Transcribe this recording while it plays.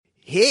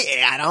Hey,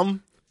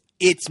 Adam.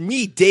 It's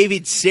me,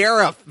 David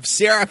Seraph of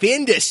Seraph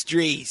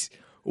Industries.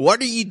 What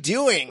are you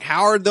doing?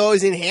 How are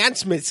those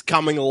enhancements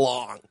coming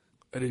along?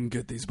 I didn't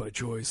get these by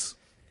choice.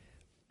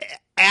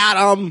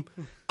 Adam,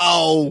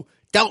 oh,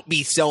 don't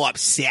be so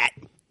upset.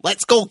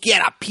 Let's go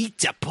get a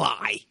pizza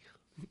pie.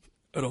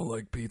 I don't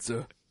like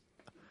pizza.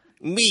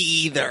 Me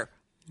either.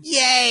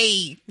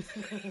 Yay!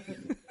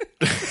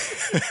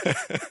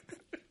 It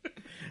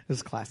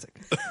was classic.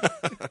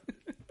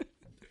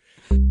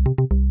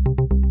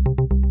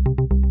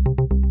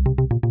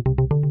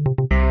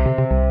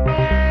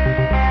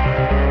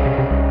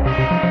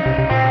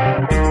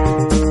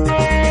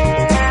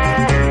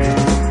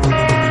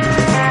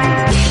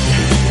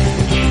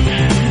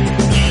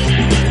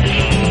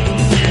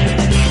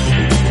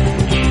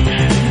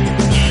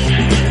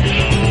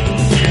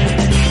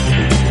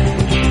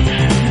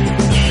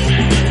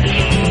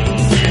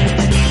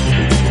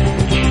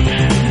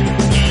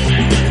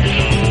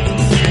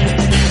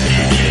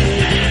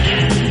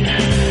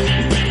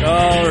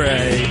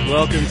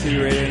 Welcome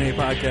to Rated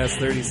NA Podcast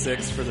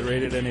 36 for the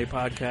Rated NA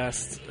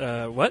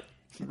Podcast. What?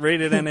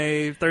 Rated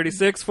NA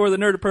 36 for the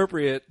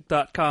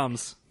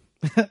nerdappropriate.coms.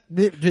 On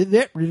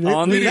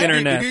the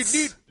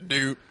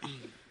internet.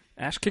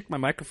 Ash kicked my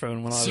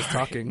microphone when I was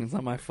talking. It's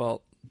not my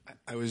fault.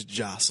 I was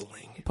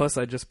jostling. Plus,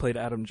 I just played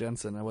Adam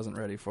Jensen. I wasn't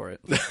ready for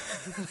it.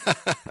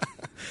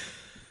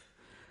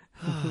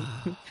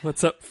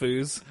 What's up,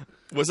 Foos?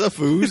 What's up,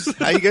 Foos?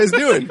 How you guys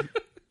doing?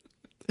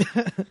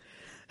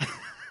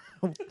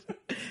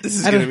 This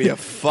is going to be a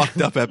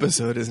fucked up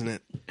episode, isn't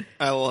it?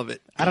 I love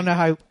it. I don't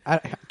know how.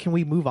 Can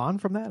we move on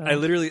from that?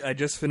 I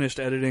just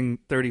finished editing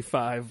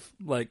 35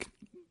 like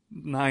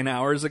 9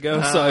 hours ago,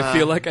 so I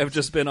feel like I've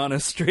just been on a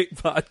straight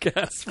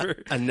podcast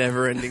for a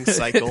never-ending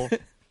cycle.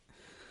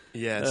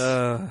 Yes.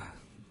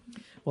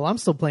 Well, I'm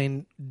still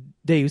playing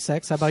Deus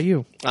Ex. How about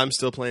you? I'm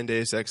still playing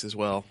Deus Ex as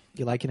well.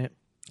 You liking it?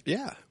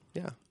 Yeah.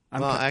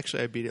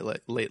 Actually, I beat it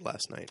late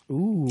last night.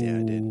 Ooh. Yeah,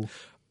 I did.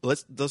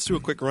 Let's do a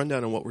quick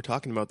rundown on what we're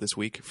talking about this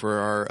week for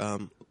our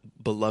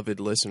beloved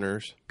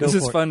listeners. This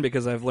is fun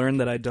because I've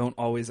learned that I don't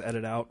always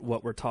edit out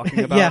what we're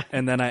talking about,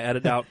 and then I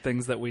edit out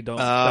things that we don't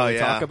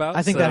talk about.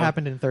 I think that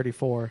happened in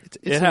 34.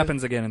 It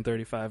happens again in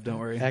 35. Don't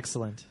worry.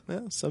 Excellent.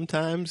 Well,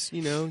 sometimes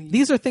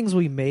these are things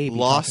we may be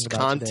lost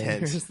talking about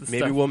content.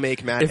 Maybe we'll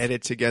make Matt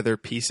edit together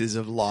pieces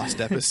of lost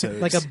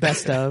episodes, like a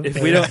best of.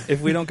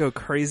 If we don't go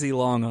crazy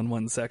long on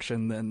one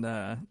section, then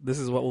this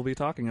is what we'll be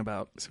talking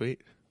about. Sweet.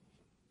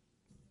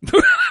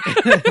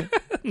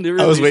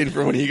 I was waiting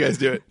for one of you guys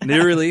to do it.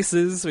 New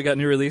releases. We got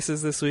new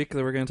releases this week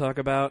that we're going to talk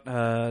about.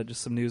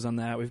 Just some news on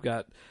that. We've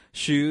got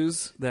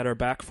shoes that are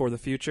back for the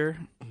future.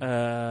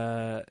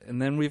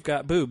 And then we've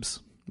got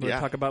boobs. We're going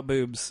to talk about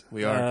boobs.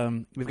 We are.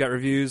 We've got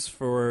reviews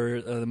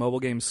for the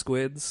mobile game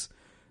Squids,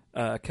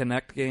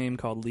 Connect game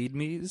called Lead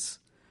Me's.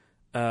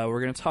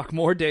 We're going to talk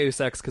more Deus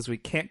Ex because we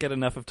can't get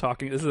enough of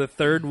talking. This is the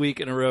third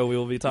week in a row we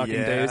will be talking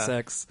Deus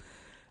Ex.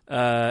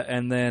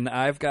 And then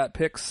I've got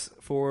picks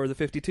for the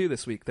 52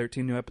 this week.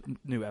 13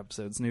 new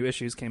episodes, new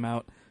issues came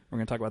out. We're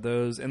going to talk about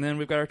those. And then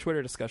we've got our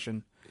Twitter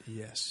discussion.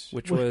 Yes.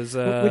 Which is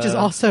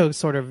also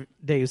sort of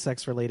Deus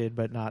Ex related,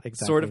 but not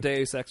exactly. Sort of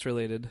Deus Ex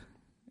related.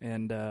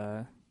 And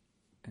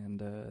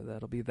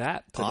that'll be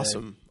that today.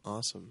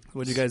 Awesome.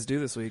 What did you guys do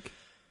this week?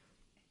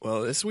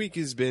 Well, this week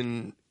has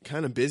been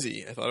kind of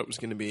busy. I thought it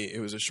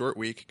was a short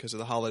week because of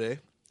the holiday.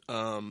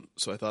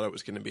 So I thought it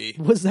was going to be...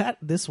 Was that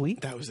this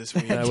week? That was this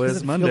week. That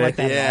was Monday. Like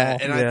that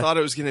I thought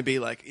it was going to be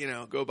like,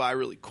 go by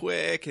really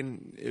quick,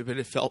 but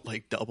it felt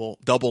like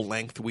double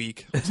length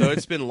week. So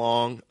it's been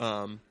long.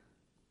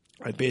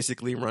 I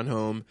basically run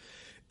home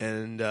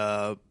and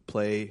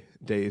play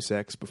Deus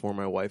Ex before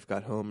my wife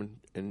got home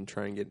and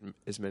try and get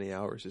as many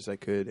hours as I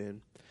could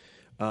in.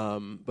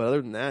 But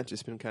other than that,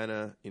 just been kind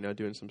of,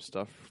 doing some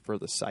stuff for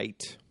the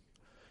site.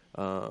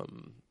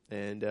 And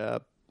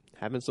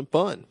having some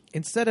fun.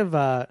 Instead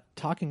of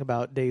talking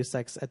about Deus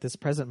Ex at this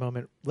present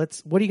moment,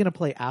 what are you going to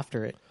play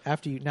after it?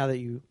 Now that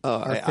you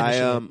are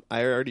finishing it?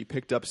 I already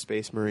picked up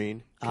Space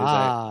Marine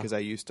because I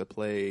used to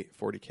play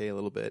 40K a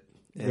little bit.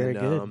 Very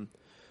good.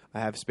 I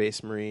have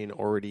Space Marine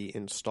already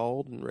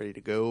installed and ready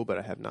to go, but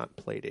I have not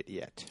played it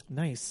yet.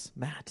 Nice.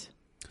 Matt?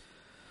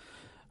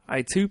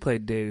 I too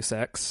played Deus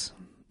Ex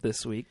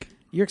this week.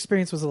 Your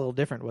experience was a little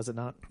different, was it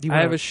not?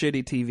 I have a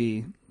shitty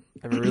TV.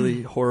 I have a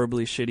really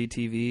horribly shitty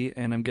TV,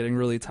 and I'm getting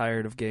really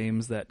tired of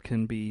games that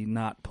can be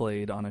not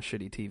played on a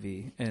shitty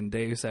TV. And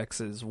Deus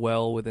Ex is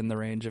well within the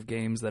range of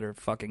games that are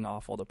fucking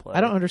awful to play.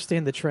 I don't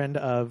understand the trend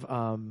of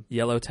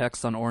yellow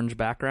text on orange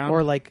background,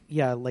 or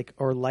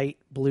or light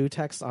blue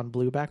text on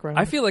blue background.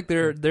 I feel like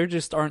there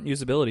just aren't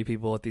usability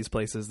people at these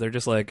places. They're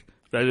just like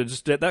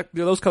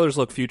those colors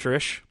look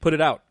futurish. Put it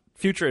out.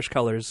 Futurish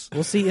colors.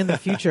 We'll see in the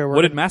future.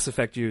 What did Mass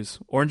Effect use?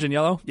 Orange and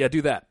yellow? Yeah,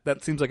 do that.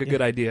 That seems like a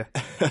good idea.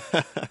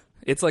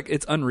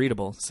 It's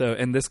unreadable. So,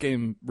 and this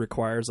game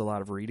requires a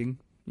lot of reading,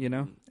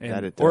 and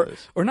that it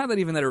does. Or not that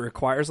even that it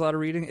requires a lot of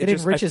reading. It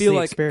enriches the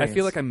experience. I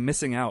feel like I'm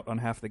missing out on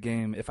half the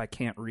game if I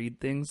can't read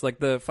things. Like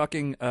the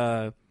fucking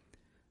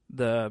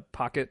the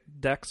pocket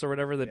decks or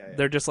whatever. That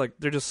they're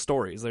just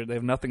stories. They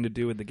have nothing to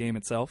do with the game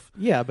itself.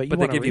 Yeah, but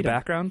they give you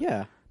background.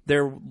 Yeah,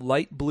 they're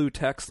light blue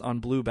text on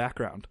blue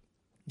background.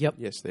 Yep.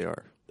 Yes, they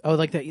are. Oh,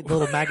 like the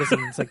little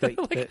magazines, like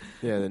the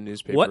the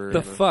newspaper. What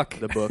the fuck?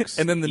 The books,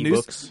 and then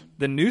the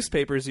the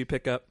newspapers you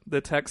pick up.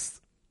 The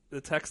text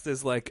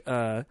is like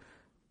a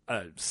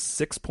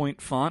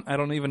 6-point font. I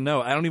don't even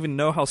know. I don't even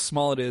know how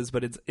small it is,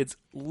 but it's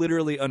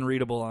literally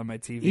unreadable on my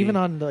TV. Even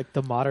on like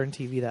the modern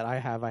TV that I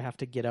have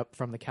to get up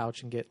from the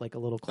couch and get like a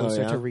little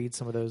closer to read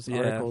some of those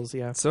articles.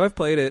 Yeah. So I've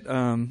played it.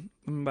 I'm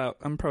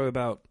probably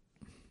about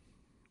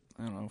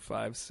I don't know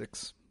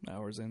 5-6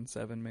 hours in,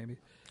 7 maybe.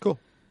 Cool.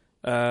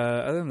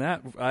 Other than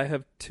that, I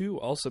have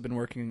also been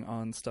working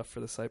on stuff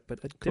for the site, but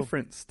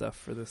different stuff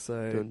for the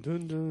site. Dun,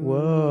 dun, dun.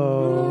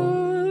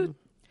 Whoa. What?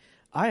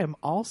 I am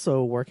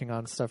also working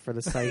on stuff for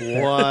the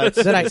site. What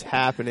is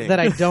happening? That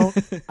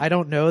I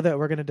don't know that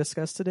we're going to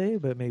discuss today,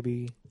 but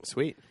maybe.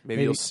 Sweet.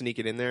 Maybe you'll sneak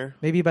it in there.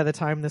 Maybe by the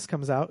time this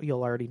comes out,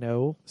 you'll already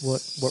know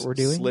what we're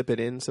doing. Slip it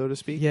in, so to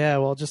speak. Yeah,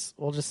 we'll just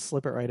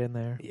slip it right in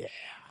there. Yeah.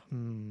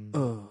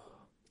 Oh.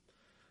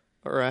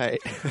 All right.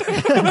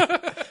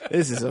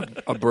 This is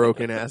a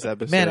broken ass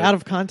episode. Man, out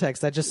of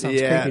context, that just sounds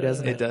creepy,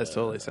 doesn't it? It does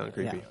totally sound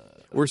creepy. Yeah.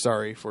 We're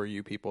sorry for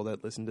you people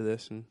that listen to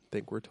this and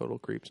think we're total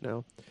creeps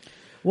now.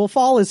 Well,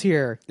 fall is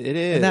here. It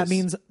is. And that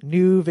means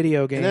new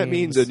video games. And that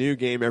means a new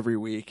game every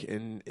week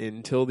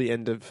until the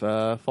end of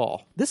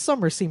fall. This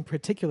summer seemed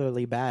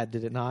particularly bad,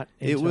 did it not?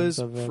 It was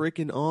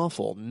freaking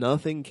awful.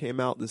 Nothing came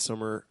out this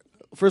summer.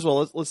 First of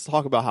all, let's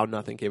talk about how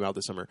nothing came out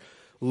this summer.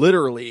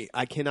 Literally,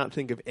 I cannot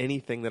think of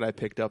anything that I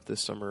picked up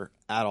this summer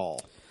at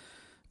all.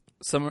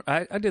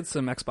 I did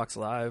some Xbox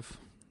Live.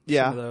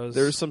 Yeah,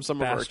 there was some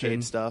Summer of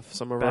Arcade stuff.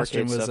 Some of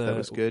Arcade stuff that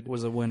was good.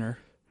 Was a winner.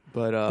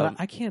 But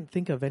I can't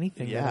think of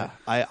anything. Yeah,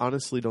 I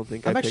honestly don't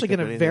think I'm actually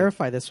going to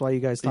verify this while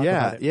you guys talk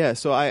about it. Yeah,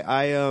 so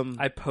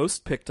I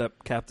picked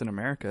up Captain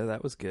America.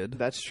 That was good.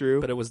 That's true.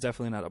 But it was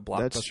definitely not a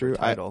blockbuster true.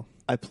 title.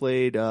 I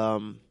played...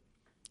 oh,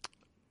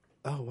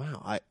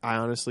 wow. I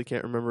honestly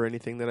can't remember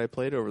anything that I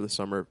played over the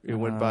summer. It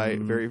went by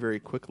very, very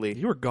quickly.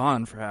 You were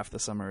gone for half the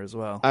summer as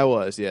well. I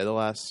was, yeah. The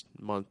last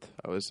month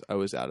I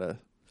was out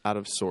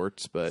of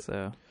sorts, but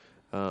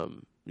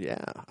yeah.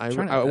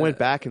 I went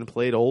back and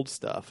played old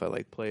stuff.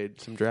 I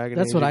played some Dragon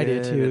Age. That's what I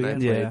did too. And I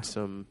played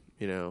some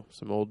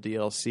old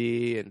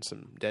DLC and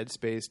some Dead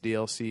Space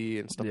DLC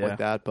and stuff like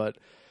that, but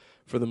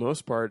for the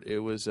most part it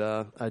was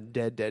a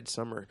dead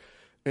summer.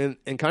 And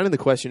kind of the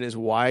question is,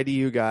 why do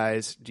you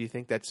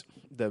think that's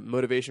the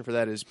motivation for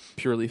that is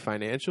purely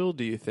financial?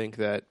 Do you think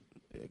that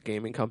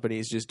gaming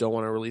companies just don't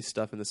want to release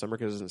stuff in the summer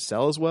because it doesn't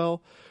sell as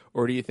well?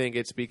 Or do you think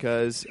it's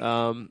because,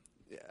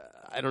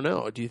 I don't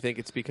know, do you think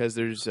it's because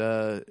there's...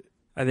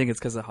 I think it's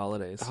because of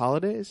holidays.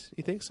 Holidays?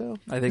 You think so?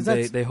 I think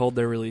they hold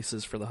their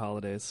releases for the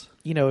holidays.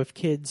 If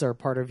kids are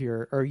part of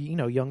your, or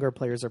younger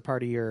players are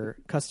part of your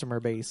customer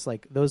base,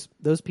 like those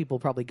people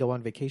probably go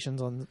on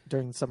vacations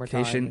during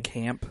summertime. Vacation,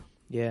 camp.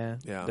 Yeah.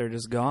 They're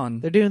just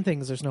gone. They're doing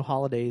things. There's no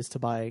holidays to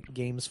buy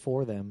games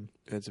for them.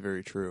 That's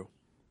very true.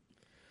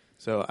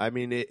 So, I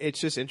mean, it's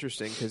just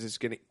interesting because it's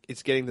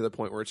getting to the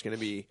point where it's going to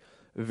be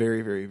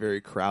very, very, very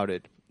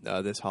crowded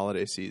this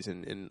holiday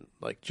season. And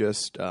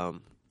just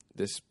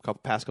this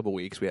past couple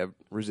weeks, we have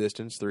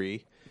Resistance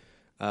 3,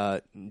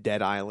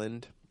 Dead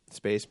Island,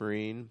 Space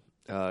Marine,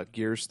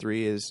 Gears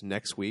 3 is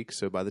next week.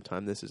 So by the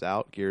time this is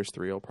out, Gears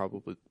 3 will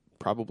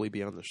probably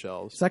be on the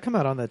shelves. Does that come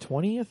out on the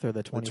 20th or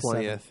the 27th? The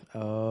 20th.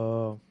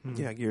 Oh.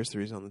 Yeah, Gears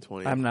 3 is on the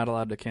 20th. I'm not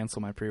allowed to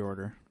cancel my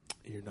pre-order.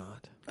 You're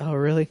not? Oh,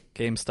 really?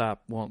 GameStop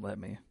won't let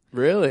me.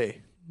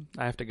 Really?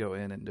 I have to go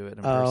in and do it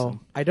in person.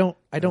 I don't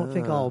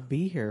think I'll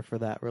be here for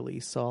that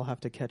release, so I'll have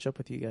to catch up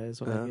with you guys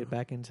when I get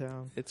back in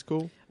town. It's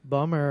cool.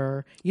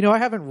 Bummer. I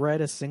haven't read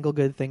a single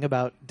good thing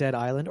about Dead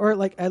Island, or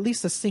at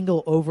least a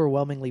single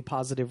overwhelmingly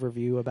positive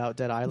review about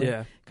Dead Island.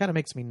 Yeah. Kind of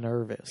makes me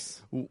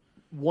nervous.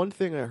 One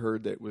thing I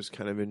heard that was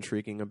kind of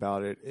intriguing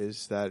about it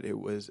is that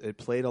it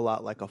played a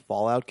lot like a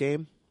Fallout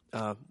game,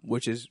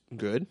 which is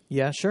good.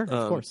 Yeah, sure,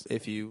 of course.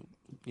 If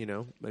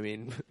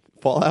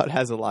Fallout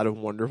has a lot of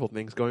wonderful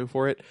things going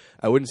for it.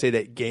 I wouldn't say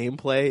that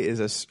gameplay is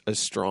a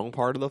strong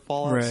part of the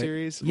Fallout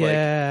series.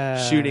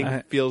 Yeah.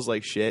 Shooting feels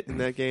like shit in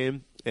that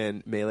game,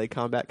 and melee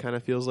combat kind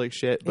of feels like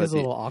shit. But it's a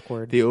little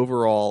awkward. The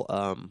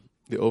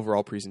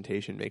overall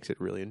presentation makes it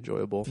really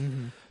enjoyable.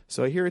 Mm-hmm.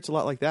 So I hear it's a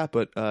lot like that,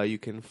 but you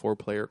can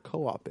 4-player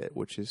co-op it,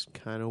 which is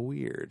kind of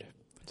weird.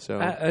 So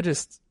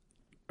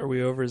are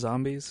we over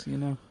zombies?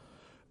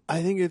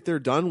 I think if they're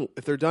done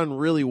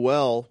really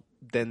well,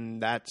 then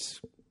that's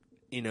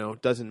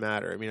doesn't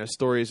matter. I mean, a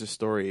story is a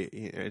story.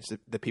 It's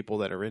the people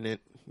that are in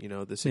it.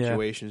 The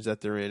situations that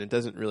they're in. It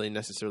doesn't really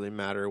necessarily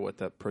matter what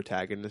the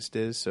protagonist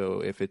is. So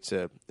if it's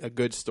a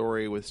good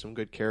story with some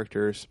good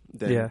characters,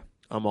 then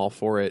I'm all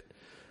for it.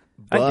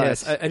 But, I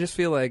guess I just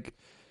feel like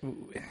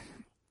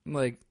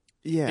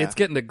it's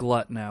getting to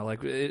glut now.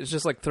 It's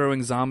just like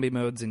throwing zombie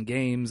modes in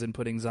games and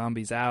putting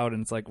zombies out,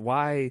 and it's like,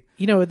 why?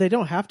 They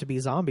don't have to be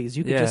zombies.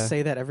 You could just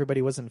say that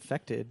everybody was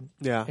infected.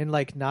 Yeah. And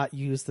not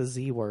use the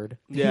Z word.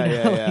 Yeah,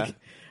 yeah.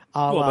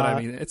 But I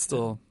mean, it's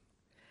still.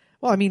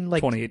 Well, I mean,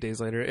 like 28 Days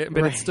Later,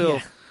 but right, it's still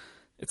yeah.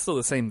 it's still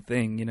the same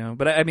thing, you know.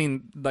 But I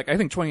mean, like I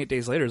think 28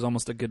 Days Later is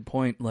almost a good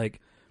point. Like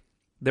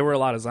there were a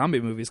lot of zombie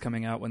movies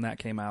coming out when that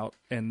came out,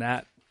 and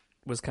that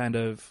was kind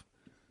of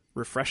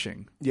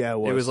refreshing. Yeah,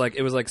 it was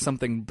like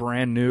something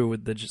brand new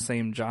with the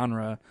same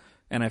genre,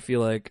 and I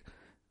feel like,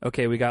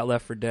 okay, we got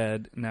Left 4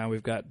 Dead, now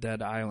we've got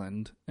Dead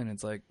Island, and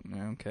it's like,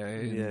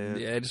 okay,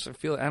 yeah.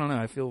 I don't know,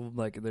 I feel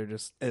like they're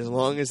just, as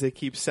long as they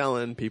keep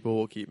selling, people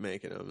will keep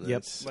making them.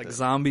 Yep. like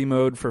zombie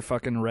mode for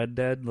fucking Red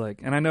Dead,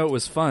 like, and I know it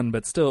was fun,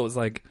 but still, it was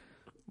like,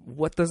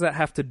 what does that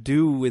have to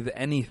do with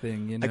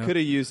anything? You know, I could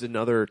have used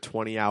another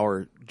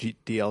 20-hour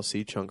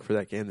DLC chunk for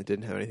that game that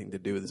didn't have anything to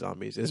do with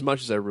zombies. As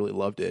much as I really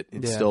loved it,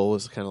 it still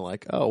was kind of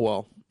like, oh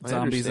well,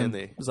 zombies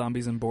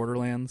in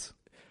Borderlands.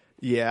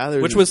 Yeah,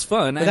 which was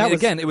fun. But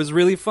again, it was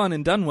really fun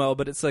and done well,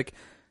 but it's like,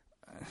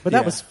 but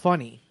that was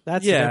funny.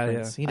 That's the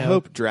difference. You know? I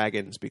hope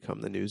dragons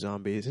become the new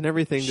zombies, and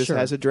everything just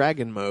has a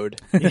dragon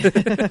mode.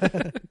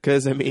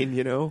 Because I mean,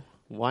 you know,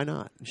 why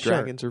not?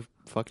 Dragons are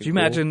fucking. Do you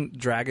imagine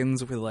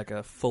dragons with like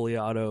a fully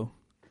auto?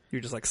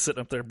 You're just like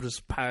sitting up there,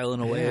 just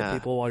piling away at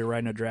people while you're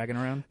riding a dragon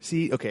around.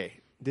 See, okay,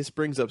 this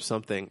brings up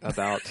something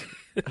about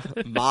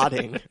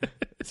modding.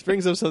 This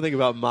brings up something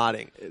about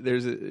modding.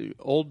 There's an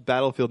old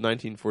Battlefield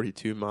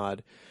 1942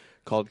 mod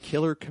called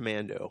Killer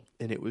Commando,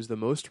 and it was the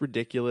most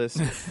ridiculous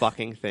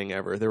fucking thing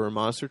ever. There were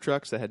monster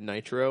trucks that had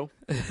nitro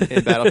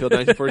in Battlefield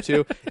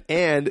 1942,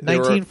 and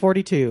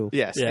 1942.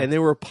 Yes, and they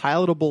were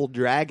pilotable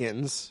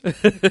dragons.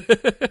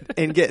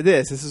 And get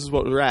this, this is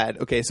what was rad.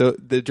 Okay, so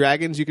the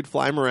dragons, you could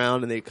fly them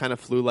around, and they kind of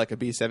flew like a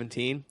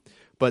B-17,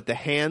 but the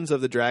hands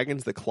of the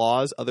dragons, the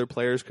claws, other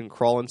players can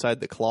crawl inside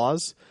the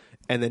claws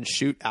and then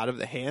shoot out of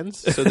the hands.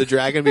 So the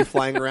dragon would be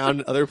flying around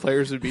and other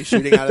players would be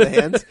shooting out of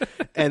the hands.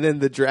 And then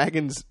the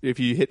dragons, if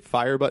you hit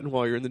fire button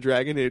while you're in the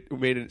dragon, it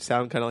made it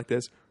sound kind of like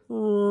this.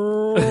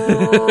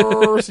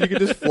 So you could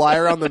just fly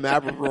around the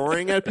map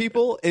roaring at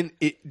people, and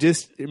it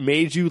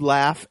made you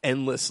laugh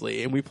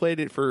endlessly. And we played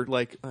it for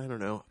like, I don't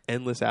know,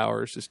 endless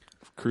hours, just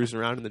cruising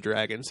around in the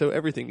dragon. So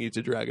everything needs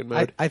a dragon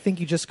mode. I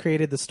think you just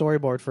created the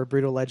storyboard for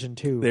Brutal Legend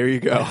 2. There you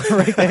go.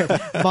 Right there.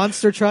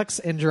 Monster trucks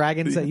and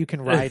dragons that you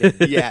can ride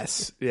in.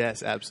 Yes,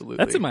 absolutely.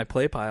 That's in my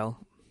play pile.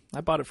 I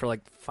bought it for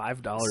like $5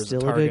 Still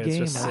at a Target. good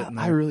game. It's just sitting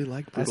there. I really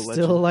like Brutal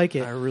Legend. I still like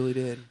it. I really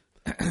did.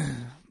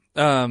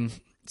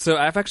 So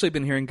I've actually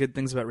been hearing good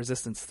things about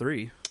Resistance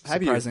 3,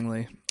 Have you?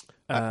 surprisingly.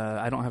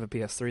 I don't have a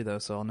PS3, though,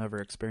 so I'll never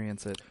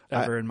experience it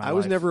ever in my life. I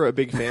was never a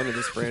big fan of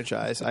this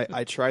franchise.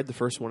 I tried the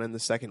first one and the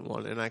second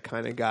one, and I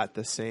kind of got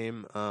the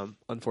same,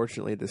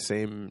 unfortunately, the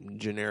same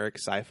generic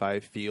sci-fi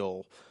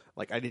feel.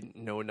 Like, I didn't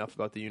know enough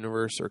about the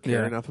universe or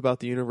care enough about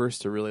the universe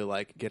to really,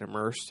 like, get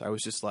immersed. I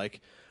was just like,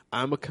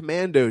 I'm a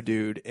commando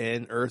dude,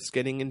 and Earth's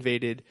getting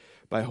invaded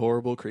by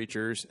horrible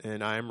creatures,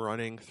 and I'm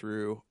running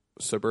through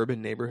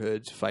suburban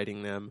neighborhoods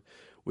fighting them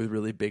with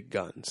really big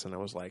guns. And I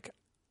was like,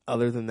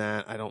 other than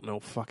that, I don't know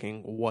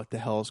fucking what the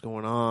hell is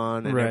going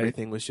on. And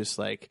everything was just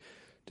like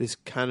this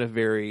kind of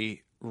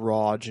very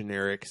raw,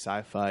 generic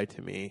sci-fi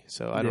to me.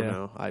 So I don't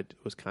know. I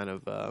was kind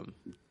of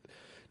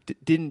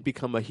didn't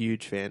become a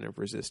huge fan of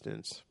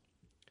Resistance.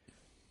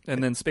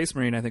 And then Space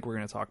Marine, I think we're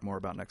going to talk more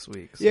about next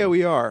week. So. Yeah,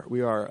 we are.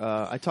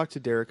 I talked to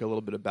Derek a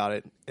little bit about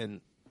it,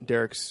 and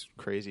Derek's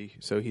crazy.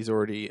 So he's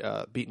already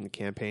beaten the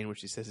campaign,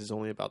 which he says is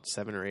only about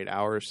 7 or 8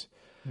 hours.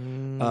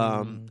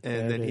 And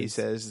then he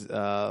says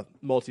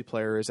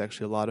multiplayer is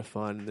actually a lot of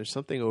fun. There's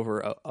something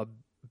over a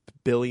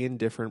billion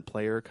different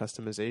player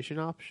customization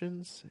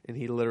options, and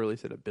he literally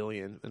said 1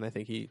 billion, and I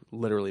think he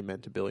literally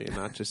meant 1 billion,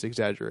 not just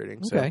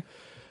exaggerating. Okay.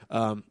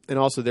 So, and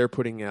also they're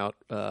putting out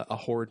a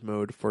Horde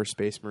mode for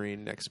Space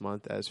Marine next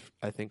month as,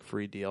 I think,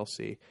 free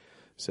DLC.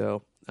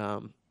 So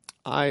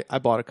I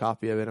bought a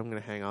copy of it. I'm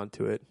going to hang on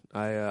to it.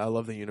 I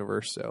love the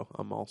universe, so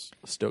I'm all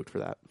stoked for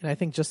that. And I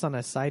think just on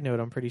a side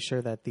note, I'm pretty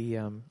sure that the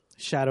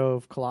Shadow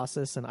of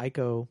Colossus and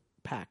Ico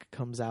pack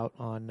comes out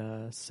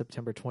on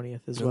September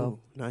 20th as well.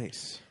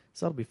 Nice.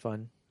 So that'll be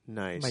fun.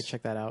 Nice. Might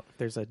check that out if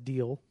there's a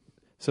deal.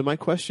 So my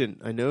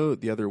question, I know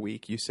the other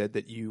week you said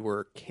that you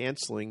were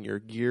canceling your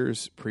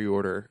Gears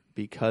pre-order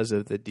because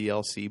of the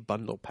DLC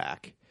bundle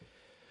pack.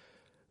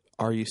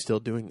 Are you still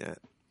doing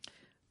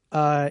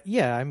that?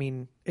 Yeah, I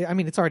mean,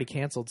 it's already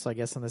canceled, so I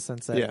guess in the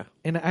sense that, yeah.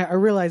 And I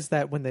realized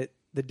that when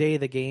the day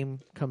the game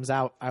comes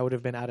out, I would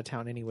have been out of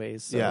town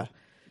anyways. So, yeah.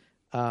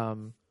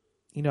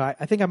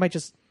 I think I might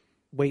just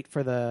wait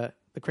for the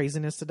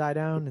craziness to die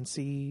down and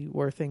see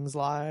where things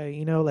lie.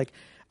 You know, like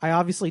I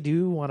obviously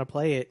do want to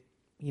play it,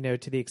 you know,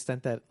 to the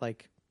extent that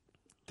like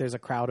there's a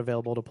crowd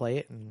available to play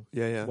it and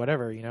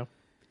whatever, you know.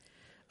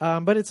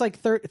 But it's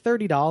like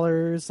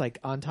 $30 like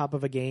on top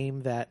of a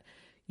game that,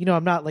 you know,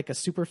 I'm not like a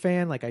super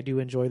fan. Like I do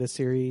enjoy the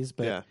series,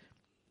 but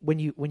when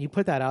you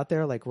put that out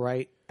there, like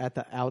right at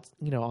the out,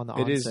 you know, on the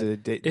it onset, is a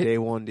day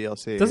one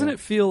DLC. Doesn't it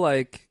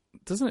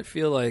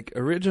feel like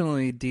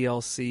originally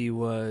DLC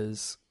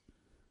was,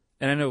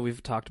 and I know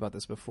we've talked about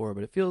this before,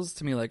 but it feels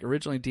to me like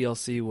originally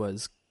DLC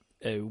was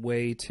a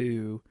way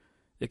to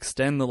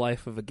extend the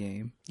life of a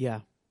game. Yeah.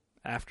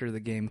 After the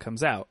game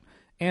comes out.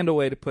 and a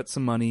way to put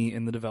some money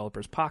in the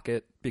developer's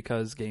pocket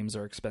because games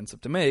are expensive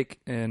to make,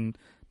 and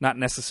not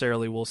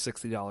necessarily will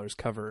 $60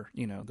 cover,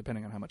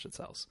 depending on how much it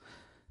sells.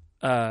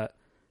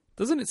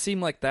 Doesn't it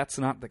seem like that's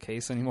not the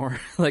case anymore?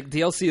 Like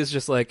DLC is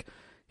just like,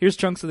 here's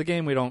chunks of the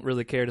game we don't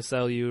really care to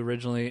sell you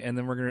originally, and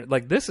then we're gonna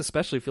like this.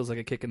 Especially feels like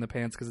a kick in the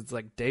pants because it's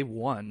like day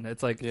one.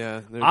 It's like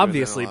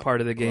obviously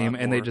part of the game,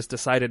 and they just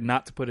decided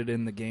not to put it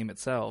in the game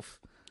itself.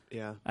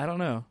 Yeah, I don't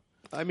know.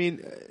 I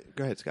mean,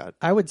 go ahead, Scott.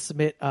 I would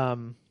submit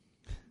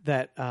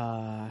that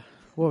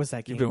what was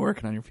that game? You've been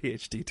working on your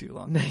PhD too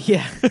long.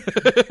 Yeah.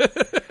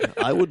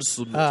 I would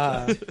submit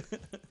that.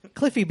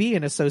 Cliffy B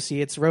and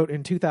Associates wrote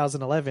in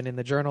 2011 in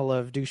the Journal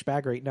of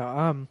Douchebaggery.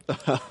 No,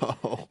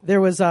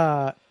 there was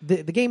the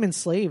game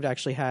Enslaved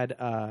actually had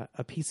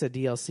a piece of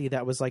DLC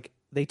that was like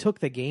they took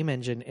the game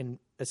engine and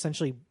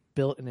essentially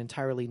built an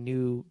entirely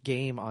new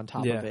game on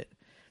top of it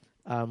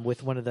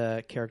with one of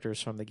the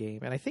characters from the game,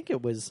 and I think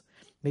it was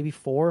maybe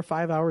 4 or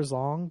 5 hours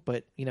long,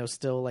 but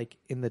still like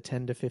in the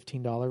 $10 to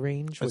 $15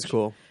 range. That's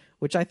cool.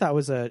 Which I thought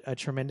was a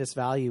tremendous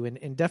value,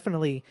 and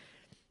definitely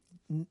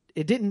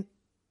it didn't.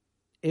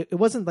 It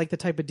wasn't like the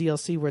type of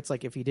DLC where it's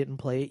like if you didn't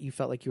play it, you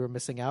felt like you were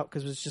missing out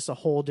because it was just a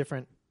whole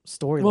different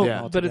storyline.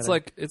 Well, but it's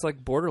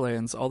like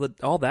Borderlands. All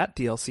that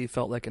DLC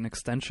felt like an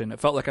extension. It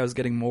felt like I was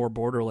getting more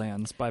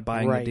Borderlands by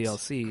buying the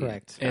DLC,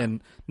 correct,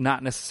 and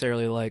not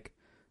necessarily like,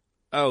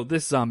 oh,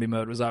 this zombie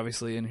mode was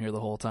obviously in here the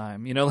whole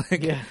time.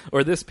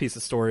 Or this piece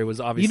of story was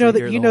obviously here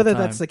the whole time.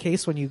 That's the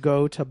case when you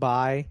go to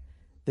buy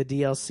the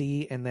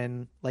DLC, and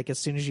then like as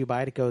soon as you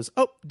buy it, it goes,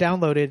 oh,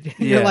 downloaded.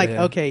 You're like,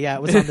 okay,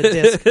 it was on the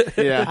disc.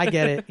 Yeah, I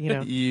get it.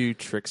 You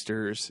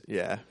tricksters.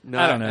 Yeah, no,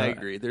 I don't know. I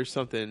agree. There's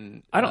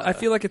something. I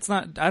feel like it's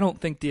not. I don't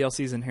think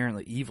DLC is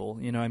inherently evil.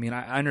 I mean,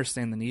 I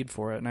understand the need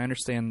for it, and I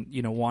understand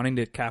wanting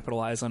to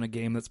capitalize on a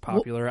game that's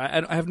popular.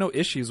 I have no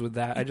issues with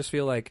that. I just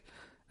feel like,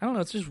 I don't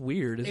know. It's just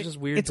weird. It's just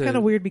weird. It's kind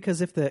of weird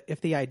because if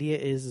the idea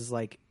is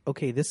like,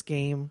 okay, this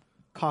game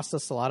cost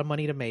us a lot of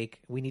money to make.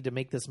 We need to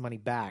make this money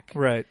back.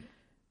 Right.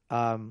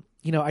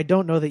 I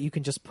don't know that you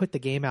can just put the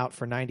game out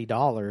for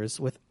 $90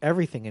 with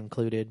everything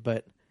included,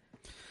 but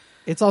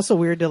it's also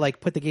weird to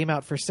like put the game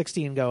out for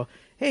 $60 and go,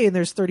 hey, and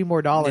there's $30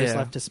 more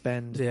left to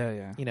spend.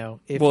 Yeah.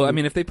 I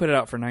mean, if they put it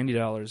out for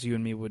 $90, you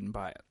and me wouldn't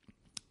buy it.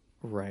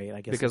 Right, I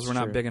guess because we're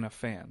true. not big enough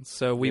fans.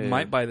 So we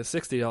might buy the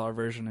 $60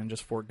 version and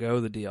just forego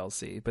the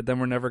DLC, but then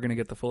we're never going to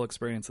get the full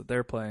experience that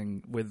they're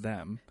playing with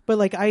them. But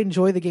like, I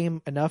enjoy the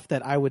game enough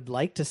that I would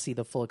like to see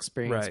the full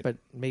experience, Right. but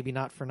maybe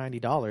not for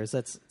 $90.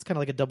 It's kind of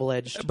like a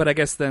double-edged. But I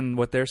guess then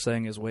what they're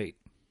saying is wait,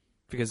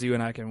 because you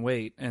and I can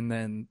wait, and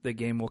then the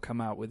game will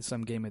come out with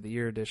some Game of the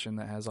Year edition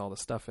that has all the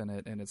stuff in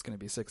it, and it's going to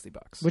be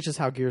 $60. Which is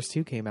how Gears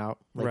 2 came out.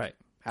 Right.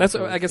 That's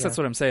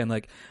what I'm saying.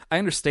 Like, I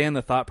understand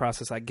the thought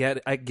process. I get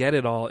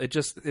it all. It's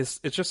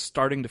just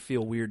starting to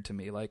feel weird to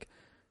me. Like,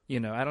 I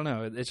don't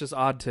know. It's just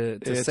odd to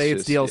say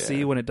it's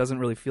DLC when it doesn't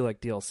really feel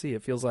like DLC.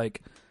 It feels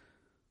like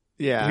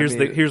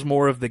here's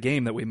more of the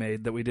game that we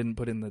made that we didn't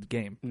put in the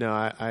game. No,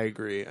 I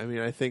agree. I mean,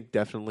 I think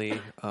definitely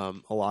a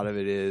lot of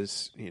it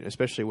is,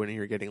 especially when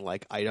you're getting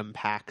like item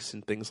packs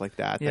and things like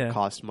that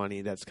cost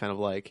money. That's kind of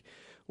like,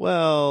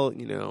 well,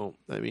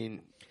 I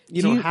mean.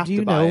 You don't have to buy it. Do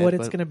you know what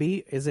it's going to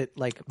be? Is it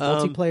like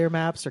multiplayer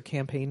maps or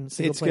campaign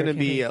single player? It's going to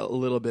be a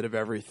little bit of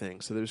everything.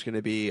 So there's going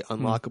to be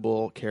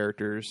unlockable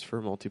characters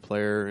for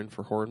multiplayer and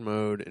for horde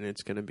mode, and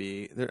it's going to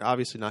be. They're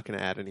obviously not going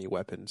to add any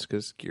weapons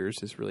because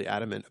Gears is really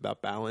adamant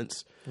about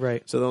balance.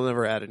 Right. So they'll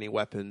never add any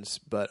weapons,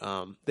 but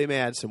they may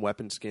add some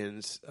weapon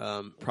skins,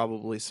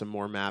 probably some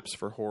more maps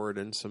for horde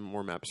and some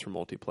more maps for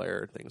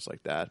multiplayer, things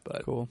like that.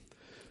 But cool.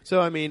 So,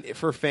 I mean,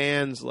 for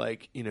fans,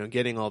 like,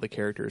 getting all the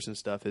characters and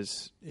stuff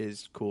is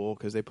cool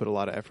because they put a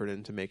lot of effort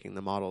into making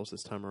the models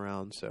this time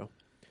around. So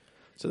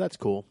that's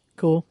cool.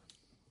 Cool.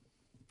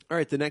 All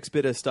right, the next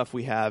bit of stuff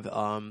we have,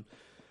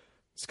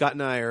 Scott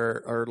and I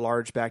are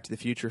large Back to the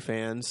Future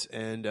fans,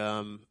 and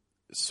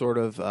sort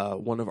of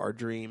one of our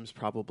dreams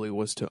probably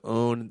was to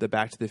own the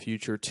Back to the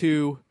Future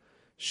 2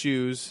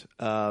 shoes.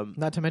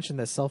 Not to mention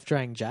the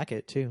self-drying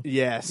jacket, too.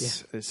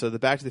 Yes. Yeah. So the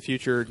Back to the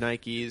Future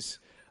Nikes,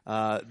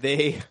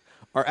 they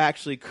are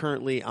actually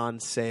currently on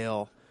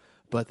sale,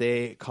 but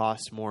they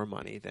cost more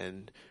money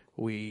than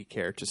we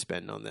care to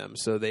spend on them.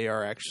 So they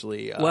are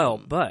actually...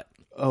 but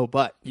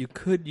but you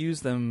could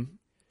use them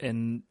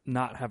and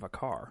not have a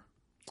car.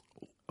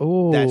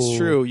 Oh, that's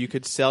true. You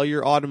could sell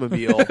your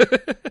automobile,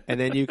 and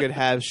then you could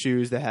have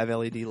shoes that have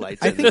LED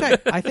lights. I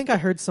think I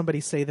heard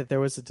somebody say that there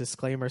was a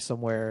disclaimer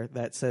somewhere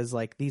that says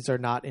like these are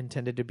not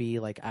intended to be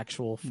like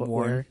actual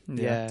footwear.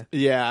 Yeah.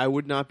 I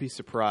would not be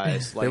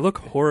surprised. Like, they look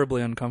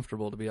horribly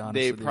uncomfortable, to be honest.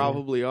 They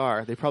probably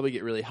are. They probably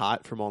get really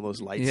hot from all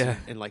those lights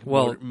and like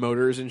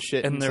motors and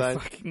shit. And inside. they're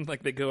fucking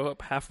like they go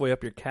up halfway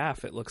up your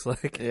calf. It looks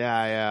like.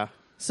 Yeah.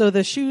 So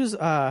the shoes,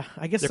 I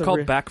guess they're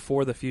called Back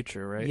for the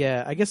Future, right?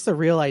 Yeah, I guess the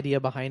real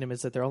idea behind them is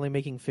that they're only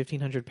making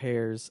 1,500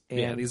 pairs,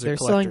 and these are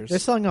collectors. They're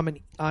selling them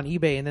on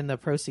eBay, and then the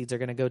proceeds are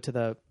going to go to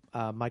the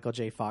Michael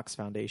J. Fox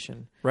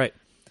Foundation. Right.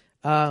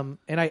 And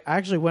I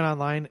actually went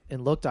online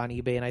and looked on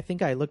eBay, and I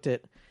think I looked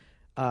at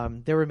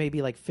There were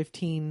maybe like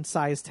 15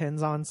 size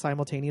 10s on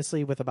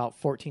simultaneously with about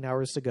 14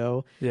 hours to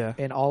go. Yeah.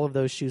 And all of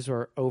those shoes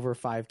were over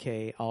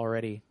 $5K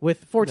already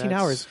with 14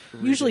 That's hours.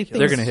 Usually ridiculous.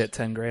 They're going to hit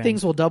 10 grand.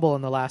 things will double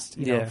in the last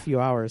few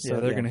hours. Yeah,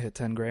 So, they're going to hit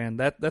 10 grand.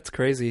 That's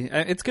crazy.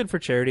 It's good for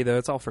charity though.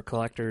 It's all for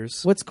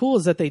collectors. What's cool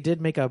is that they did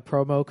make a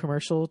promo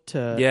commercial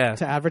to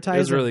advertise. It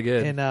was really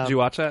good. And, Did you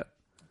watch that?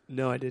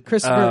 No, I didn't.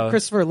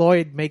 Christopher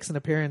Lloyd makes an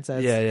appearance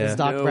as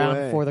Doc No Brown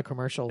way. for the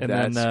commercial. And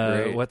That's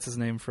then great. what's his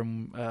name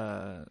from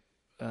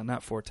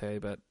not Forte,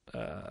 but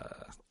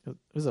It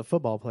was a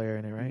football player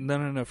in it, right?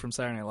 no, from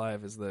Saturday Night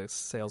Live is the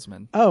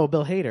salesman. Oh,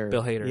 Bill Hader.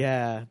 Bill Hader.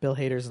 Yeah, Bill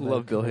Hader's in the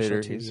Love Bill commercial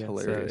Hader. too, He's yeah.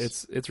 hilarious.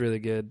 So it's really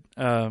good.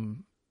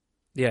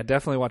 Yeah,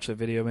 definitely watch the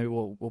video. Maybe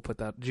we'll put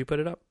that. Did you put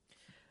it up?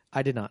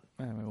 I did not.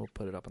 Maybe we'll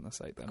put it up on the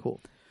site then. Cool.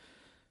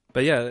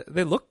 But yeah,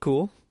 they look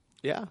cool.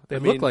 Yeah, They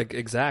look like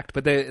exact,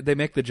 but they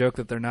make the joke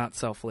that they're not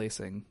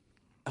self-lacing.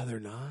 Oh, they're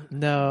not.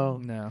 No,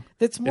 No,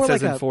 it's it more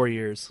says like in a 4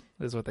 years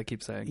is what they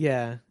keep saying.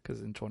 yeah.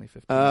 Because in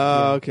 2015.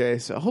 Okay,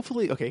 so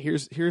hopefully,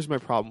 here's my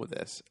problem with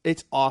this.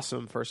 It's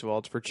awesome. First of all,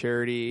 it's for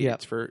charity. Yeah.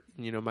 It's for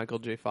Michael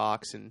J.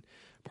 Fox and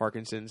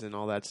Parkinson's and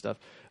all that stuff.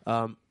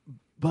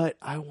 But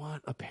I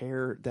want a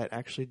pair that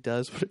actually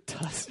does what it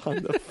does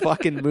on the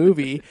fucking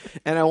movie,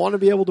 and I want to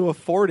be able to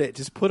afford it.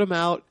 Just put them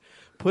out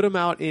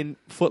in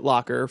Foot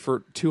Locker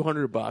for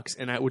 $200,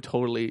 and I would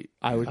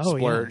Oh,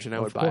 splurge yeah, and I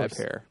would of buy course. a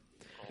pair,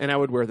 and I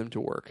would wear them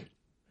to work.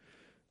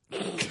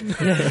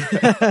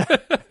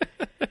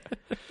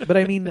 But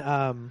I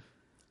mean,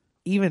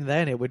 even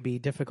then, it would be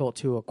difficult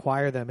to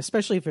acquire them,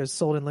 especially if it was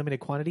sold in limited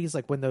quantities.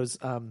 Like when those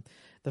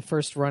the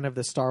first run of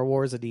the Star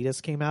Wars Adidas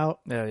came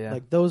out. Oh, yeah.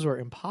 Like those were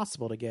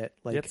impossible to get.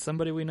 Like Yet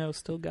somebody we know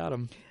still got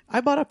them.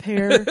 I bought a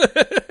pair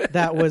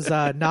that was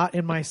not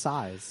in my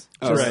size.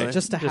 Oh, Just, really?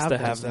 just to Just have to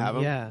them. have them. Have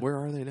 'em? Yeah. Where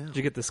are they now? Did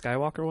you get the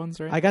Skywalker ones,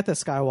 right? I got the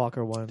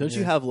Skywalker one. Don't you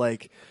yeah. have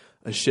like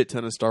a shit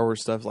ton of Star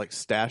Wars stuff like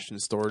stashed in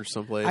storage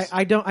someplace?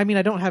 I don't. I mean,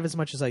 I don't have as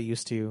much as I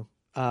used to.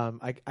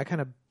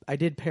 I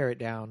did pare it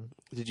down.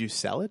 Did you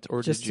sell it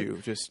or Just did you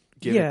just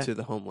give yeah. it to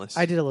the homeless?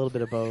 I did a little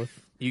bit of both.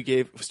 You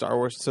gave Star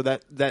Wars. So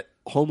that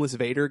homeless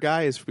Vader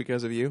guy is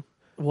because of you.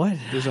 What?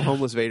 There's a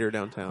homeless Vader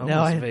downtown.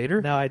 No, Homeless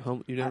Vader? No,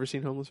 You've never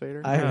seen homeless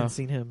Vader? I No. haven't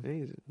seen him.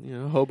 He's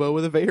hobo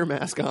with a Vader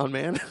mask on,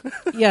 man.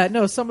 Yeah,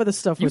 no. Some of the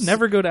stuff You was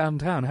never go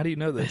downtown. How do you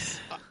know this?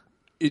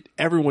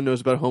 Everyone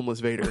knows about homeless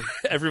Vader.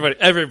 Everybody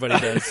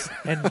does.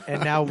 and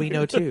now we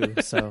know too.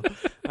 So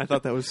I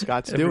thought that was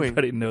Scott's doing.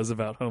 Everybody knows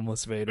about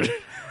homeless Vader.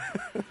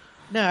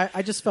 no,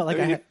 I just felt like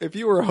I mean, if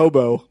you were a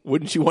hobo,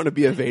 wouldn't you want to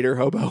be a Vader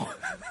hobo?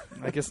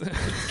 I guess.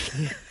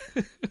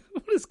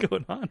 What is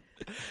going on?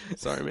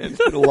 Sorry, man.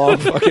 It's been a long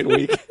fucking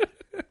week.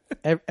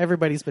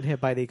 everybody's been hit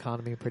by the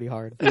economy pretty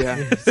hard. Yeah.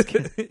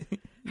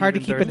 Hard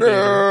to Even keep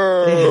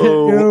Darth it.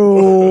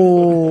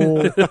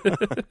 No.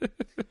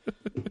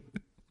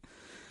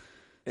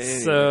 Anyway.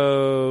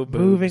 So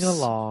Moving boobs.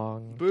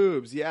 along.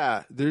 Boobs,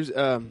 yeah. There's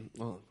oh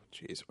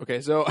jeez.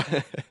 Okay, so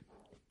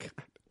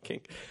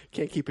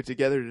can't keep it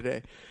together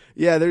today.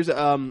 Yeah, there's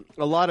a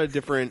lot of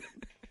different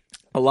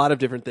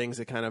things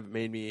that kind of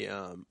made me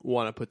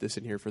want to put this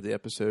in here for the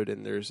episode.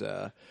 And there's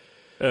Oh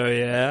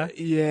yeah.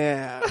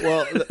 yeah.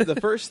 Well, the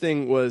first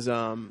thing was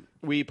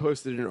we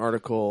posted an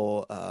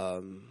article.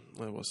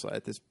 What was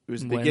it? It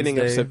was the beginning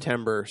of Wednesday.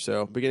 September.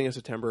 So beginning of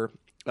September,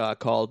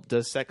 called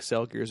 "Does Sex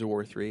Sell Gears of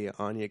War 3?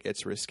 Anya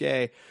Gets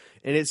Risque,"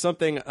 and it's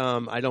something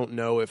I don't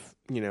know if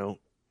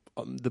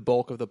the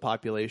bulk of the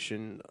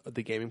population,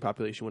 the gaming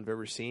population, would have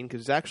ever seen,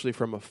 because it's actually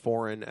from a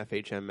foreign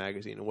FHM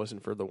magazine. It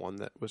wasn't for the one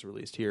that was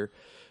released here,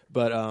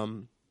 but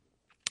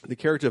the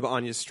character of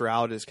Anya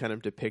Stroud is kind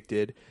of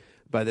depicted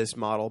by this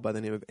model by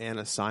the name of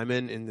Anna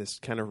Simon in this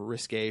kind of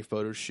risque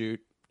photo shoot.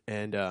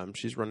 And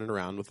she's running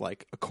around with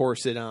like a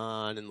corset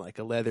on and like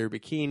a leather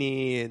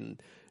bikini and,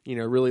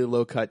 really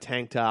low cut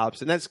tank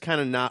tops. And that's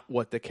kind of not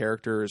what the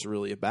character is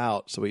really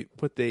about. So we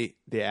put the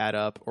ad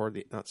up,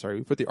 we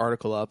put the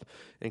article up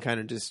and kind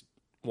of just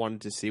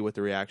wanted to see what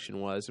the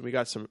reaction was. And we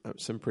got some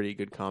pretty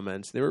good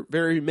comments. They were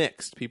very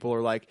mixed. People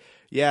are like,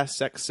 yeah,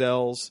 sex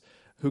sells.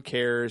 Who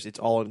cares? It's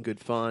all in good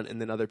fun. And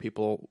then other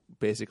people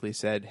basically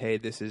said, hey,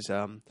 this is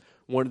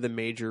one of the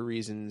major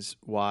reasons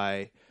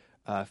why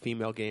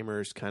female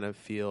gamers kind of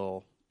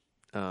feel,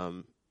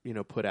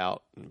 put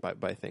out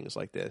by things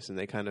like this. And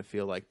they kind of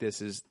feel like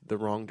this is the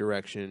wrong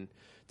direction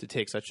to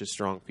take such a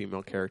strong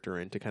female character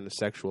in, to kind of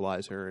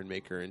sexualize her and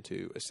make her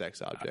into a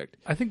sex object.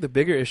 I think the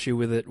bigger issue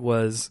with it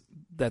was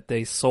that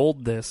they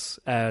sold this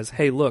as,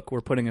 hey, look,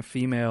 we're putting a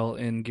female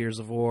in Gears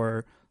of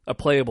War, a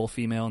playable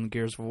female in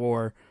Gears of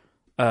War,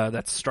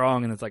 that's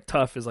strong and it's like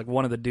tough, is like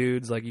one of the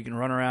dudes, like you can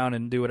run around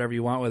and do whatever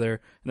you want with her.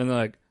 And then they're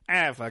like,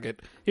 fuck it.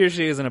 Here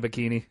she is in a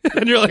bikini.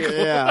 And you're like,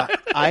 Yeah,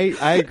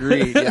 I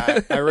agree.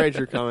 Yeah, I read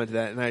your comment to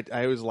that, and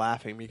I was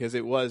laughing because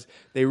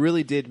they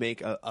really did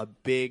make a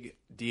big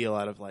deal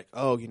out of like,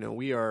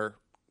 we're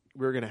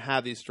going to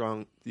have these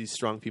strong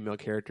female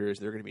characters.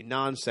 They're going to be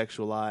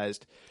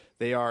non-sexualized.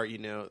 they are,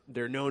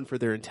 they're known for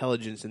their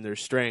intelligence and their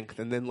strength,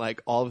 and then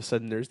like all of a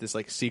sudden there's this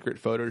like secret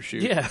photo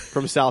shoot Yeah.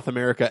 from South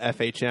America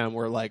FHM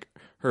where like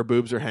her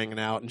boobs are hanging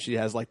out and she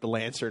has like the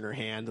Lancer in her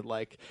hand, and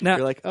like Now-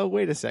 you're like, oh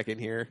wait a second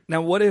here.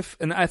 Now, what if?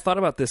 And I thought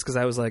about this because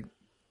I was like,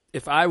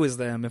 if I was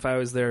them, if I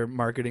was their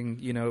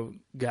marketing,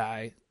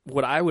 guy,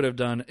 what I would have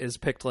done is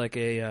picked like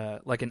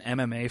an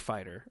MMA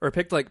fighter, or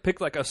picked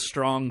like a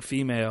strong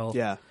female.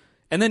 Yeah.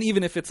 And then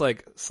even if it's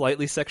like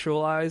slightly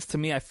sexualized, to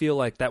me, I feel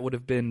like that would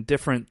have been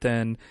different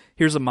than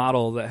here's a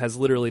model that has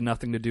literally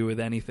nothing to do with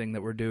anything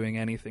that we're doing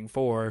anything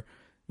for.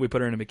 We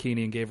put her in a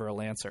bikini and gave her a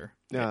Lancer,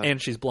 Yeah. and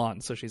she's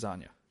blonde, so she's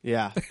Anya.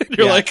 Yeah.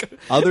 You're Yeah. like-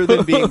 other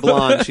than being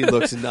blonde, she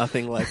looks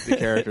nothing like the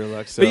character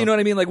looks. So. But you know what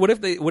I mean? Like, what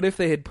if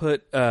they had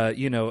put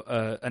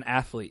an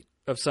athlete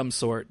of some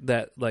sort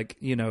that like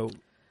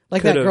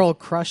Like that could've- girl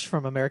Crush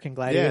from American yeah,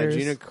 Gladiators.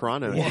 Gina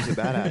Carano, she's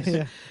a badass.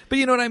 Yeah. But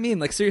you know what I mean?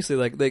 Like seriously,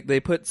 like they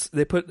put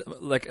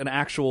like an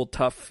actual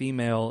tough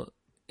female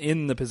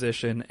in the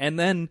position, and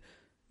then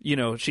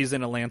she's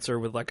in a Lancer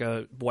with like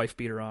a wife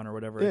beater on or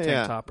whatever, a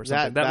tank top or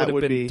something. That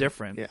would have been be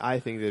different. Yeah, I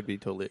think that'd be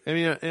totally. I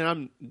mean, and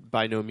I'm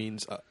by no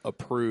means a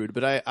prude,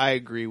 but I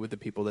agree with the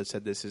people that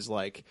said this is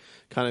like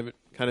kind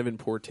of in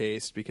poor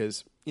taste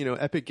because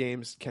Epic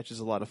Games catches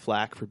a lot of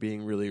flack for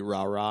being really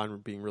rah rah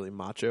and being really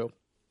macho,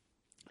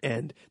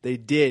 and they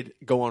did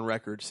go on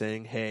record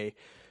saying, "Hey,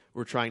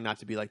 we're trying not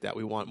to be like that.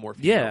 We want more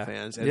female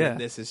fans." And then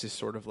this is just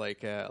sort of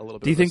like a little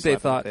bit. Do you of a think they slap in the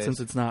thought face. since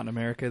it's not in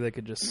America they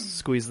could just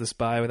squeeze this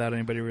by without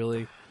anybody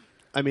really?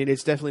 I mean,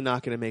 it's definitely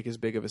not going to make as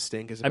big of a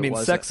stink as if I mean, it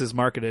was. sex is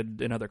marketed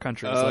in other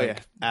countries. Oh like, yeah,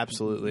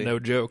 absolutely, no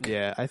joke.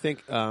 Yeah, I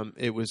think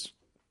it was.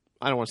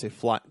 I don't want to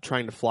say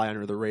trying to fly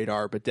under the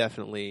radar, but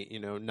definitely,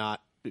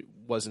 not. It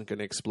wasn't going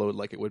to explode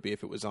like it would be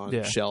if it was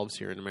on shelves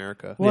here in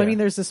America. Well, I Yeah. mean,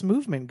 there's this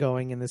movement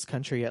going in this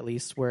country, at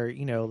least, where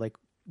like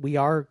we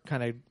are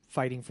kind of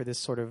fighting for this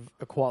sort of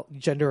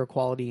gender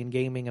equality in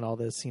gaming and all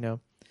this.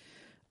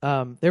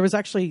 There was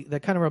actually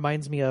that kind of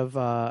reminds me of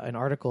an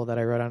article that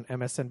I wrote on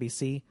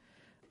MSNBC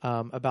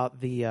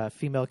about the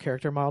female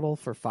character model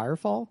for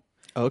Firefall,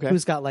 Okay.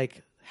 who's got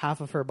like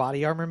half of her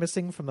body armor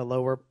missing from the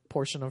lower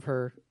portion of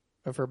her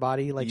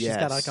body. Like she's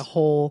got Yes. like a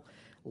whole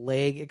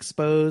leg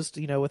exposed,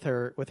 with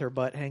her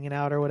butt hanging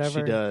out or whatever.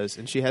 She does,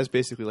 and she has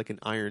basically like an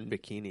iron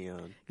bikini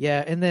on.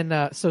 Yeah, and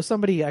then so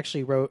somebody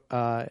actually wrote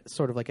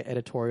sort of like an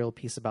editorial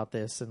piece about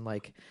this, and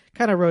like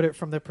kind of wrote it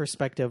from the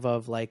perspective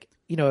of like,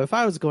 if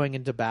I was going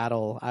into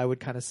battle, I would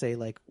kind of say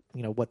like,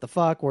 what the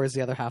fuck? Where's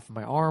the other half of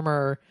my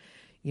armor?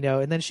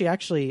 And then she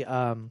actually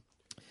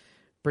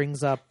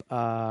brings up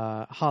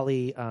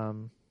Holly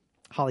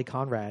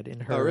Conrad in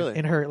her. Oh, really?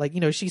 In her, like,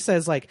 she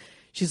says like.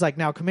 She's like,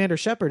 now Commander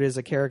Shepard is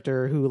a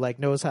character who like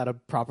knows how to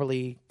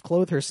properly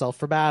clothe herself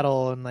for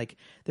battle, and like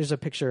there's a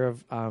picture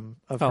of Holly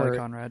her,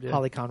 Conrad, yeah.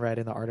 Holly Conrad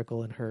in the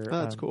article in her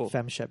that's cool.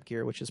 FemShep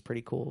gear, which is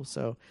pretty cool.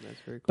 So,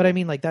 That's very cool. but I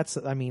mean, like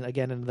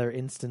again, another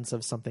instance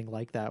of something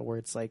like that where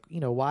it's like,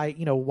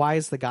 why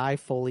is the guy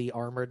fully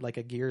armored like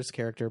a Gears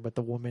character, but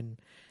the woman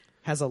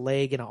has a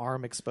leg and an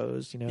arm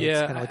exposed? It's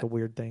Yeah, kind of like a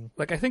weird thing.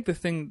 Like I think the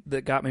thing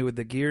that got me with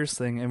the Gears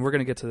thing, and we're going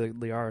to get to the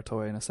Liara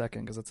toy in a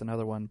second because it's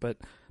another one, but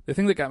the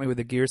thing that got me with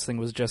the Gears thing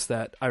was just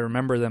that I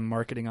remember them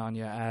marketing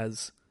Anya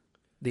as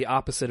the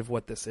opposite of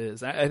what this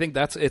is. I think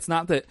it's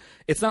not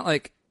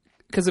like,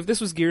 because if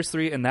this was Gears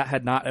 3 and that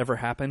had not ever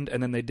happened,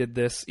 and then they did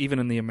this even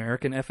in the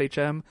American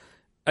FHM,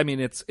 I mean,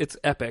 it's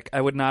epic.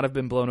 I would not have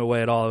been blown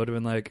away at all. I would have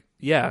been like,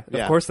 yeah,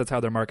 of course that's how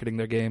they're marketing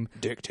their game.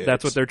 Dick tits.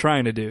 That's what they're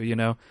trying to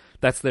do,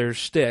 That's their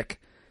shtick.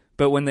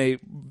 But when they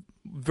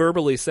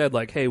verbally said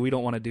like, hey, we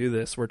don't want to do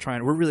this, we're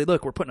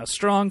putting a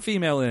strong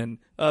female in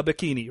a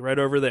bikini right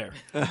over there.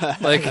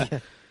 Like,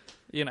 I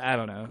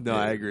don't know. No,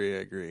 I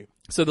agree.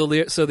 So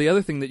the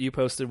other thing that you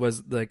posted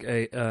was like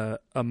a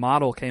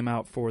model came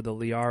out for the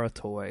Liara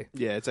toy.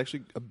 Yeah, it's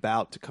actually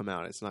about to come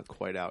out. It's not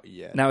quite out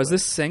yet. Now, is but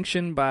this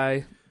sanctioned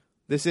by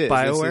this is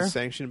BioWare? This is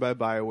sanctioned by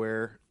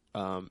BioWare,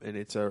 and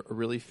it's a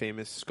really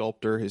famous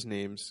sculptor. His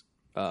name's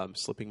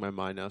slipping my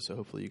mind now, so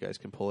hopefully you guys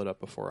can pull it up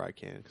before I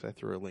can because I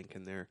threw a link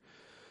in there.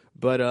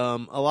 But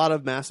a lot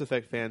of Mass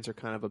Effect fans are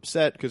kind of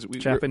upset because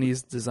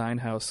Japanese design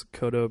house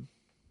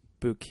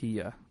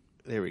Kotobukiya.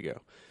 There we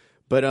go.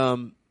 But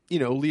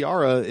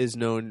Liara is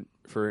known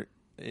for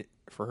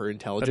her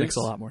intelligence. That makes a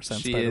lot more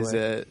sense. She's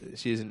a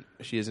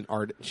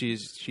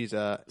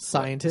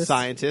scientist.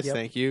 Yep.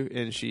 Thank you,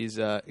 and she's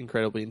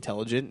incredibly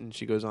intelligent, and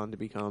she goes on to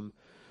become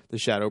the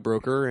Shadow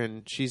Broker.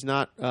 And she's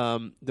not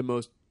the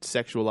most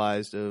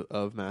sexualized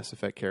of Mass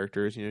Effect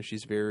characters.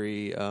 She's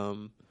very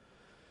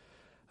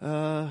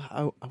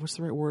what's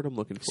the right word I'm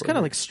looking for? She's kind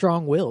of like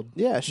strong-willed.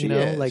 yeah, she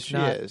is. like she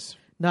not is.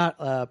 not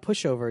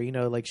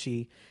pushover. Like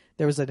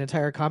there was an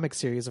entire comic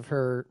series of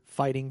her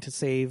fighting to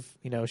save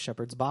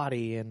Shepard's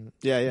body and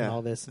and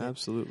all this. And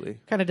absolutely.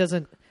 kind of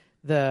doesn't,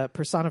 the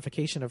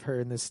personification of her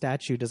in this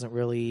statue doesn't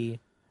really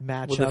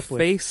match Well, the up with.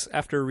 face,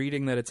 after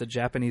reading that it's a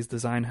Japanese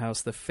design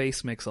house, the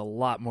face makes a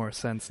lot more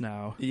sense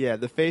now. Yeah,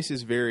 the face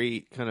is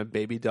very kind of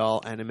baby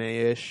doll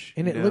anime-ish.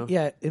 And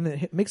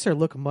it makes her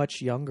look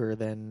much younger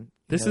than.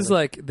 This is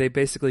like they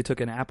basically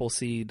took an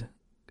Appleseed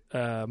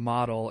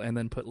model and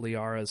then put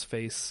Liara's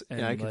face. And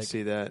Yeah, I can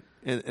see that.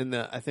 And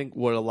I think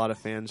what a lot of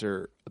fans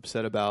are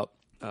upset about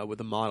with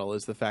the model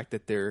is the fact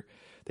that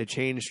they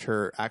changed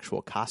her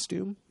actual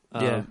costume,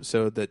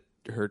 so that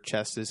her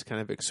chest is kind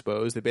of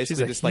exposed. They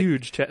basically She's a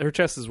huge chest. Her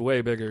chest is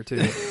way bigger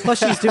too. Plus,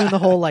 she's doing the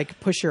whole like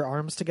push your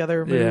arms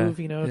together move.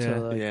 Yeah, To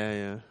like,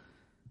 yeah.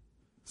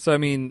 So I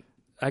mean,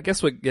 I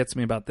guess what gets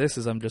me about this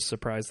is I'm just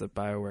surprised that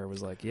BioWare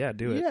was like, "Yeah,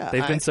 do it." Yeah,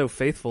 They've been so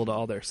faithful to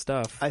all their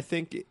stuff. I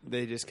think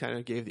they just kind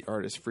of gave the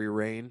artist free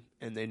reign,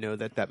 and they know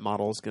that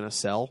model is going to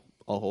sell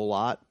a whole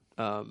lot.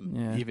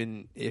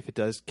 Even if it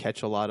does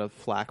catch a lot of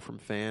flack from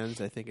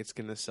fans, I think it's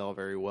going to sell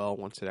very well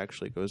once it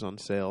actually goes on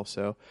sale.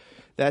 So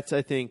that's,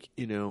 I think,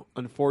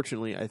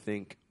 unfortunately, I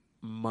think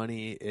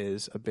money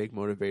is a big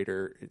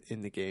motivator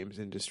in the games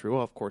industry.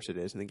 Well, of course it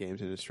is in the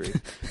games industry.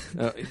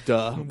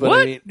 Duh. But What?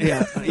 I mean,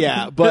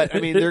 yeah. But I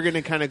mean, they're going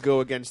to kind of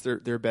go against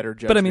their better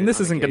judgment. But I mean, this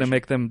on isn't going to occasion.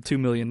 make them $2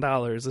 million.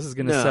 This is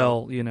going to No.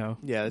 sell,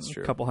 Yeah, that's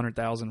true. a couple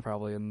 100,000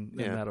 probably, and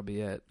Yeah. that'll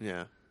be it.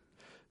 Yeah.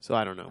 So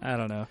I don't know. I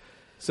don't know.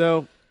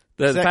 So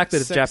The sex- fact that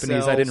it's sex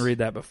Japanese, I sells. didn't read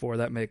that before.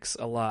 That makes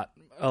a lot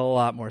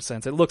more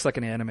sense. It looks like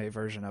an anime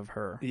version of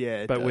her. Yeah,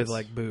 it but with does.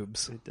 like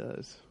boobs, It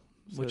does.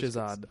 which So is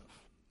odd.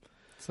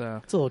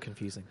 So, it's a little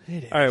confusing.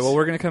 It is. all right. Well,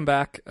 we're gonna come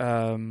back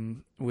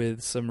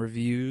with some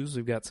reviews.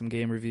 We've got some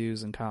game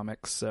reviews and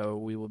comics, so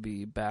we will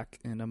be back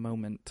in a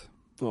moment.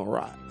 All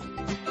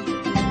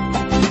right.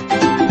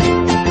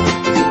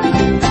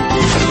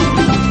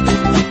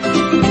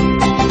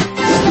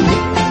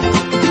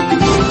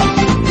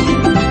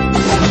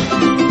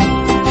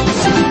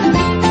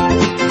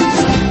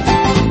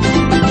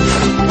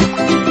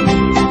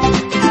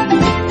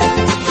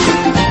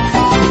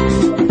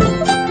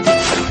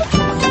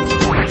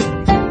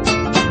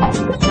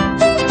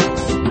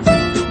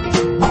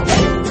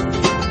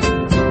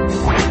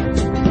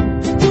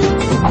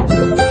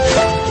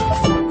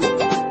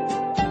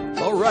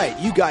 All right,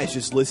 you guys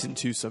just listened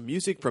to some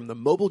music from the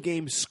mobile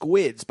game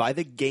Squids by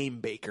the Game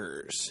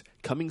Bakers,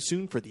 coming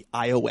soon for the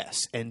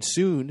iOS and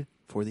soon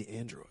for the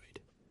Android.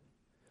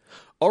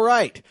 All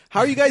right,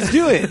 how are you guys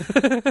doing?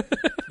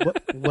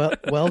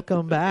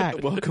 Welcome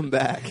back. Welcome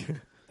back.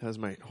 That was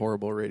my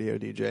horrible radio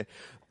DJ.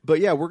 But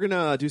yeah, we're going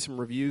to do some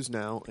reviews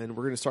now, and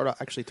we're going to start out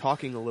actually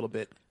talking a little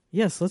bit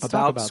Yes, let's talk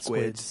about about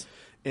Squids.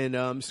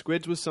 And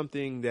Squids was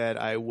something that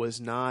I was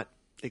not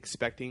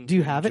expecting Do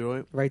you to have enjoy.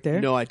 it right there?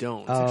 No, I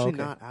don't. It's Oh, actually okay.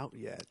 not out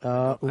yet. Ooh.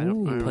 I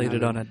don't Played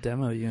it have on a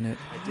demo unit.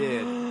 I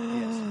did.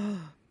 Yes.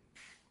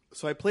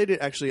 So I played it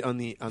actually on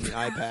the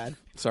iPad.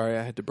 Sorry,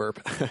 I had to burp.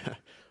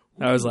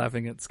 I was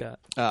laughing at Scott.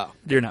 Oh,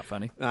 You're not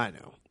funny. I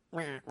know.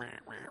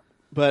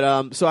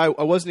 But so I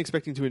wasn't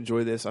expecting to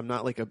enjoy this. I'm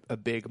not like a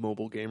big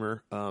mobile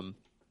gamer.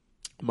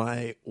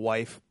 My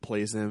wife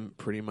plays them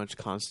pretty much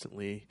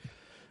constantly.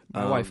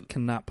 My wife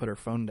cannot put her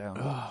phone down.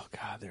 Oh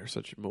God, they're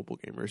such mobile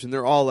gamers, and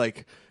they're all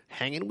like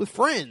hanging with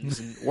friends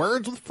and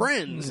words with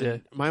friends. Yeah.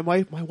 And my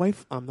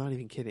wife, I'm not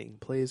even kidding,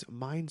 plays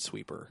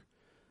Minesweeper.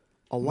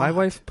 A lot. My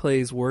wife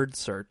plays word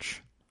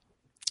search.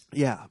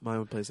 Yeah, my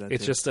wife plays that.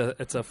 It's too. just a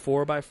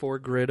 4x4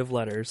 grid of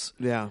letters,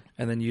 yeah,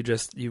 and then you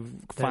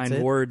find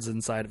it? words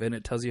inside of it, and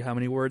it tells you how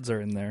many words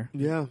are in there.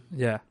 yeah,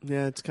 Yeah,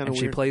 yeah. It's kind of and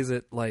she weird. plays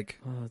it like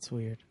Oh, that's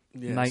weird.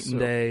 Yeah, night so- and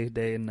day,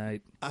 day and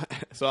night.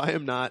 So I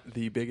am not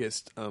the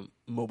biggest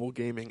mobile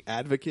gaming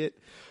advocate,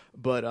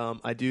 but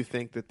I do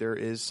think that there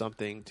is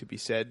something to be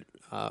said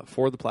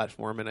for the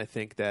platform, and I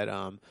think that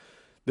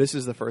this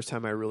is the first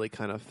time I really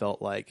kind of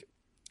felt like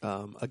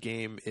a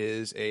game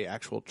is a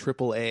actual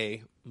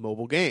AAA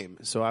mobile game.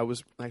 So I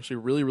was actually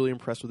really, really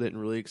impressed with it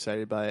and really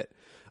excited by it.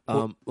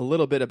 A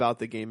little bit about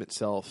the game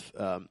itself.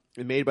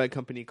 It's made by a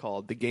company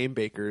called The Game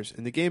Bakers.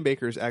 And The Game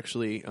Bakers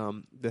actually,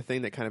 the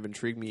thing that kind of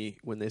intrigued me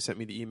when they sent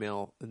me the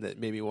email and that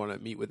made me want to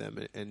meet with them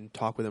and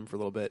talk with them for a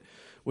little bit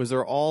was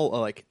they're all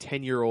like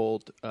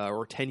 10-year-old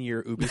or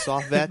 10-year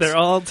Ubisoft vets. They're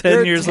all 10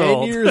 They're years 10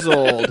 old. years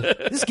old.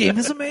 This game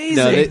is amazing.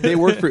 No, they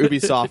worked for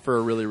Ubisoft for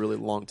a really, really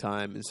long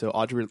time. And so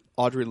Audrey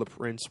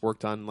LaPrince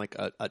worked on like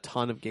a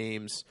ton of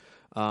games.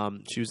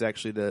 She was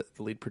actually the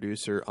lead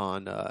producer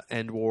on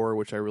End War,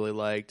 which I really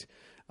liked.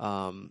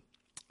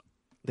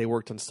 They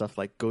worked on stuff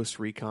like Ghost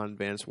Recon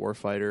Advanced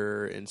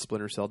Warfighter and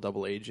Splinter Cell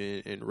Double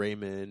Agent and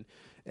Rayman.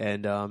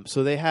 And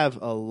so they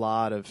have a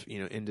lot of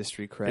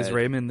industry cred. Is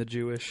Raymond the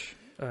Jewish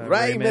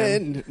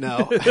Rayman?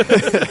 No.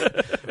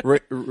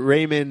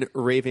 Rayman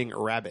Raving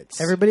Rabbits.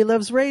 Everybody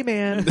loves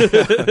Rayman.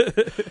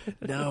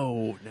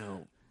 No.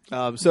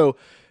 So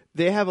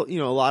they have a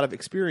lot of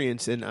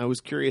experience, and I was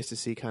curious to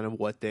see kind of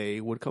what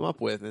they would come up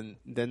with. And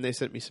then they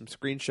sent me some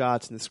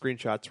screenshots, and the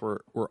screenshots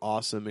were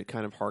awesome. It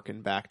kind of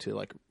harkened back to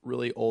like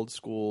really old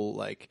school,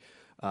 like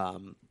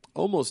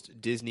almost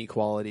Disney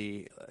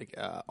quality like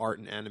art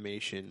and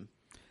animation.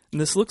 And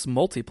this looks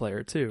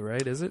multiplayer too,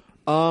 right? Is it?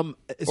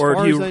 As Or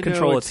far do you as I know,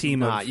 control a it's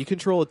team of not. You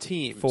control a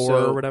team 4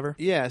 or whatever?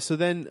 Yeah. So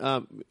then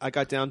I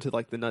got down to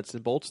like the nuts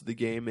and bolts of the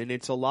game, and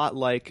it's a lot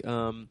like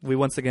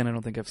Once again, I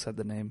don't think I've said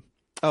the name.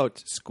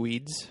 it's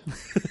Squeeds.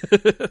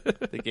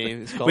 The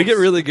game is called. We get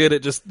really good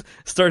at just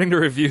starting to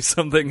review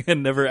something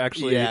and never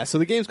actually. Yeah. So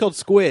the game's called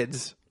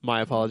Squids,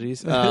 My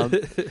apologies.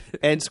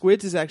 And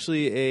squids is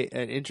actually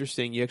an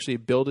interesting. You actually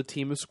build a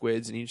team of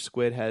squids, and each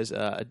squid has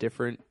a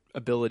different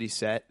ability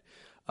set,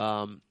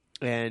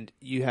 and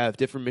you have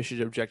different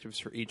mission objectives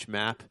for each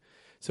map.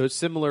 So it's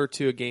similar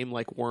to a game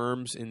like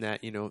Worms in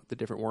that, the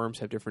different worms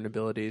have different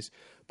abilities.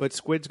 But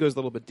Squids goes a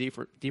little bit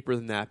deeper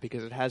than that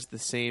because it has the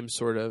same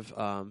sort of,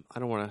 I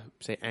don't want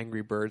to say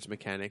Angry Birds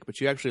mechanic,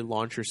 but you actually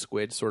launch your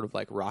squids sort of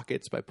like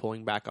rockets by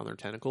pulling back on their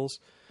tentacles.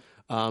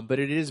 But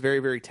it is very,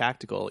 very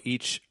tactical.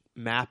 Each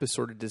map is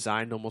sort of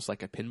designed almost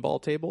like a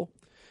pinball table.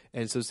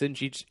 And so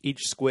since each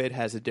squid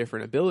has a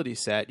different ability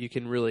set, you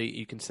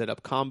can set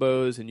up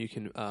combos, and you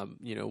can,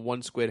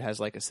 one squid has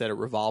like a set of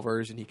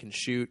revolvers and he can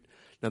shoot.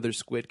 Another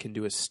squid can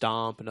do a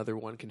stomp. Another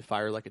one can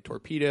fire like a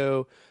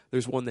torpedo.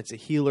 There's one that's a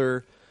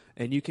healer,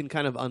 and you can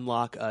kind of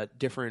unlock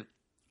different,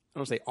 I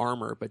don't say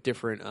armor, but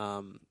different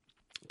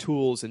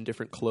tools and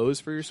different clothes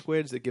for your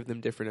squids that give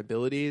them different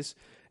abilities.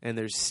 And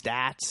there's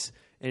stats,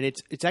 and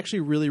it's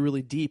actually really,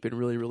 really deep and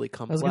really, really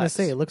complex. I was going to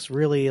say, it looks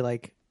really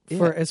like,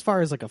 for as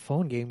far as like a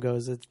phone game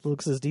goes, it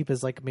looks as deep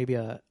as like maybe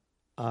a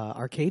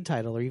arcade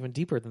title, or even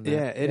deeper than that.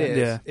 Yeah, it is.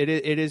 Yeah.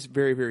 It is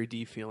very, very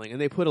deep feeling,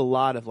 and they put a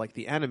lot of like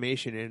the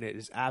animation in it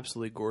is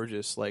absolutely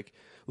gorgeous. Like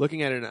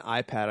looking at it on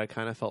an iPad, I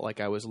kind of felt like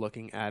I was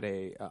looking at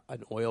an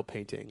oil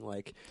painting.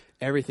 Like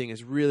everything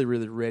is really,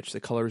 really rich.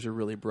 The colors are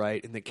really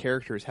bright, and the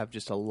characters have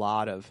just a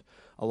lot of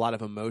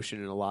emotion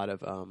and a lot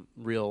of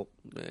real,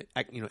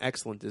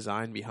 excellent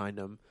design behind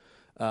them.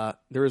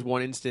 There was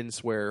one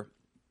instance where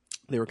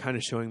they were kind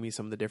of showing me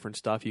some of the different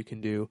stuff you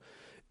can do,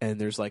 and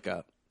there's like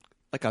a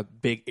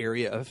big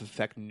area of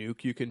effect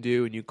nuke you can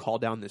do, and you call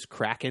down this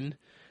Kraken,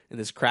 and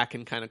this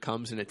Kraken kind of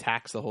comes and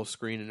attacks the whole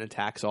screen and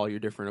attacks all your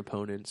different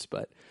opponents.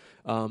 But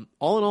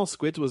all in all,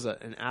 Squids was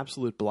an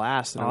absolute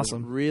blast, and awesome.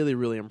 I was really,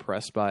 really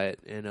impressed by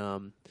it.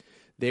 And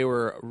they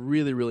were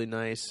really, really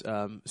nice,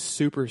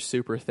 super,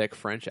 super thick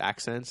French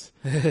accents.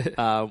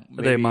 Are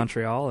they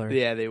Montreal? Or?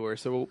 Yeah, they were.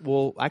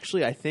 So,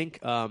 actually, I think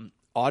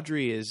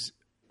Audrey is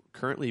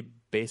currently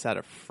based out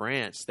of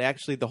France.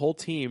 The whole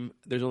team,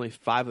 there's only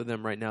 5 of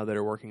them right now that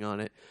are working on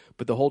it,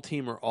 but the whole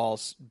team are all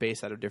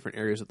based out of different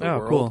areas of the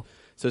world. Cool.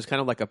 So it's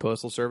kind of like a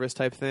postal service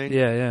type thing.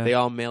 Yeah. They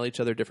all mail each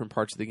other different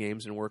parts of the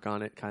games and work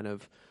on it kind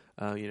of,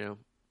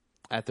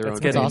 at their own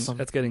pace. Awesome.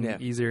 That's getting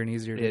easier and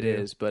easier to do. It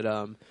is,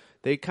 but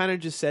they kind of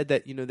just said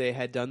that, they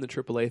had done the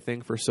AAA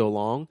thing for so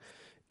long,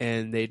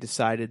 and they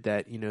decided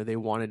that, they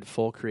wanted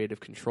full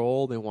creative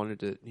control. They wanted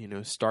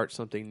to, start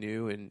something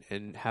new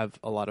and have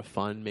a lot of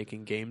fun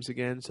making games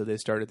again. So they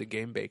started the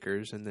Game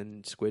Bakers, and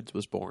then Squids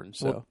was born.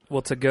 So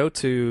well, to go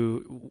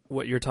to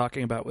what you're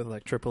talking about with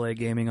like AAA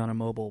gaming on a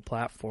mobile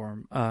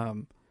platform,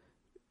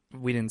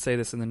 we didn't say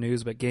this in the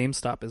news, but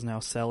GameStop is now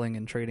selling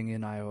and trading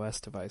in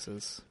iOS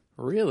devices.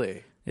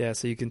 Really? Yeah,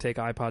 so you can take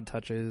iPod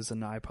Touches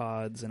and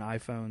iPods and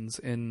iPhones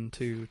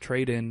into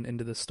trade-in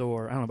into the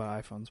store. I don't know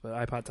about iPhones, but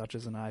iPod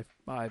Touches and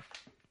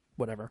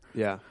whatever.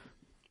 Yeah.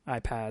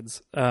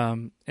 iPads,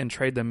 and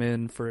trade them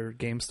in for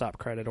GameStop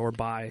credit or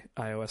buy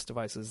iOS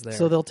devices there.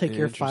 So they'll take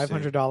your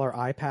 $500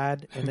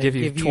 iPad and then give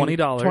you $20.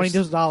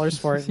 $20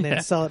 for it, and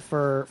then sell it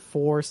for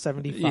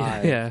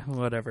 $475. Yeah,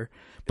 whatever.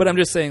 But I'm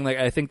just saying, like,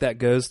 I think that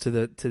goes to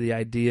the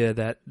idea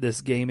that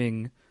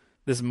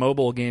this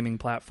mobile gaming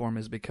platform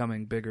is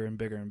becoming bigger and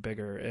bigger and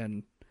bigger,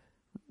 and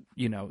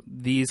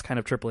these kind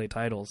of AAA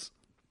titles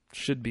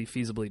should be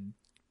feasibly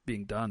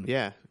being done.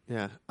 Yeah.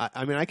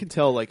 I mean, I can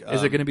tell. Like,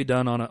 is it going to be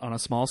done on a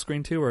small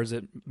screen too, or is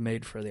it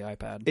made for the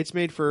iPad? It's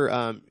made for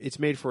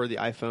the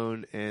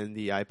iPhone and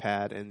the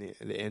iPad and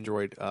the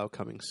Android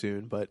coming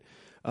soon. But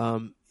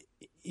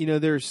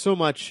there's so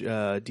much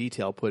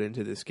detail put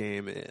into this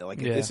game.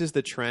 Like, if this is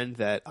the trend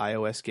that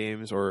iOS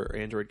games or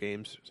Android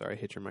games, sorry, I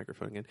hit your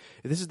microphone again.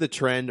 If this is the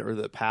trend or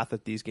the path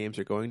that these games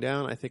are going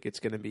down, I think it's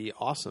going to be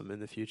awesome in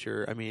the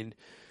future. I mean,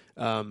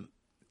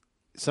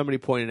 somebody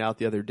pointed out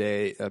the other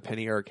day,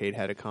 Penny Arcade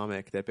had a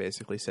comic that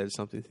basically said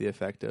something to the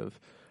effect of,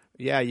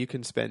 "Yeah, you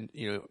can spend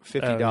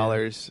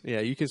 $50.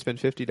 You can spend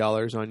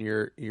 $50 on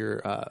your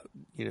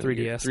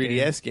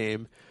 3DS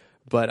game,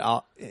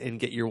 but and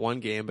get your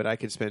one game. But I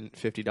could spend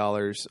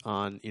 $50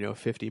 on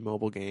 50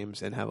 mobile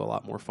games and have a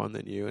lot more fun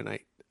than you." And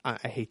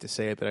I hate to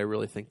say it, but I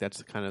really think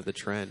that's kind of the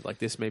trend. Like,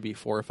 this may be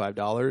 $4 or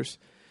 $5.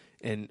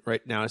 And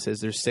right now it says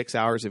there's 6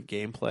 hours of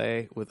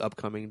gameplay with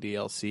upcoming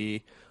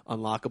DLC,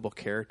 unlockable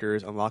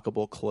characters,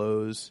 unlockable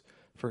clothes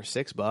for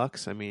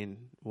 $6. I mean,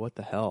 what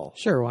the hell?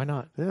 Sure, why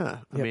not? Yeah.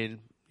 I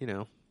mean,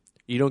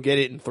 you don't get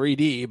it in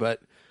 3D,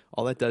 but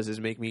all that does is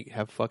make me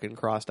have fucking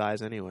crossed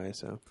eyes anyway.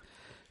 So,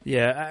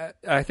 yeah,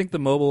 I think the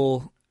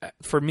mobile,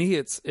 for me,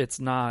 it's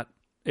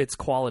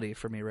quality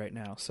for me right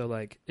now. So,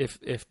 like,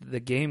 if the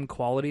game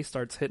quality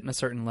starts hitting a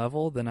certain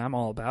level, then I'm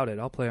all about it.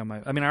 I'll play on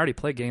I already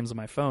play games on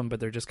my phone, but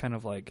they're just kind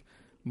of like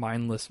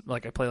mindless.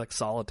 Like, I play like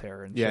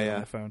Solitaire and shit on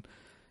my phone.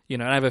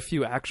 And I have a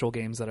few actual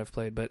games that I've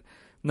played, but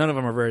none of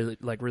them are very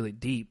really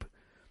deep.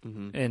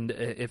 Mm-hmm. And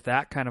if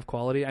that kind of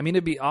quality, I mean,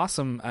 it'd be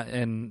awesome.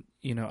 And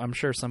I'm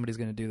sure somebody's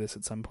going to do this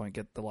at some point,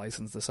 get the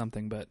license to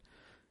something. But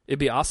it'd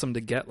be awesome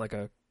to get like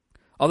a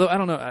Although I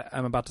don't know,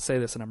 I'm about to say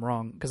this and I'm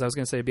wrong because I was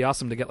going to say it'd be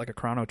awesome to get like a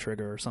Chrono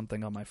Trigger or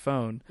something on my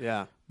phone.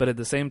 Yeah. But at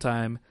the same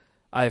time,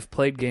 I've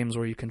played games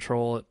where you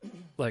control it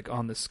like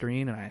on the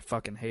screen, and I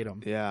fucking hate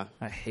them. Yeah.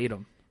 I hate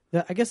them.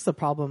 I guess the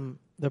problem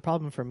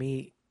for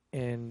me,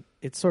 and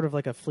it's sort of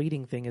like a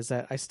fleeting thing, is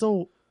that I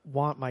still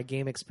want my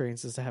game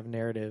experiences to have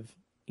narrative.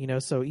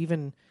 So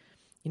even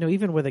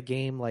with a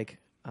game like.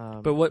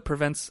 But what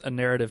prevents a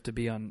narrative to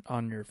be on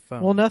your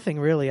phone? Well, nothing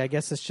really. I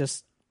guess it's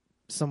just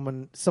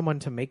someone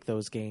to make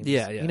those games.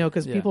 Yeah.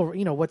 Because people,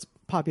 what's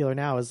popular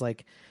now is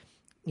like,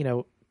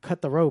 Cut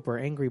the Rope or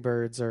Angry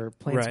Birds or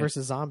Plants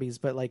vs. Zombies.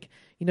 But like,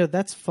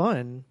 that's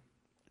fun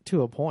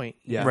to a point.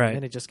 Yeah. Right.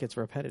 And it just gets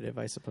repetitive,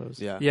 I suppose.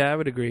 Yeah. Yeah, I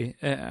would agree.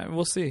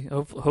 We'll see.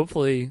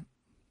 Hopefully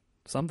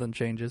something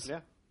changes.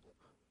 Yeah.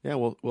 Yeah,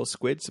 well,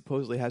 Squid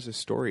supposedly has a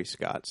story,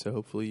 Scott, so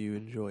hopefully you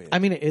enjoy it. I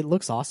mean, it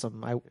looks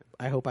awesome.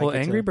 I hope I Well,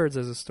 get Angry to... Birds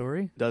has a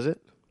story. Does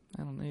it?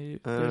 I don't know.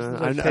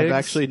 There's I've pigs.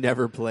 actually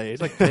never played.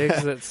 It's like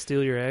pigs that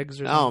steal your eggs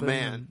or Oh, something.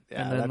 man.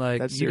 Yeah, and then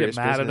that's you get serious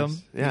mad business. at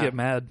them. Yeah. You get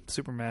mad,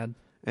 super mad.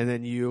 And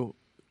then you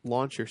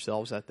launch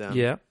yourselves at them.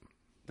 Yeah.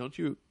 Don't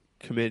you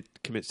commit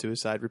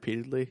suicide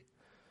repeatedly?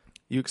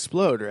 You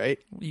explode, right?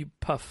 You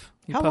puff.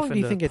 How long do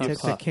you think it puff.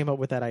 took that came up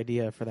with that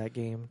idea for that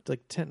game? Like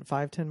 10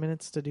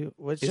 minutes to do?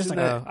 Well, it's just Isn't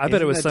like that- I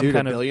bet it was Isn't that some dude a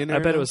kind of. billionaire I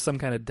bet it now? was some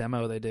kind of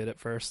demo they did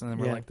at first, and then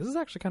we're Yeah. like, "This is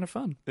actually kind of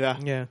fun." Yeah.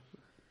 Yeah.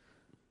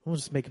 We'll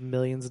just make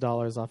millions of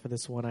dollars off of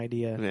this one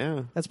idea.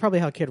 Yeah. That's probably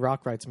how Kid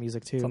Rock writes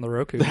music too. It's on the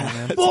Roku,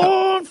 man.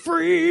 Born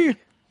free!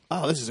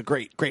 Oh, this is a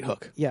great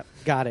hook. Yeah,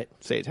 got it.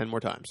 Say it 10 more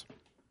times.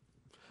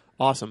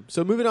 Awesome.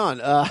 So moving on.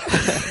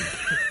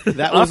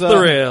 That Off was the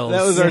rails.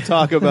 That was our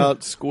talk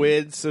about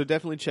Squid. So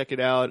definitely check it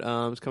out.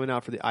 It's coming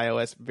out for the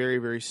iOS very,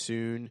 very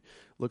soon.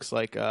 Looks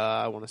like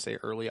I want to say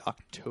early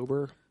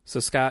October. So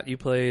Scott, you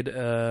played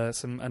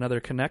another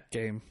Kinect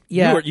game.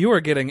 Yeah. you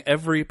are getting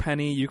every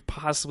penny you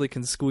possibly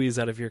can squeeze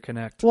out of your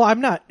Kinect. Well,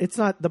 I'm not. It's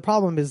not. The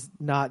problem is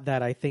not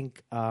that I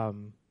think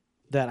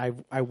that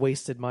I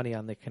wasted money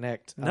on the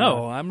Kinect.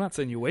 No, I'm not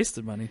saying you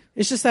wasted money.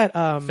 It's just that.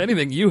 If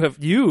anything, you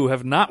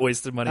have not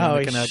wasted money on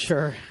the Kinect.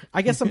 Sure.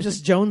 I guess I'm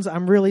just Jones.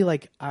 I'm really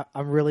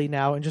I'm really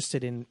now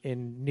interested in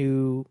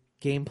new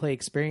gameplay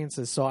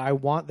experiences. So I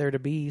want there to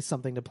be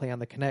something to play on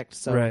the Kinect.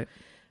 So Right.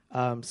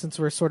 Since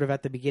we're sort of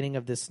at the beginning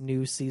of this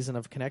new season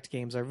of Kinect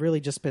games, I've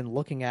really just been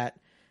looking at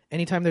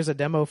anytime there's a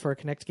demo for a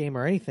Kinect game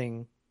or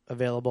anything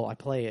available, I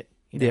play it.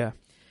 Yeah.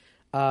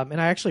 And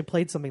I actually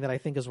played something that I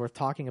think is worth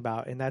talking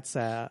about, and that's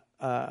an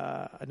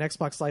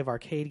Xbox Live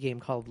Arcade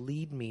game called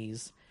Lead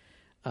Me's,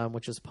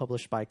 which is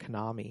published by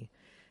Konami.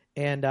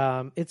 And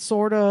it's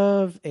sort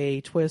of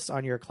a twist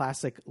on your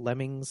classic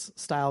Lemmings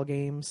style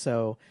game.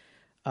 So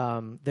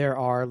there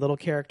are little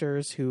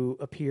characters who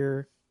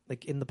appear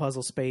like in the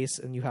puzzle space,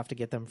 and you have to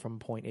get them from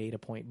point A to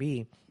point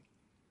B.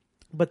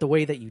 But the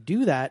way that you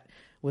do that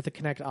with the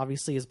Kinect,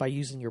 obviously, is by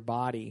using your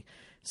body.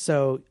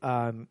 So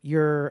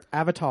your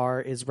avatar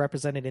is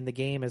represented in the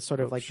game as sort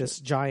of this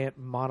giant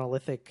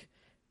monolithic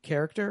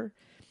character,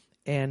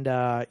 and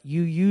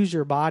you use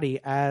your body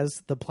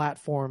as the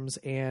platforms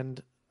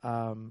and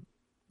you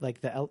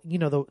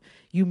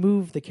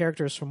move the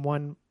characters from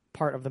one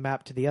part of the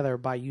map to the other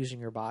by using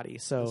your body.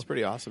 So It's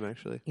pretty awesome,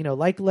 actually.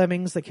 like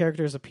Lemmings, the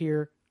characters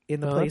appear in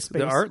the play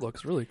space. The art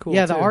looks really cool.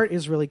 Yeah, the too. art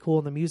is really cool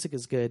and the music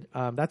is good.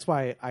 That's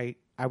why I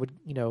would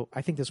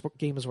I think this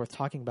game is worth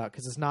talking about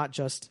because it's not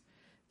just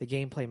the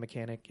gameplay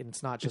mechanic and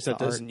it's not just That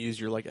the art. doesn't use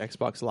your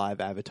Xbox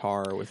Live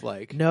avatar with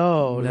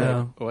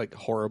No.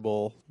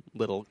 horrible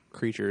little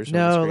creatures. on the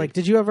No, screen.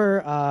 did you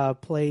ever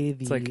play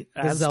the, like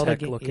the Zelda Aztec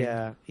game?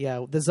 looking.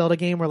 Yeah, the Zelda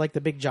game where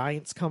the big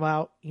giants come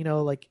out, in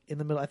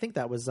the middle. I think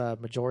that was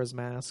Majora's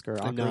Mask or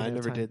Ocarina No, I of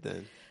never Time. did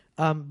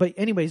then. But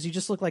anyways, you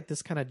just look like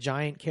this kind of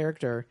giant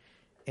character,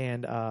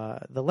 and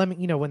the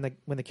lemming. When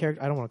the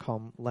character, I don't want to call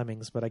them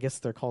lemmings, but I guess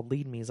they're called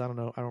lead me's. I don't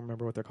know. I don't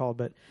remember what they're called.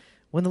 But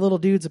when the little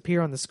dudes appear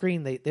on the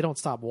screen, they don't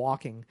stop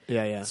walking.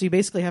 Yeah. So you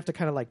basically have to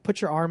kind of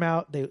put your arm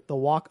out. They'll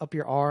walk up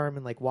your arm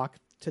and walk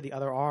to the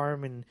other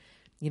arm, and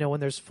when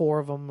there's 4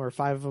 of them or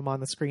 5 of them on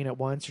the screen at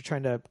once, you're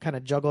trying to kind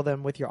of juggle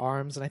them with your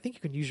arms, and I think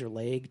you can use your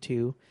leg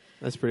too.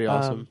 That's pretty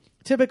awesome.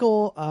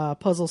 Typical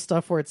puzzle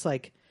stuff where it's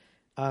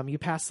you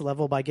pass the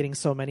level by getting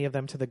so many of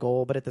them to the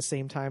goal, but at the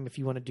same time, if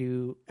you want to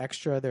do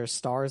extra, there's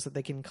stars that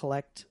they can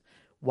collect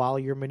while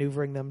you're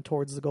maneuvering them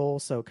towards the goal.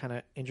 So it kind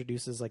of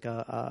introduces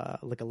a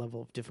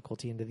level of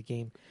difficulty into the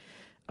game.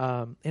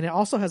 And it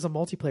also has a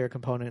multiplayer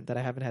component that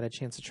I haven't had a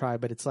chance to try,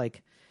 but it's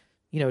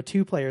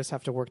 2 players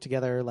have to work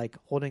together,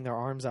 holding their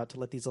arms out to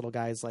let these little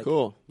guys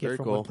Cool. get Very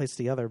from cool. one place to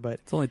the other.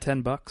 But It's only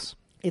 $10.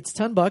 it's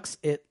 $10.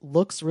 It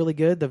looks really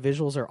good. The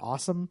visuals are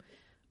awesome.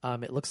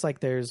 It looks like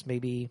there's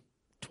maybe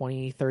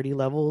 20, 30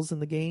 levels in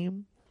the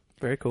game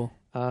Very cool.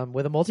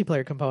 with a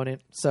multiplayer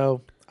component.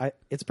 So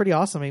it's pretty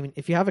awesome. I mean,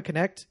 if you have a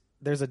Kinect,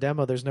 there's a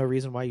demo. There's no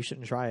reason why you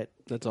shouldn't try it.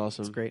 That's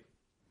awesome. It's great.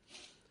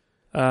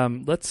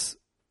 Let's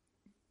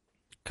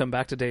come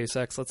back to Deus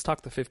Ex. Let's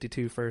talk the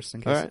 52 first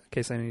in All right.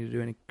 case I need to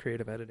do any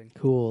creative editing.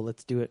 Cool.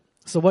 Let's do it.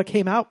 So what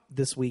came out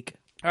this week?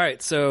 All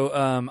right, so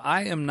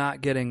I am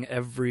not getting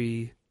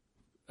every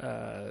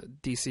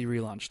DC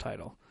relaunch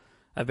title.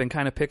 I've been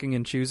kind of picking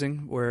and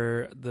choosing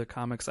where the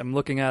comics, I'm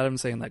looking at them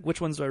saying, like,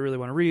 which ones do I really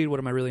want to read? What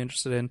am I really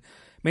interested in?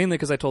 Mainly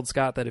because I told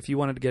Scott that if you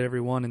wanted to get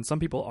every one, and some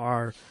people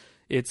are,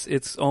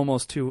 it's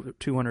almost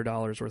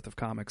 $200 worth of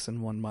comics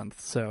in 1 month.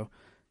 So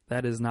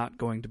that is not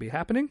going to be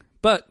happening.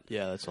 But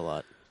Yeah, that's a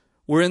lot.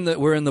 we're in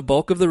the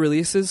bulk of the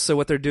releases. So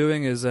what they're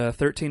doing is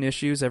 13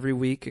 issues every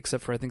week,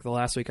 except for I think the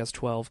last week has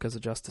 12 because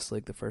of Justice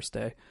League the first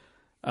day.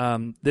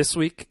 This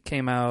week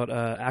came out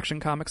Action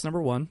Comics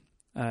 #1.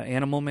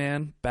 Animal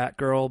Man,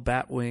 Batgirl,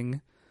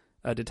 Batwing,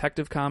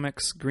 Detective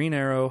Comics, Green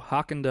Arrow,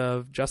 Hawk and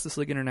Dove, Justice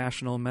League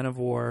International, Men of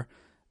War,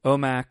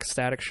 OMAC,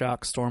 Static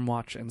Shock,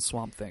 Stormwatch, and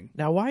Swamp Thing.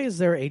 Now, why is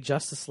there a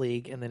Justice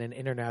League and then an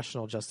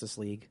International Justice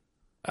League?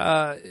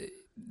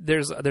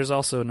 There's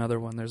also another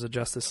one. There's a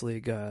Justice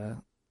League. I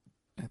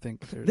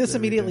think This they're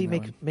immediately redoing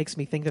that one. makes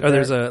me think of Oh,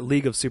 there's a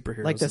League of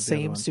Superheroes. like the is other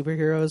same one.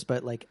 superheroes,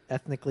 but like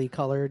ethnically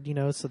colored,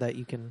 so that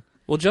you can.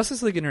 Well,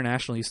 Justice League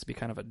International used to be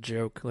kind of a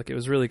joke. Like it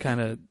was really kind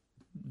of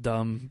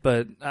dumb,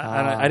 but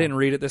I didn't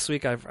read it this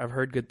week. I've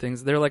heard good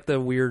things. They're like the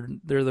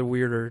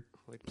weirder.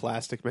 Like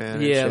Plastic Man.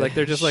 and Yeah, shit. like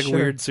they're just like Sure.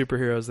 weird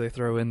superheroes they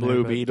throw in there.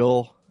 Blue but-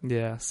 Beetle.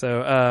 Yeah,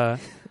 so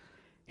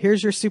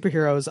Here's your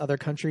superheroes, other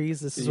countries.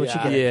 This is what you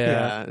get.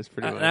 Yeah. it's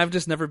pretty much. and I've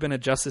just never been a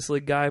Justice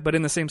League guy, but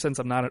in the same sense,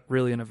 I'm not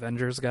really an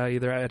Avengers guy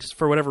either. I just,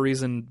 for whatever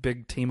reason,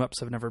 big team ups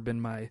have never been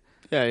my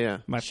yeah.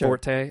 Sure.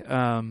 forte.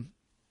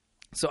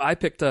 So I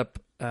picked up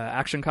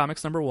Action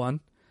Comics #1,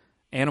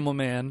 Animal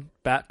Man,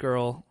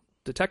 Batgirl,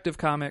 Detective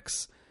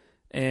Comics,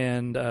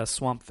 and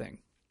Swamp Thing.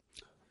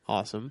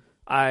 Awesome.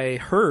 I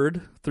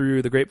heard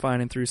through the grapevine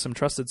and through some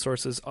trusted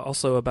sources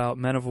also about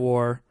Men of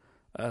War,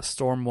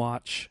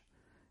 Stormwatch,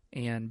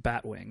 and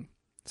Batwing.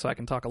 So I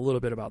can talk a little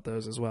bit about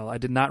those as well. I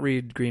did not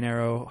read Green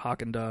Arrow,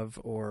 Hawk and Dove,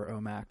 or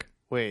OMAC.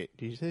 Wait,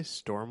 did you say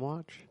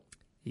Stormwatch?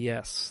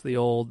 Yes, the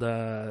old...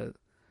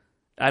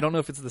 I don't know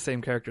if it's the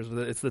same characters,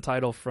 but it's the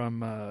title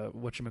from,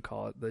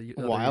 whatchamacallit, the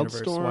other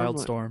universe, Wildstorm?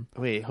 Wildstorm.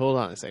 Wait, hold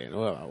on a second.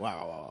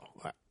 Wow.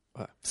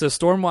 So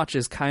Stormwatch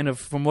is kind of,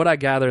 from what I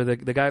gather, the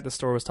guy at the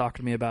store was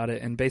talking to me about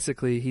it, and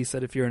basically he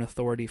said if you're an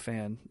Authority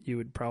fan, you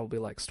would probably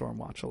like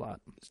Stormwatch a lot.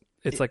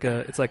 It's like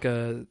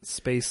a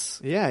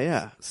space.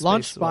 Yeah. space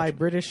Launched by watch.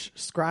 British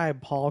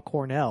scribe Paul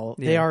Cornell,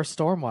 Yeah. they are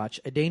Stormwatch,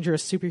 a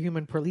dangerous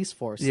superhuman police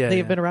force. Yeah, they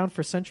have yeah. been around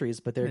for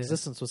centuries, but their Yeah.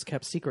 existence was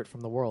kept secret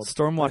from the world.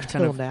 Stormwatch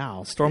kind until of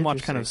now.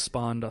 Stormwatch kind of Interesting.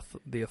 spawned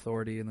the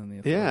Authority, and then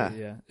the Yeah.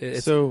 Authority. Yeah.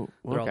 It's, So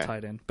they're all okay.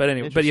 tied in. But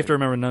anyway, but you have to Interesting.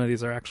 remember none of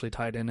these are actually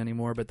tied in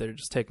anymore. But they're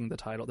just taking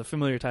the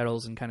familiar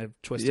titles, and kind of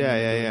twisting it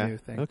into a new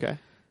thing. Okay,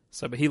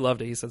 So, but he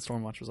loved it. He said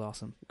Stormwatch was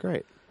awesome.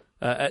 great.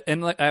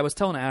 And like I was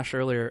telling Ash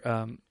earlier,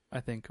 I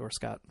think, or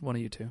Scott, one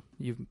of you two,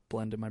 you've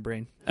blended my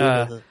brain.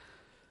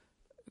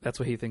 That's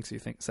what he thinks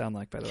you sound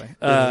like, by the way.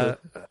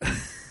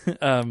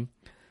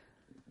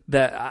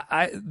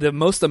 The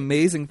most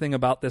amazing thing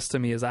about this to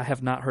me is I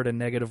have not heard a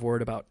negative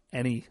word about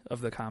any of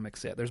the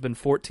comics yet. There's been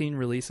 14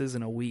 releases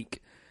in a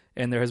week,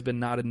 and there has been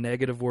not a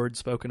negative word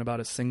spoken about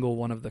a single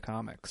one of the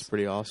comics.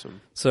 Pretty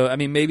awesome. So, I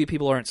mean, maybe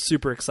people aren't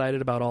super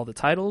excited about all the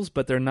titles,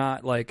 but they're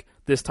not like,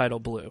 this title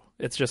blew.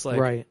 It's just like,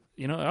 Right.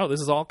 oh,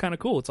 this is all kind of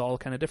cool. It's all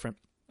kind of different.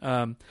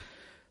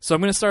 So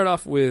I'm going to start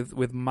off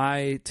with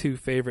my two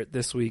favorite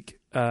this week,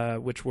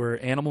 which were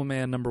Animal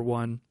Man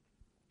 #1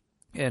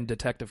 and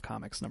Detective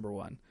Comics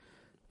 #1.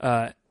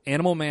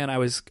 Animal Man,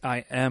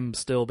 I am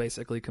still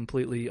basically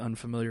completely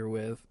unfamiliar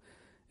with.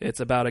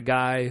 It's about a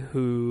guy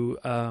who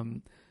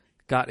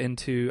got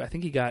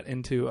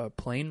into a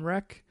plane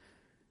wreck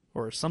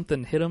or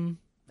something hit him,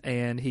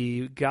 and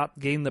he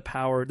gained the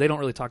power. They don't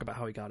really talk about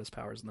how he got his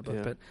powers in the book,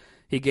 Yeah. but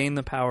he gained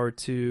the power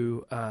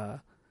to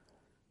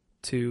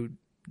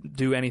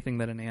do anything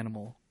that an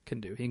animal can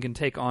do. He can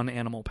take on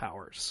animal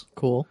powers.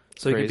 Cool.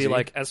 So he can Crazy. be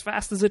like as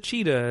fast as a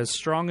cheetah, as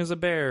strong as a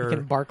bear. You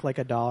can bark like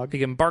a dog. He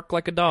can bark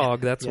like a dog.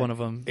 That's Yeah. one of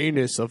them.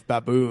 Anus of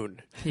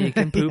baboon. He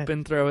can poop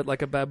and throw it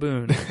like a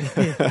baboon.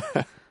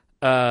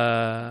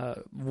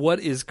 What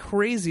is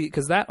crazy,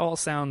 because that all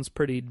sounds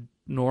pretty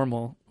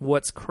normal.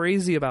 What's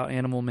crazy about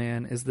Animal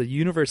Man is the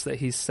universe that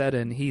he's set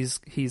in. He's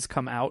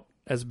come out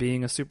as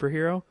being a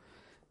superhero,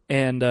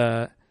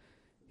 and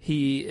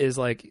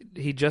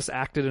he just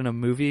acted in a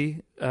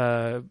movie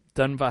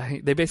done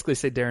by, they basically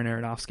say Darren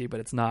Aronofsky, but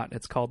it's not.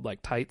 It's called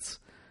like Tights,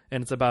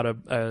 and it's about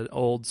a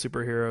old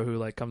superhero who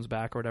like comes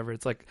back or whatever.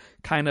 It's like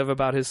kind of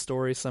about his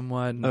story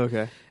somewhat. And,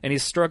 Okay. and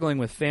he's struggling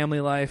with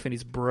family life, and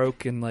he's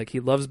broke, and like he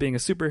loves being a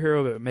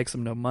superhero, but it makes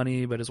him no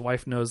money. But his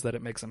wife knows that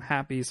it makes him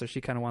happy, so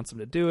she kind of wants him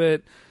to do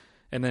it.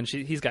 And then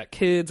he's got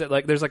kids.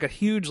 Like there's like a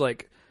huge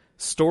like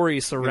story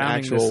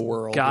surrounding actual this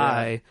world,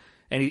 guy. yeah.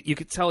 And you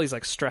could tell he's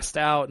like stressed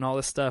out and all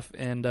this stuff.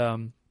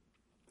 And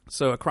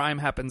so a crime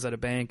happens at a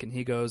bank, and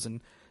he goes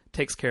and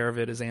takes care of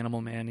it as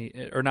Animal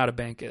Man. Or not a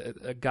bank,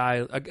 a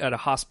guy at a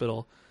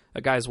hospital.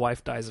 A guy's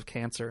wife dies of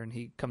cancer, and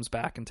he comes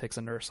back and takes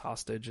a nurse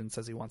hostage and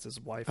says he wants his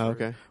wife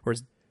Okay. or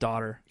his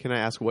daughter. Can I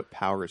ask what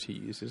powers he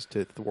uses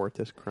to thwart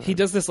this crime? He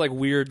does this like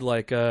weird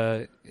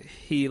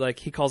he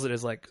calls it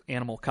his like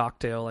animal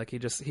cocktail. Like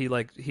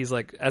he's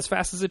like as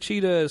fast as a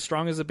cheetah, as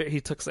strong as a bear.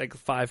 He took like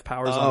 5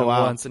 powers on it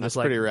once and that's just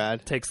like pretty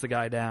rad. takes the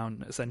guy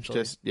down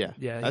essentially.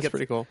 That's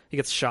pretty cool. He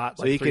gets shot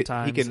So like he 3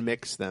 times. He can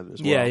mix them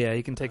as well. Yeah,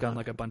 he can take on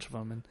like a bunch of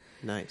them. And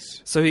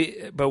Nice. so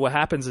but what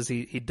happens is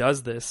he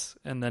does this,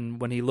 and then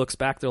when he looks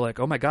back, they're like,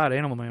 "Oh my God,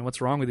 Animal Man,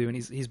 what's wrong with you?" And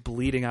he's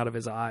bleeding out of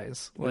his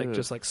eyes, like Ugh.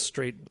 just like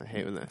straight I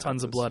hate when that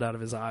tons of happens. blood out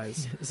of his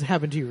eyes. Has it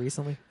happened to you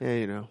recently? Yeah,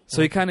 you know.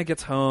 So he kind of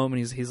gets home and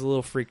he's a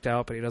little freaked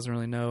out, but he doesn't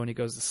really know. And he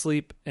goes to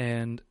sleep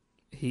and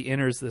he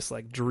enters this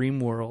like dream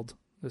world,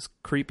 this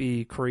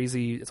creepy,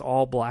 crazy. It's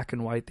all black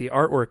and white. The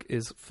artwork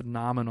is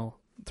phenomenal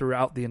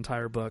throughout the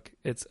entire book.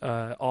 It's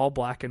all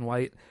black and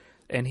white,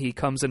 and he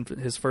comes in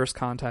his first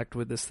contact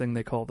with this thing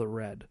they call the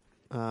Red.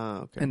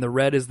 Okay. And the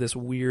Red is this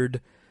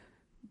weird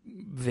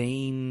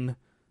vein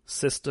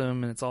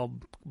system, and it's all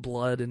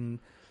blood, and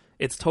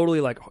it's totally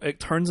like it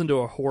turns into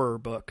a horror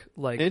book,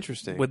 like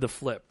Interesting. with the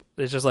flip.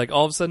 It's just like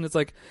all of a sudden it's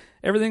like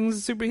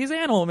everything's super. He's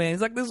Animal Man.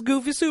 He's like this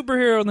goofy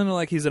superhero, and then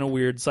like he's in a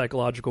weird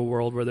psychological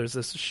world where there's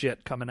this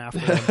shit coming after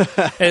him.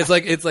 And it's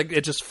like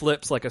it just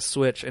flips like a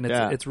switch, and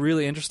it's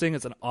really interesting.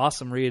 It's an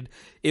awesome read.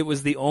 It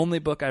was the only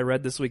book I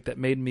read this week that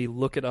made me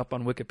look it up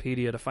on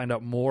Wikipedia to find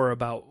out more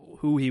about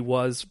who he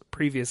was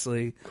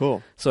previously.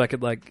 Cool. So I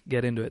could like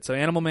get into it. So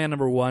Animal Man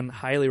 #1,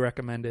 highly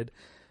recommended.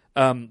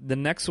 The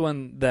next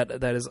one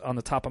that is on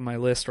the top of my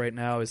list right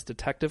now is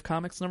Detective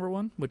Comics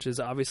 #1, which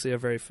is obviously a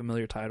very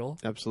familiar title.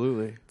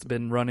 Absolutely. It's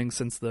been running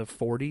since the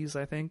 40s,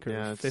 I think, or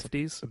Yeah, it's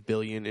 50s. A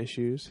billion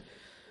issues.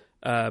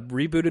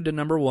 Rebooted to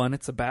 #1.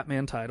 It's a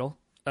Batman title.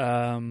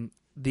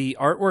 The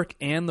artwork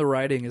and the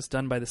writing is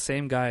done by the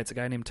same guy. It's a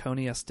guy named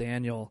Tony S.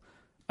 Daniel,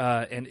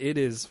 and it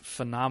is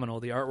phenomenal.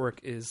 The artwork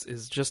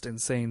is just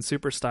insane,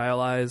 super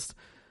stylized.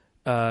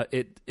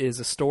 It is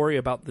a story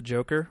about the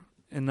Joker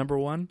in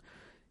 #1.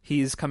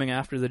 He's coming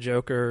after the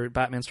Joker.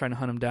 Batman's trying to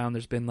hunt him down.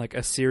 There's been like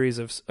a series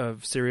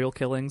of serial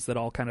killings that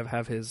all kind of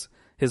have his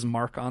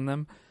mark on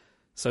them.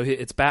 So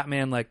it's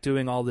Batman like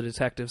doing all the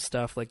detective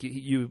stuff. Like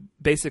you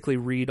basically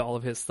read all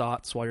of his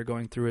thoughts while you're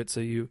going through it. So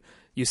you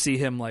see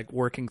him like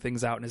working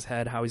things out in his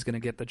head, how he's going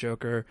to get the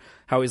Joker,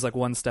 how he's like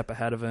one step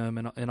ahead of him,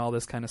 and all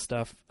this kind of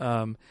stuff.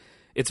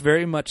 It's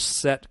very much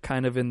set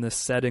kind of in the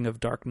setting of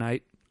Dark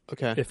Knight.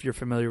 Okay. If you're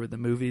familiar with the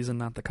movies and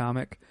not the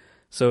comic.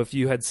 So if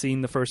you had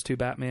seen the first 2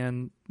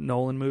 Batman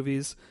Nolan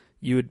movies,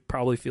 you would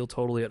probably feel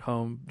totally at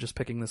home just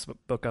picking this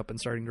book up and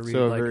starting to read.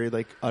 So like, very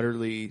like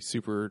utterly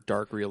super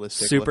dark,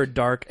 realistic. super look.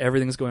 dark.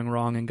 Everything's going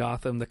wrong in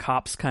Gotham. The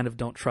cops kind of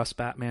don't trust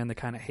Batman. They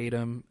kind of hate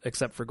him,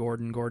 except for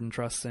Gordon. Gordon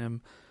trusts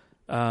him,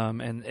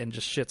 and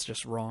just shit's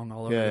just wrong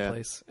all over the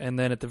place. And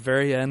then at the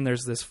very end,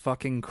 there's this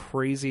fucking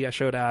crazy. I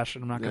showed Ash,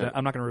 and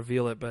I'm not gonna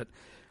reveal it, but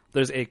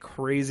there's a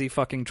crazy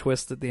fucking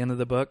twist at the end of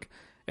the book.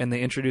 And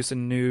they introduce a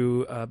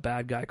new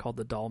bad guy called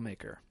the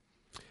Dollmaker.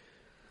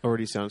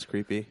 Already sounds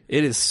creepy.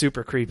 It is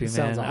super creepy, man.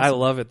 Sounds awesome. I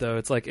love it though.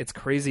 It's like it's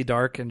crazy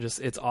dark and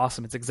just it's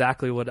awesome. It's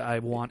exactly what I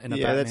want in a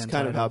Batman. Yeah, that's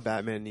kind of title. how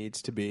Batman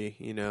needs to be.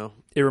 You know.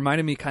 It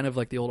reminded me kind of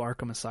like the old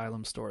Arkham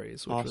Asylum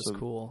stories, which was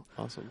cool.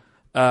 Awesome.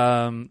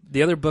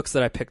 The other books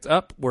that I picked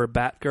up were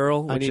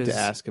Batgirl, which I need is to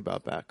ask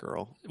about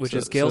Batgirl, which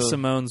is Gail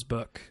Simone's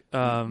book.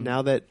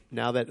 Now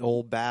that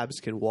old Babs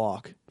can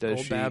walk,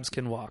 Babs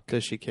can walk.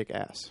 Does she kick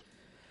ass?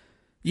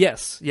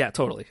 Yes, yeah,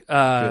 totally.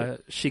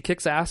 She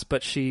kicks ass,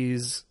 but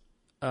she's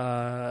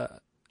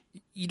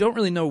you don't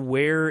really know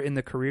where in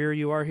the career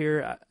you are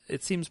here.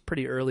 It seems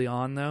pretty early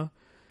on though.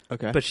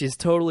 Okay. But she's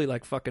totally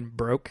like fucking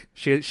broke.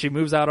 She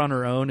moves out on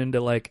her own into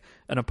like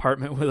an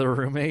apartment with a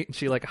roommate, and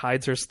she like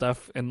hides her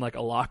stuff in like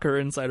a locker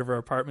inside of her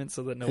apartment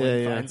so that no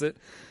one finds it.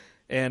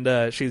 And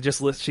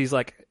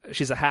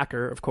she's a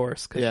hacker, of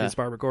course, because she's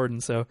Barbara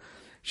Gordon. So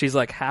she's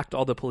like hacked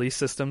all the police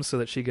systems so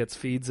that she gets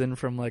feeds in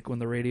from like when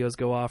the radios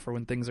go off or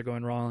when things are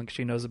going wrong.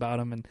 She knows about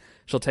them and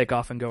she'll take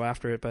off and go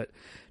after it. But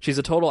she's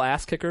a total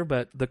ass kicker.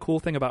 But the cool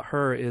thing about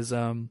her is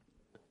the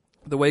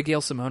way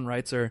Gail Simone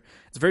writes her,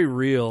 it's very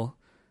real.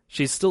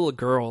 She's still a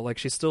girl. Like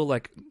she's still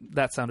like,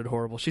 that sounded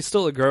horrible. She's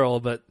still a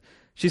girl, but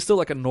she's still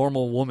like a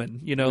normal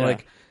woman, you know,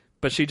 like,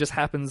 but she just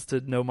happens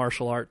to know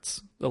martial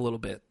arts a little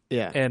bit.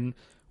 Yeah. And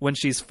when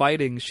she's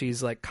fighting,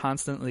 she's like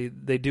constantly,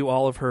 they do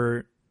all of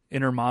her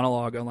inner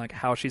monologue on like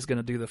how she's going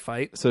to do the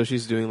fight. So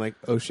she's doing like,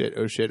 oh shit.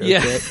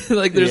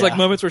 Like there's like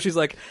moments where she's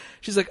like,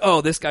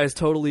 oh, this guy's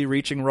totally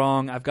reaching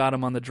wrong. I've got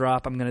him on the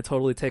drop. I'm going to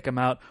totally take him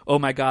out. Oh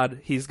my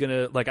God. He's going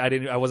to like,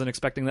 I wasn't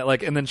expecting that.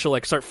 Like, and then she'll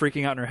like start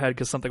freaking out in her head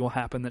because something will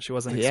happen that she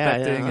wasn't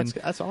expecting.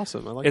 Yeah, that's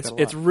awesome. I like that a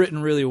lot. It's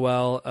written really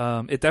well.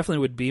 It definitely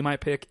would be my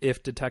pick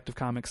if Detective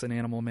Comics and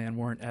Animal Man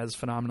weren't as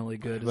phenomenally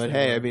good. But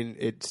hey, I mean,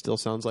 it still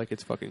sounds like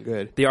it's fucking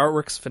good. The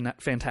artwork's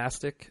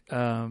fantastic.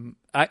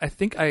 I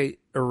think I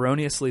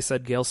erroneously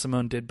said Gail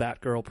Simone did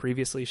Batgirl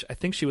previously. I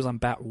think she was on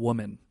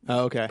Batwoman.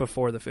 Oh, okay.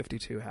 Before the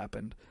 52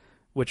 happened,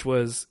 which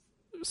was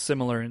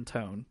similar in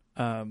tone.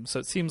 So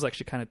it seems like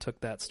she kind of took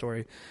that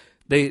story.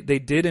 They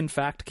did in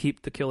fact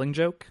keep the Killing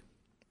Joke.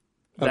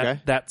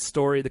 That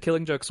story, the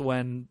Killing Joke's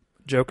when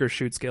Joker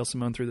shoots Gail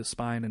Simone through the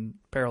spine and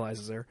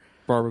paralyzes her.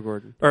 Barbara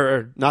Gordon.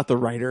 Or Not the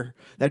writer.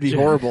 That'd be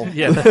horrible.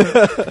 yeah,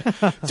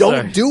 Don't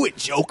sorry. do it,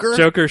 Joker.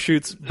 Joker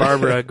shoots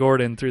Barbara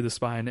Gordon through the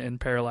spine and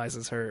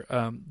paralyzes her.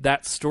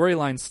 That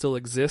storyline still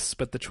exists,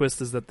 but the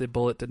twist is that the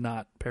bullet did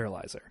not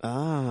paralyze her.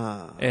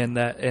 Ah. And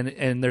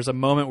there's a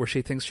moment where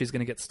she thinks she's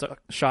going to get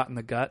shot in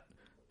the gut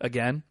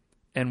again,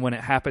 and when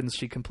it happens,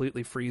 she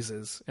completely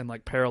freezes and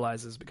like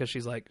paralyzes because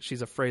she's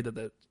afraid that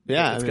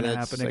it's going to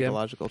happen again.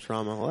 Psychological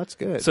trauma. Well, that's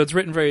good. So it's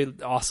written very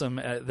awesome.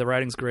 The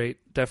writing's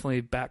great.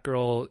 Definitely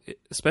Batgirl,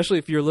 especially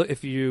if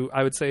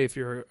I would say if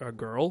you're a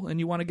girl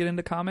and you want to get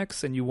into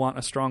comics and you want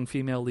a strong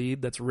female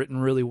lead that's written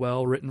really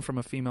well, written from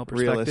a female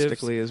perspective.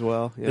 Realistically as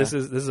well. Yeah. This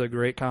is a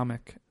great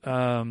comic.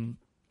 The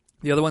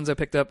other ones I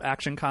picked up,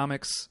 Action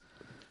Comics,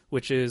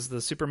 which is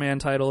the Superman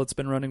title. It's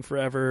been running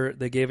forever.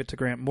 They gave it to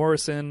Grant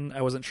Morrison.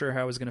 I wasn't sure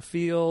how I was going to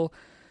feel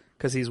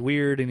because he's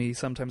weird and he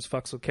sometimes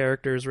fucks with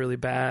characters really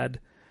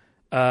bad.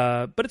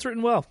 But it's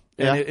written well.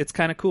 And it's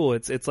kind of cool.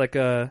 It's like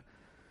the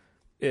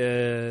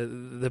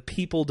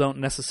people don't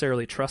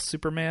necessarily trust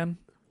Superman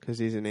because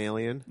he's an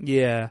alien.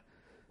 Yeah,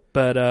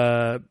 but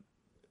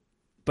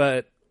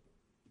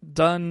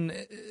done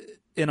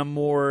in a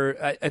more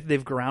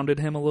they've grounded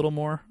him a little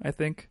more, I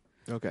think.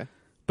 Okay.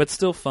 But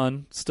still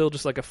fun. Still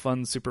just like a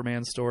fun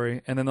Superman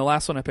story. And then the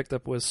last one I picked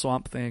up was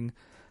Swamp Thing,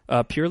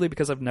 purely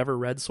because I've never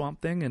read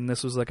Swamp Thing, and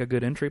this was like a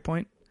good entry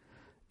point.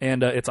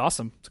 And it's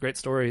awesome. It's a great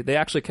story. They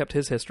actually kept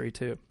his history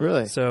too.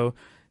 Really? So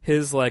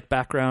his like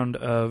background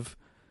of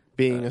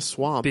being a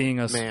swamp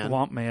man.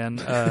 Swamp man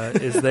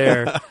is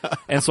there.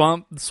 And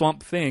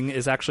Swamp Thing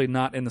is actually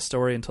not in the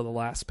story until the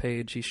last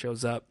page. He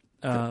shows up.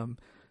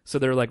 So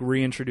they're like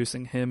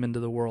reintroducing him into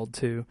the world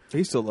too. I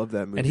used to love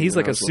that movie. And he's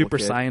like a super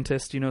kid.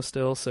 scientist,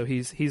 still. So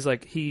he's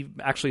like, he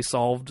actually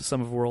solved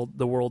some of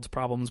the world's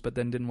problems, but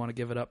then didn't want to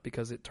give it up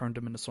because it turned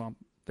him into Swamp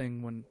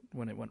Thing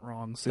when it went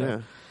wrong.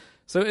 So,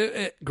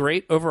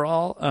 great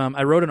overall.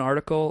 I wrote an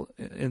article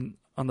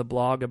on the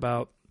blog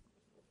about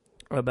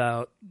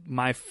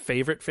my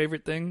favorite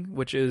thing,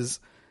 which is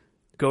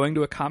going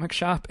to a comic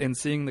shop and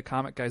seeing the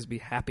comic guys be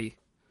happy.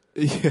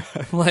 Yeah,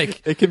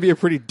 like it can be a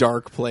pretty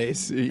dark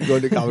place. You go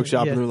into a comic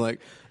shop Yeah. and they're like,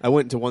 I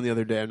went to one the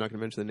other day. I'm not going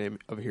to mention the name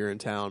of here in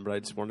town, but I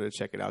just wanted to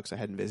check it out because I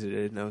hadn't visited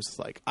it, and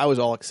I was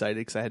all excited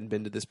because I hadn't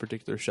been to this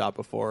particular shop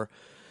before,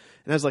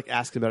 and I was like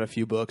asking about a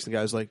few books, and the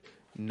guy was like,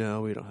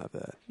 "No, we don't have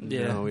that.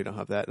 Yeah. No, we don't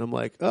have that." And I'm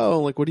like, "Oh,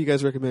 like what do you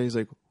guys recommend?" He's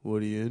like,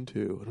 "What are you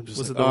into?" And I'm just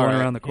was like, it the "All one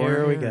right." around the corner?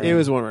 Here we go. It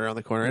was one right around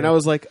the corner, and I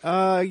was like,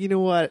 you know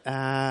what?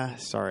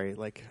 Sorry,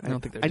 like I don't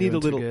think they're I need a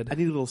doing too little, good. I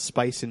need a little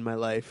spice in my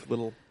life,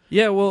 little.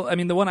 Yeah, well, I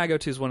mean, the one I go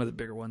to is one of the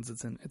bigger ones.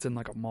 It's in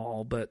like a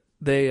mall, but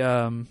they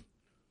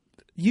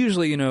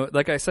usually,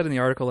 like I said in the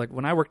article, like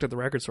when I worked at the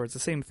record store, it's the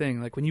same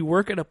thing. Like when you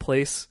work at a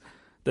place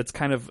that's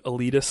kind of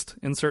elitist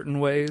in certain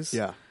ways,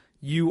 Yeah.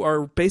 you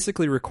are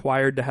basically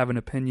required to have an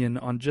opinion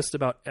on just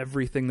about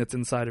everything that's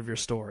inside of your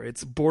store.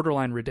 It's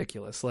borderline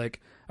ridiculous.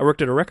 Like I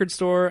worked at a record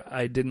store.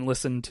 I didn't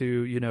listen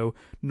to,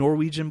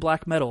 Norwegian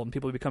black metal, and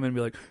people would come in and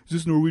be like, "Is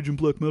this Norwegian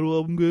black metal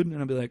album good?" And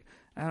I'd be like,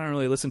 I don't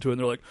really listen to it. And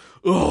they're like,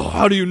 "Oh,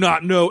 how do you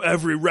not know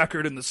every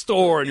record in the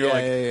store?" And you're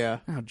like, yeah.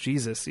 "Oh,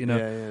 Jesus," Yeah,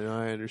 no,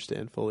 I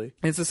understand fully.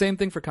 It's the same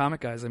thing for comic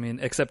guys. I mean,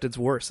 except it's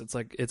worse. It's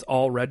like it's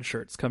all red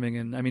shirts coming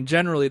in. I mean,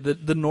 generally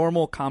the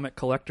normal comic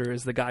collector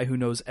is the guy who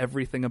knows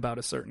everything about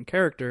a certain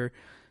character.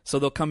 So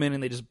they'll come in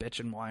and they just bitch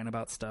and whine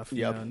about stuff.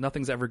 Yep.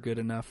 Nothing's ever good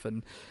enough,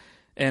 and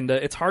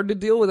it's hard to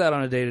deal with that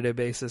on a day-to-day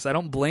basis. I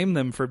don't blame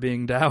them for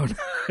being down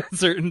at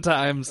certain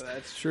times.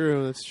 That's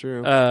true. That's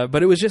true.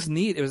 But it was just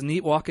neat. It was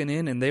neat walking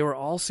in, and they were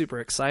all super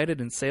excited,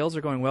 and sales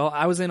are going well.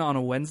 I was in on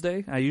a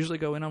Wednesday. I usually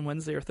go in on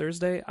Wednesday or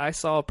Thursday. I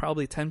saw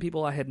probably 10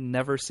 people I had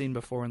never seen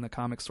before in the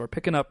comic store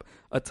picking up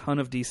a ton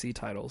of DC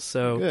titles.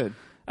 So Good.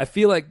 I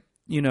feel like,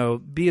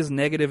 be as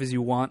negative as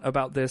you want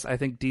about this. I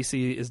think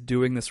DC is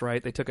doing this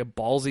right. They took a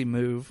ballsy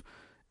move,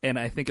 and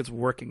I think it's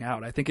working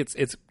out. I think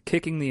it's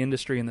kicking the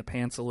industry in the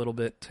pants a little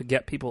bit to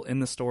get people in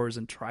the stores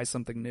and try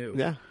something new.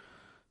 Yeah.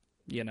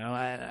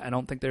 I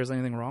don't think there's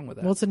anything wrong with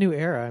that. Well, it's a new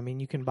era. I mean,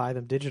 you can buy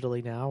them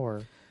digitally now,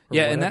 or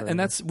yeah, whatever. and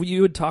that's what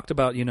you had talked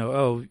about.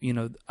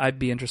 I'd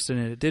be interested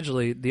in it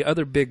digitally. The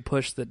other big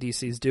push that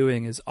DC is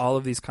doing is all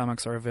of these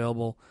comics are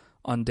available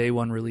on day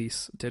one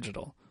release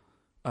digital,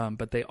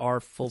 but they are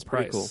full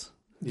price. Cool.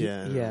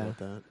 Yeah. I don't know about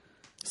that.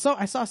 So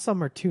I saw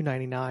some are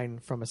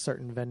 $2.99 from a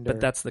certain vendor.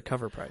 But that's the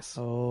cover price.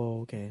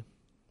 Oh, okay.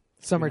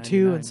 Some are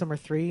 $2 and some are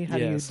 $3. How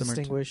do Yeah, you some are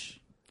distinguish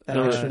that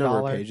Number extra number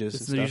of dollar? pages.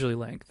 It's and stuff. usually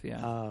length,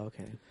 yeah. Oh,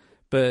 okay.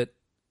 But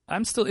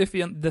I'm still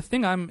iffy. The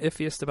thing I'm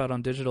iffiest about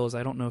on digital is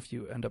I don't know if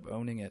you end up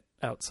owning it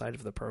outside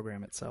of the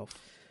program itself.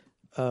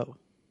 Oh,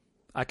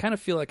 I kind of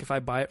feel like if I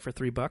buy it for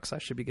 $3, I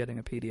should be getting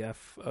a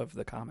PDF of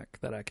the comic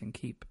that I can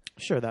keep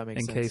sure, that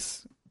makes in sense.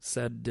 case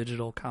said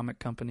digital comic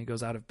company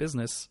goes out of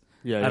business.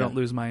 Yeah. I don't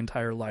lose my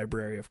entire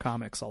library of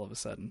comics all of a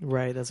sudden.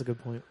 Right, that's a good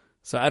point.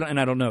 So I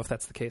don't know if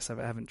that's the case. I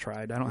haven't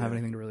tried. I don't have Yeah.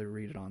 anything to really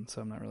read it on,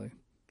 so I'm not really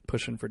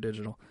pushing for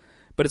digital.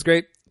 But it's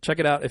great. Check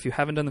it out. If you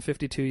haven't done the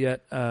 52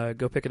 yet,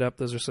 go pick it up.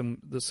 Those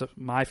are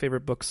my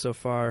favorite books so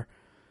far.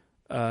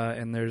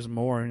 and there's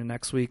more. And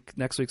next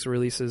week's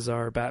releases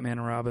are Batman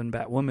and Robin,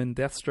 Batwoman,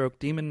 Deathstroke,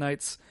 Demon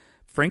Knights,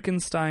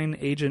 Frankenstein,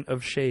 Agent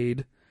of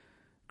Shade,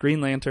 Green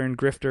Lantern,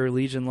 Grifter,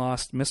 Legion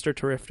Lost, Mr.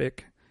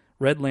 Terrific,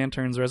 Red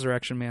Lanterns,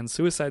 Resurrection Man,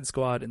 Suicide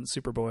Squad, and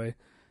Superboy.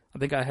 I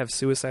think I have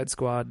Suicide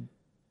Squad,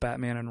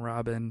 Batman and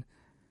Robin,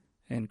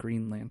 and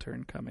Green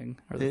Lantern coming.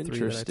 Are the three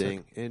that I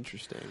took.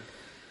 Interesting.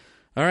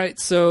 All right,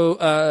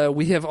 so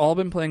we have all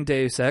been playing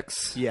Deus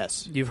Ex.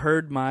 Yes. You've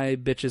heard my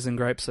bitches and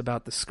gripes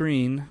about the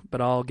screen,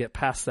 but I'll get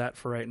past that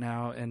for right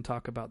now and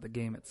talk about the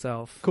game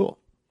itself. Cool.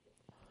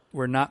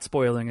 We're not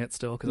spoiling it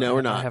still because No,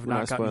 we're not. I have We're not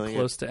not gotten spoiling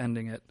close to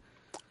ending it.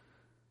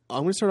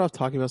 I'm going to start off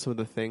talking about some of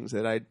the things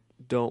that I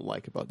don't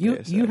like about You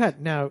Deus you Ex.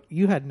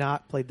 had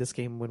not played this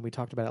game when we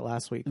talked about it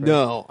last week, right?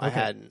 No, I Okay.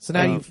 hadn't. So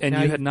now Um, you've And now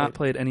you you've had not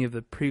played. played any of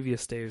the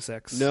previous Deus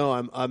Ex. No,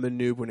 I'm a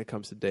noob when it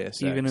comes to Deus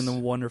Ex. Even in the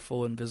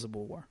wonderful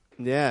Invisible War.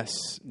 Yes.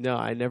 No,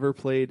 I never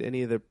played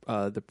any of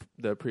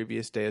the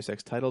previous Deus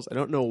Ex titles. I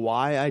don't know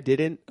why I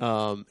didn't.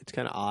 It's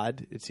kind of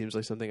odd. It seems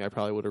like something I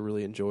probably would have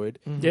really enjoyed.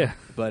 Yeah.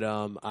 But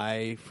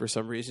I, for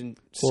some reason,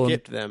 Well,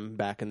 skipped them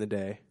back in the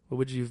day. What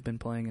would you have been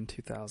playing in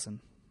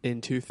 2000?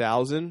 In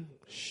 2000,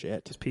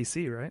 shit. Just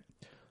PC, right?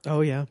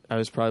 Oh yeah, I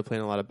was probably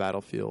playing a lot of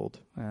Battlefield.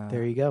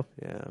 there you go.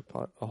 Yeah,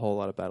 a whole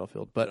lot of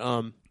Battlefield. But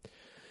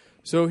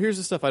so here's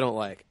the stuff I don't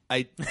like.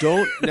 I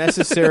don't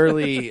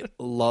necessarily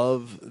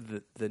love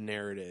the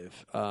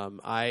narrative.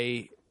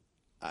 I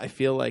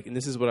feel like, and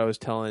this is what I was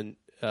telling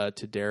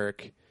to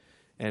Derek,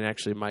 and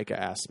actually Micah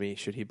asked me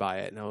should he buy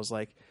it, and I was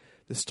like,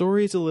 the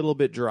story is a little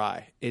bit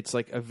dry. It's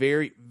like a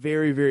very,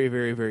 very, very,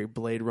 very, very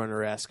Blade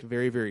Runner-esque,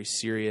 very, very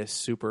serious,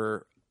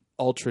 super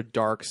ultra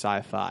dark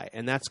sci-fi,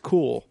 and that's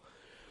cool.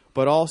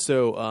 But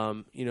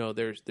also,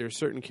 there's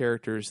certain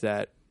characters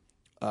that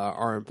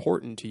are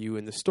important to you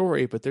in the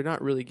story, but they're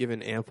not really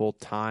given ample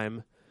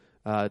time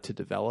to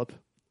develop.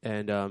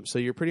 And so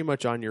you're pretty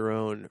much on your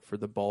own for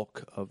the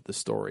bulk of the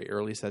story, or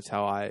at least that's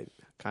how I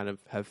kind of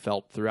have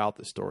felt throughout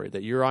the story,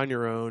 that you're on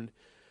your own,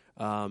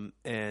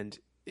 and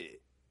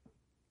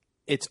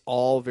it's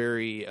all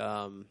very...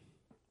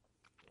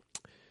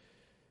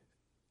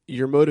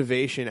 your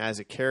motivation as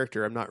a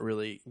character, I'm not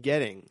really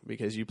getting,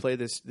 because you play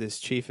this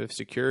chief of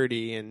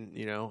security, and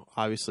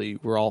obviously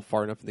we're all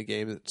far enough in the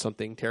game that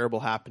something terrible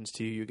happens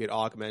to you. You get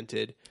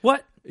augmented.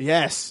 What?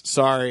 Yes,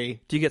 sorry.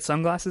 Do you get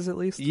sunglasses at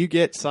least? You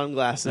get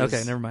sunglasses.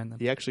 Okay, never mind then.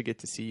 You actually get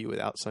to see you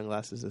without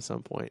sunglasses at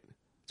some point.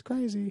 It's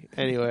crazy.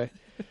 Anyway,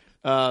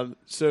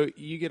 so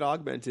you get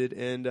augmented,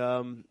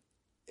 and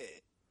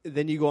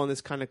then you go on this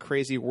kind of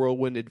crazy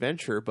whirlwind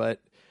adventure. But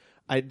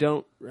I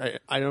don't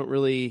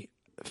really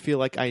feel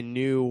like I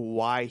knew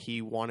why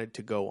he wanted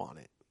to go on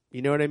it.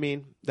 You know what I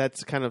mean?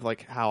 That's kind of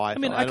like how I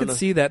mean, felt. I could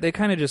see that. They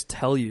kind of just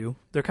tell you.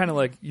 They're kind of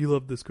like, you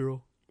love this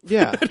girl.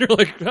 Yeah. And you're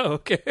like, oh,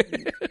 okay.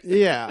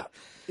 Yeah.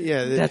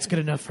 That's good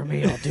enough for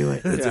me. I'll do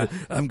it. Yeah.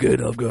 I'm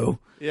good. I'll go.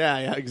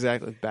 Yeah,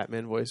 exactly.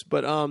 Batman voice.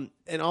 But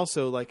and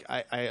also like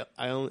I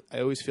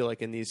always feel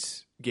like in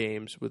these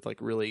games with like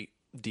really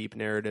deep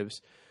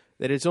narratives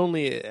that it's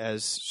only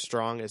as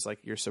strong as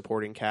like your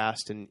supporting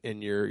cast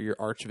and your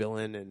arch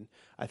villain, and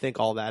I think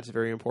all that's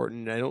very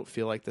important. And I don't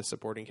feel like the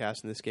supporting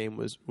cast in this game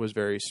was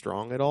very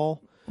strong at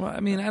all. Well, I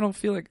mean, I don't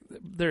feel like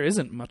there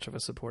isn't much of a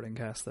supporting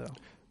cast though.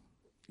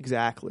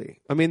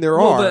 Exactly. I mean, there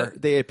Well, are.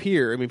 They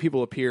appear. I mean,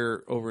 people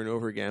appear over and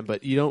over again,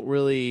 but you don't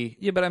really.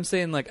 Yeah, but I'm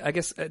saying, like, I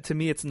guess to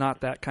me, it's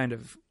not that kind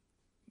of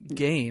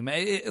game.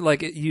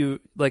 You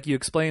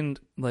explained,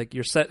 like,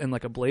 you're set in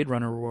like a Blade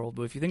Runner world.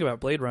 But if you think about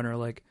Blade Runner,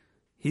 like,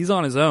 he's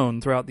on his own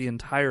throughout the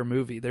entire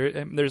movie.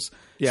 There's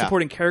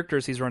supporting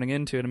characters he's running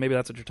into, and maybe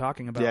that's what you're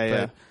talking about.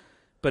 Yeah.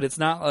 But it's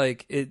not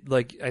like it.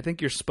 Like, I think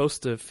you're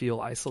supposed to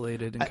feel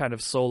isolated and kind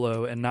of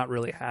solo, and not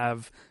really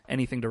have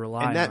anything to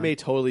rely on. And that may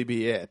totally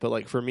be it. But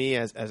like for me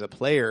as a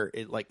player,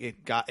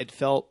 it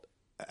felt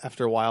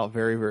after a while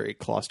very, very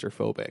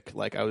claustrophobic.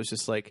 Like I was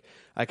just like,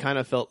 I kind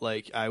of felt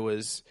like I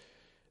was,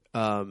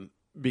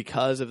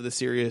 because of the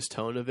serious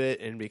tone of it,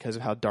 and because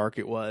of how dark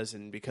it was,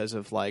 and because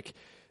of like,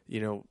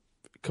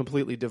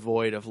 completely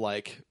devoid of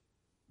like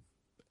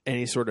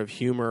any sort of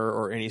humor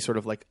or any sort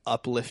of like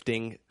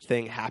uplifting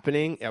thing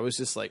happening. I was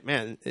just like,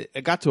 man,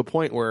 it got to a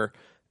point where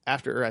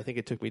after, I think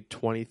it took me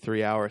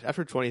 23 hours.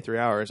 After 23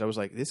 hours, I was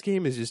like, this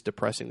game is just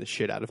depressing the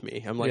shit out of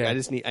me. I'm like,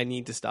 I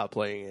need to stop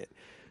playing it.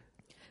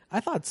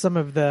 I thought some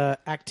of the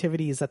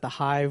activities at the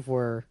Hive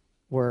were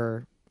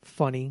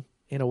funny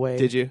in a way.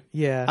 Did you?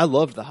 Yeah. I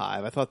loved the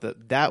Hive. I thought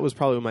that was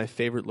probably my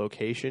favorite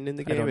location in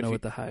the game. I don't know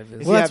what the Hive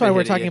is. Well, that's why haven't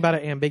we're hit it talking yet. about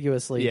it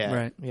ambiguously. Yeah.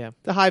 Right. Yeah.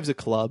 The Hive's a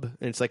club,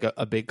 and it's like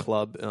a big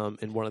club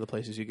in one of the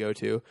places you go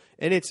to,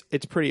 and it's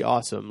pretty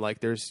awesome.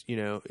 Like there's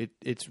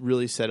it's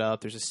really set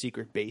up. There's a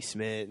secret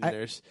basement.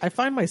 And I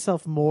find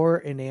myself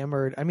more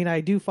enamored. I mean,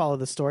 I do follow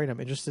the story and I'm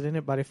interested in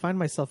it, but I find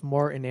myself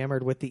more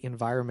enamored with the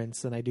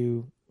environments than I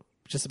do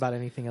just about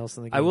anything else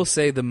in the game. I will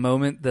say the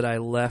moment that I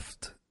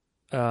left,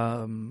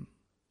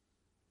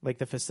 like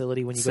the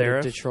facility when you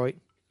Seraph? go to Detroit.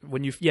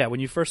 when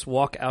you first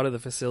walk out of the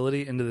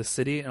facility into the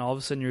city, and all of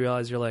a sudden you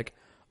realize you're like,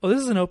 oh,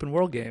 this is an open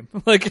world game.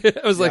 Like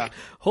I was like,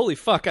 holy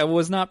fuck, I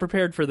was not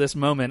prepared for this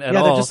moment at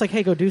all. Yeah, they're just like,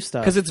 hey, go do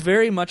stuff. Because it's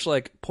very much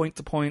like point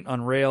to point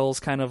on rails,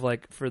 kind of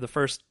like for the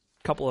first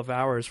couple of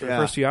hours, for the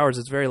first few hours,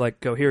 it's very like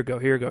go here, go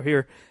here, go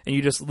here, and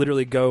you just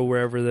literally go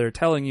wherever they're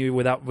telling you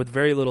with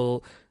very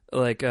little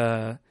like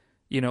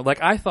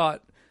like I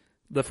thought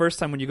the first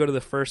time when you go to the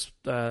first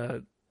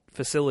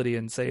facility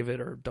and save it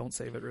or don't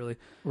save it really,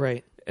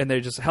 right, and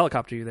they just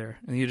helicopter you there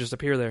and you just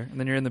appear there and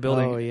then you're in the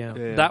building. Oh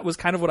yeah. That was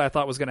kind of what I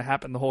thought was going to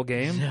happen the whole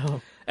game.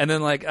 No. And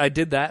then like I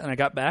did that and I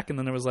got back and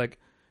then it was like,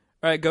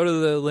 all right, go to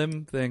the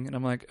limb thing, and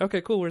I'm like,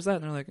 okay, cool, where's that?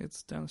 And they're like,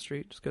 it's down the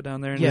street, just go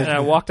down there. And, Yeah. and I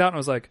walked out and I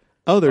was like,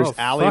 Oh, there's fuck,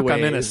 alleyways.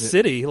 I'm in a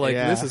city. Like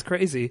this is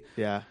crazy.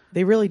 Yeah.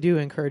 They really do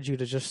encourage you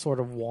to just sort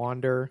of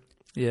wander.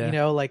 Yeah. You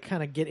know, like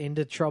kind of get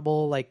into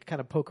trouble, like kind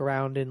of poke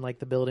around in like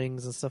the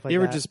buildings and stuff like You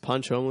ever that. just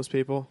punch homeless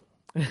people?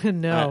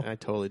 No. I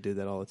totally do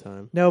that all the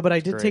time. No, but I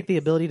did great. take the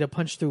ability to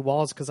punch through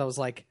walls because I was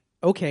like,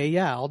 okay,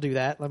 yeah, I'll do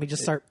that. Let me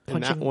just start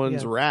And punching. that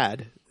one's yeah.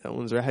 rad. That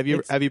one's rad. Have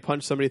you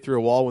punched somebody through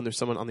a wall when there's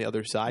someone on the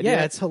other side? Yeah,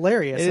 yet? it's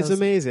hilarious. It is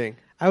amazing.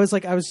 I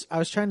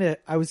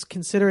was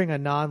considering a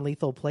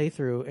non-lethal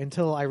playthrough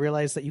until I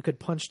realized that you could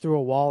punch through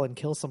a wall and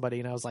kill somebody,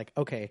 and I was like,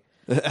 okay,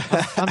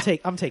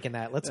 I'm taking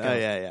that. Let's go.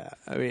 Yeah.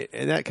 I mean,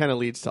 and that kind of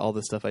leads to all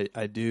the stuff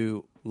I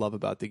do love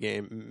about the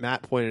game.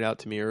 Matt pointed out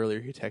to me earlier.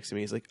 He texted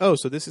me. He's like, "Oh,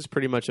 so this is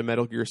pretty much a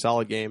Metal Gear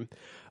Solid game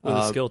With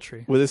a skill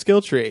tree. With a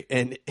skill tree,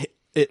 and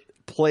it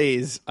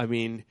plays. I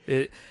mean,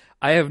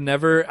 I have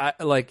never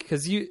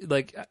because you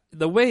like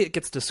the way it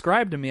gets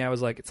described to me. I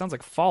was like, it sounds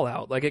like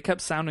Fallout. Like it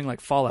kept sounding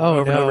like Fallout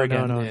over and over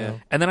again. No.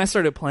 And then I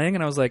started playing,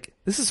 and I was like,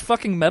 this is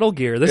fucking Metal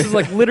Gear. This is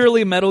like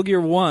literally Metal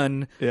Gear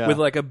 1 with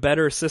like a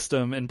better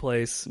system in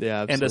place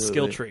and a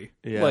skill tree.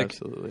 Yeah, like,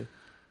 absolutely.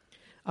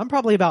 I'm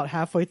probably about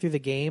halfway through the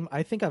game.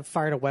 I think I've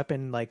fired a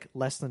weapon like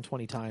less than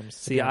 20 times.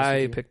 See,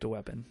 I picked a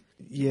weapon.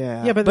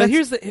 Yeah, but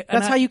here's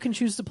that's how you can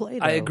choose to play.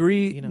 Though, I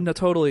agree, you know? no,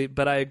 totally.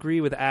 But I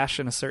agree with Ash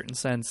in a certain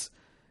sense.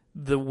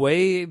 The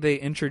way they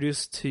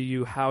introduce to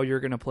you how you're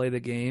going to play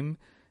the game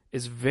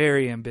is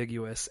very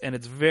ambiguous, and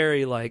it's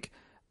very like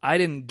I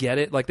didn't get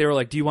it. Like they were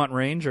like, "Do you want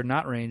range or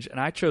not range?" And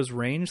I chose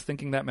range,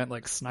 thinking that meant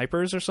like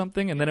snipers or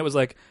something. And then it was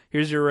like,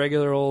 "Here's your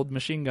regular old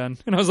machine gun,"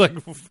 and I was like,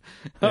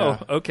 "Oh,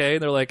 okay."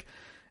 And they're like,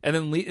 and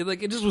then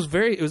like it was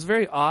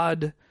very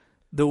odd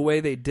the way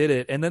they did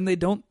it. And then they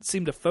don't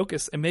seem to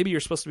focus. And maybe you're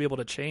supposed to be able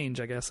to change.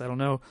 I guess I don't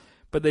know,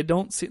 but they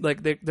don't see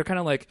like they're kind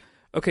of like,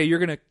 okay, you're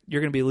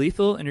gonna be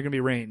lethal and you're gonna be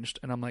ranged,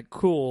 and I'm like,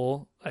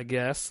 cool, I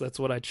guess that's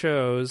what I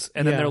chose.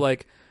 And then they're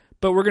like,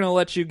 but we're gonna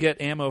let you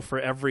get ammo for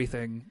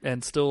everything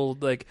and still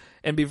like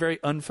and be very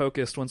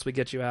unfocused once we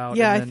get you out.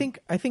 Yeah, and then,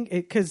 I think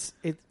because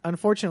it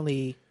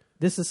unfortunately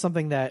this is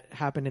something that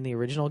happened in the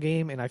original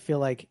game, and I feel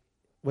like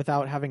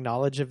without having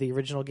knowledge of the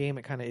original game,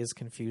 it kind of is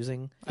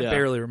confusing. I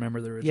barely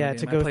remember the original game.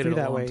 To I go played through it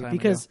a that long way time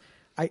because ago.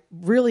 I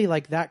really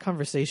like that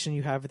conversation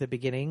you have at the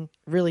beginning.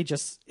 Really,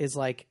 just is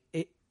like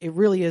it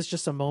really is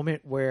just a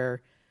moment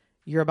where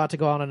you're about to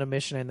go out on a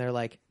mission and they're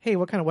like, hey,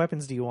 what kind of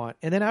weapons do you want?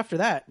 And then after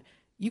that,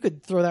 you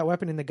could throw that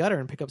weapon in the gutter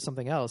and pick up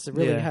something else. It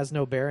really has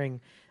no bearing.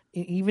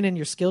 Even in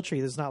your skill tree,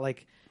 there's not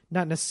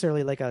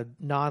necessarily like a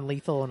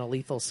non-lethal and a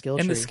lethal skill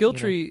tree. And the skill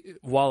tree,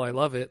 while I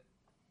love it,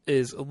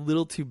 is a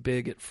little too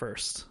big at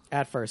first.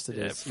 At first it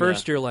is. At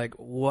first you're like,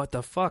 what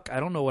the fuck?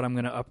 I don't know what I'm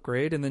going to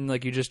upgrade. And then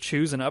like you just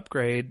choose an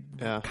upgrade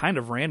kind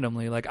of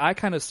randomly. Like I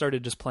kind of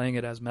started just playing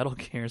it as Metal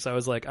Gear. So I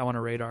was like, I want a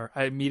radar.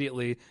 I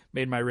immediately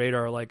made my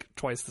radar like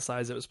twice the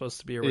size it was supposed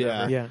to be or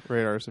whatever. Yeah.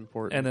 Radar is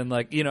important. And then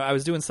like, I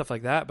was doing stuff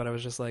like that, but I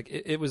was just like,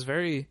 it was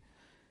very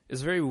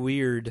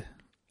weird.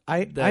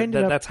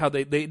 That's how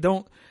they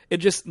don't, it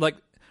just like,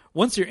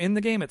 once you're in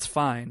the game, it's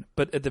fine.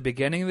 But at the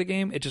beginning of the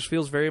game, it just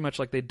feels very much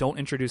like they don't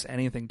introduce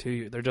anything to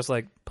you. They're just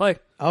like, play.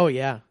 Oh,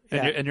 yeah.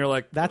 And you're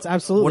like, that's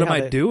absolutely what am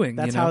how I doing?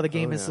 That's how the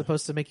game is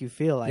supposed to make you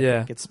feel. I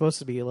think it's supposed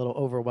to be a little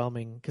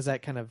overwhelming because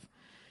that kind of,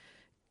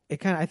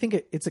 I think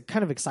it's a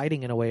kind of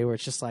exciting in a way where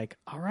it's just like,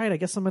 all right, I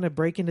guess I'm going to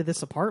break into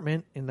this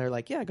apartment. And they're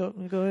like, yeah, go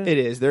ahead. It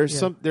is.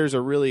 There's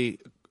a really,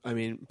 I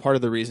mean, part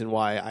of the reason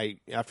why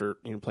after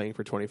playing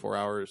for 24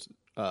 hours,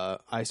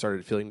 I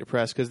started feeling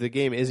depressed because the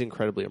game is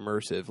incredibly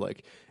immersive.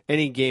 Like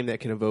any game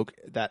that can evoke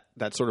that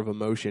sort of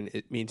emotion,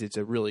 it means it's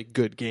a really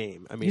good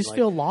game. I mean, you just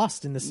feel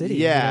lost in the city.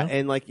 Yeah,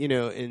 you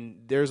know? and and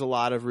there's a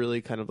lot of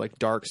really kind of like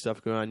dark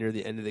stuff going on near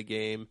the end of the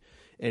game,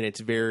 and it's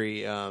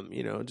very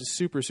just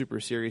super super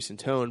serious in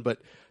tone. But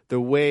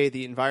the way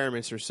the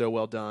environments are so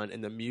well done,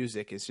 and the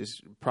music is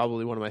just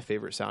probably one of my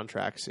favorite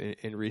soundtracks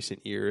in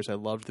recent years. I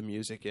loved the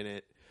music in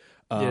it.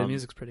 The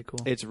music's pretty cool.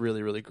 It's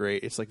really, really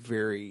great. It's like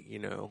very,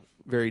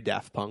 very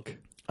Daft Punk.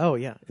 Oh,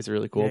 yeah. It's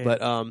really cool.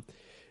 Yeah.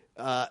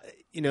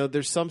 But,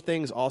 there's some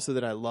things also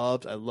that I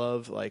loved. I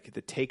love like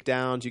the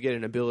takedowns. You get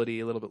an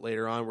ability a little bit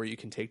later on where you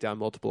can take down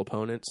multiple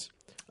opponents.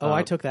 Oh,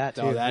 I took that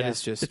too. Oh, that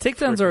is just the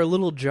takedowns are a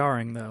little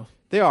jarring though.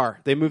 They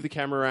are. They move the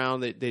camera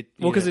around.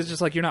 Because it's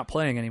just like you're not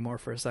playing anymore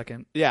for a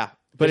second. Yeah.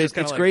 But it's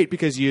like, great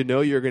because you're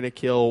going to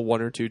kill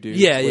one or two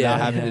dudes without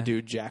having to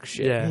do jack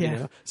shit. Yeah. You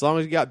know? As long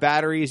as you got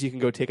batteries, you can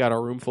go take out a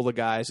room full of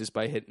guys just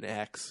by hitting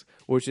X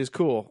which is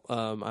cool.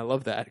 I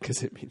love that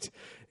because it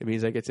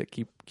means I get to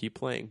keep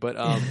playing. But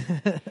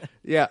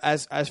yeah,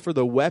 as for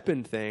the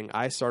weapon thing,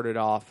 I started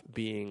off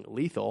being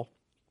lethal,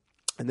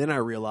 and then I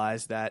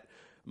realized that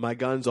my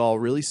guns all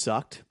really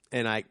sucked,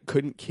 and I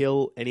couldn't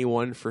kill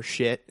anyone for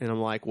shit. And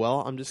I'm like,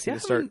 well, I'm just going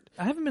to start.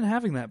 I haven't been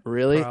having that.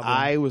 Really? problem.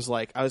 I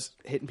was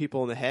hitting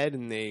people in the head,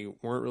 and they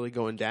weren't really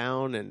going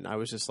down, and I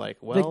was just like,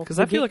 well, because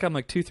I feel like I'm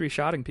like 2-3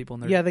 shotting people,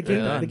 and they're Yeah, the game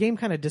done. the game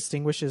kind of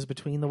distinguishes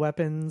between the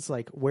weapons,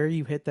 like where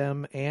you hit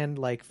them, and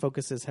like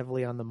focuses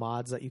heavily on the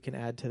mods that you can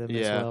add to them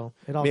as well.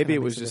 Maybe kinda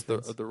it was makes a just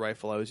difference. the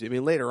rifle I was. I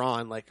mean, later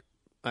on, like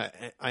I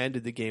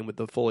ended the game with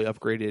the fully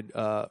upgraded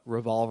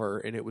revolver,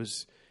 and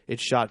it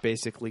shot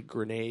basically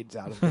grenades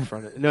out of the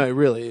front of it. No, it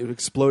was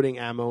exploding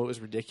ammo. It was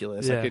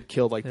ridiculous. Yeah. I could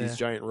kill like Yeah. these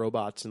giant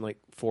robots in like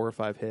 4 or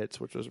 5 hits,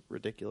 which was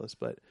ridiculous.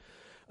 But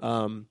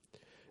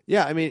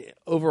yeah, I mean,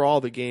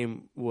 overall, the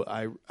game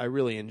I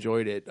really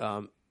enjoyed it.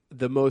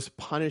 The most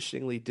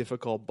punishingly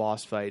difficult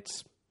boss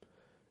fights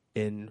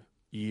in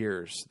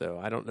years, though.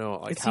 I don't know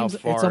like it how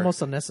seems far it's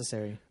almost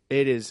unnecessary.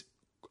 it is.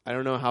 I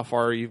don't know how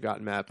far you've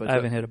gotten, Matt, but I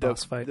haven't hit a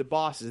boss fight. The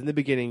bosses in the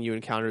beginning, you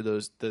encounter the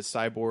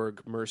cyborg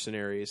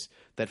mercenaries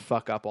that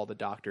fuck up all the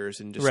doctors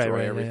and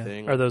destroy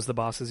everything. Yeah. Are those the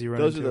bosses you run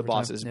Those into are the over time?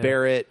 bosses, Yeah.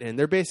 Barrett, and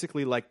they're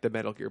basically like the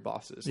Metal Gear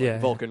bosses, like Yeah.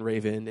 Vulcan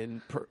Raven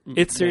and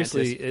It's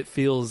seriously, Mantis. it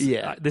feels.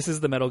 Yeah. This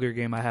is the Metal Gear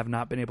game I have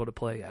not been able to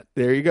play yet.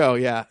 There you go.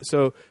 Yeah,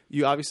 so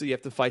you obviously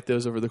have to fight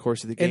those over the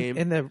course of the game.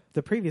 And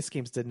the previous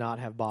games did not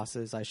have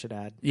bosses, I should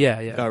add. Yeah,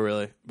 yeah. Oh,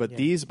 really? But Yeah.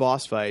 these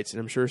boss fights, and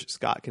I'm sure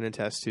Scott can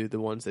attest to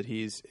the ones that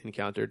he's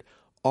encountered,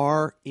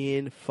 are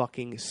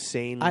fucking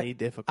insanely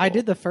difficult. I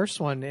did the first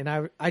one,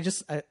 and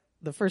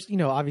the first,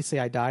 obviously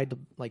I died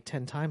like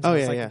 10 times. Oh, I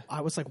was yeah, like, yeah.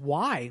 I was like,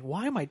 why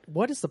am I?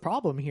 What is the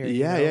problem here?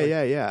 Yeah, You know,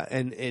 like- yeah.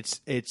 And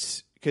it's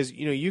because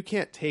you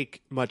can't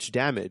take much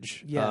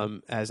damage Yeah.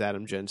 as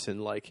Adam Jensen.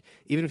 Like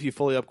even if you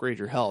fully upgrade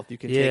your health, you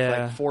can take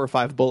Yeah. like 4 or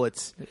 5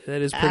 bullets.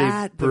 That is pretty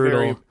at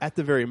brutal. at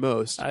the very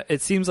most.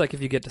 It seems like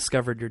if you get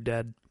discovered, you're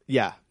dead.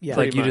 Yeah, Yeah.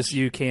 pretty Like much.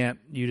 you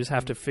just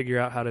have to figure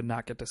out how to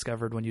not get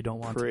discovered when you don't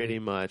want Pretty to.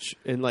 much.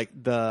 And like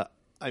the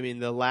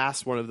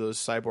last one of those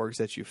cyborgs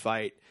that you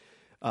fight,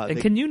 And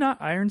can you not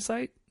iron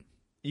sight?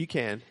 you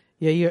can.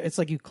 Yeah, it's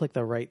like you click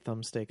the right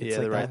thumbstick. It's Yeah,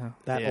 like the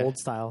right- that yeah. old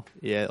style.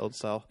 Yeah, old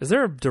style. Is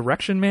there a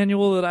direction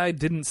manual that I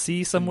didn't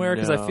see somewhere?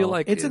 Because I feel No.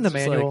 like It's in the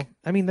just manual. like-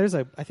 I mean,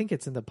 I think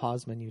it's in the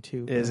pause menu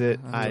too. Is it?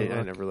 I I have to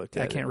look. never looked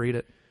at I it. can't read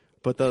it.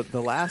 But the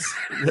last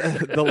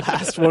the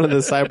last one of the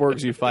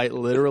cyborgs you fight,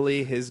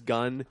 literally his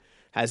gun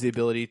has the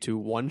ability to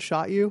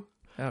one-shot you.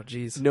 Oh,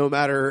 jeez. No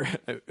matter,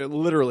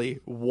 literally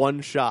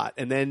one shot.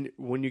 And then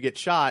when you get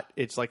shot,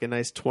 it's like a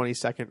nice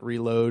 20-second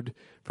reload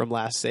from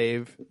last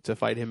save to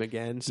fight him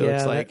again. So yeah,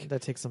 it's like,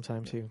 that takes some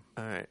time too.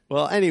 all right.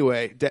 Well,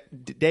 anyway,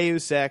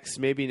 Deus Ex,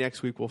 maybe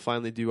next week we'll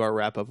finally do our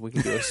wrap-up. We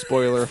can do a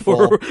spoiler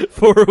full.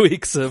 4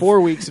 weeks of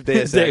 4 weeks of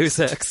Deus Ex. Deus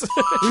Ex.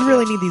 We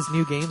really need these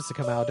new games to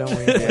come out, don't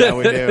we? Yeah,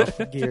 we do.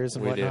 Gears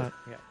and We do. whatnot.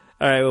 Yeah.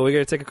 All right, well, we're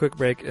going to take a quick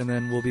break, and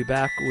then we'll be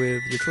back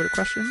with your Twitter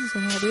questions,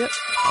 and that'll be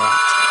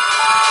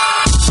it.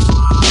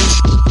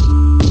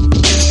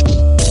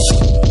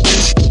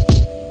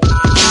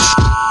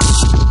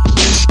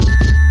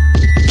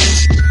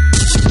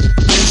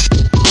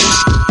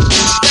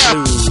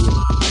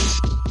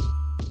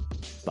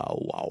 Bow,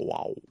 wow,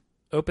 wow.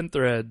 Open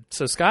thread.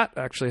 So Scott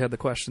actually had the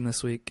question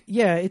this week.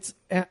 Yeah, it's.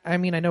 I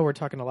mean, I know we're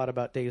talking a lot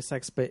about Deus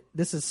Ex, but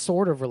this is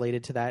sort of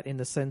related to that in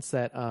the sense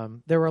that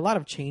there were a lot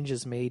of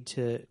changes made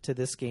to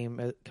this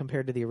game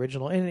compared to the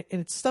original, and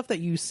it's stuff that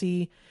you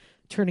see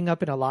turning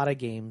up in a lot of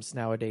games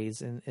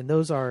nowadays, and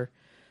those are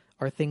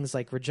things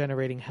like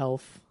regenerating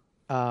health.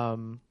 There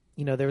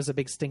was a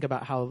big stink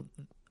about how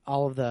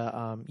all of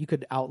the you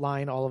could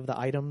outline all of the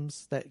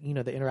items that the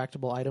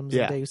interactable items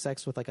Yeah. in Deus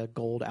Ex with like a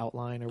gold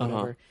outline or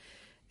whatever.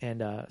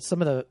 And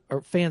some of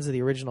the fans of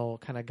the original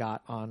kind of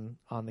got on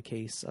the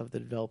case of the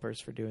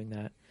developers for doing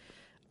that.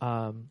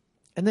 And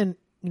then,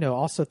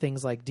 also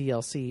things like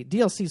DLC.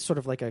 DLC is sort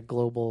of like a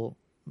global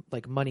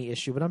like money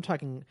issue, but I'm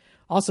talking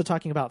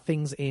about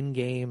things in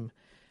game,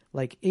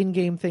 like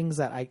in-game things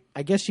that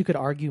I guess you could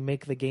argue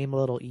make the game a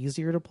little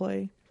easier to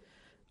play.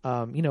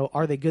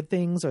 Are they good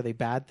things? Are they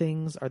bad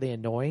things? Are they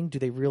annoying? Do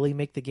they really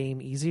make the game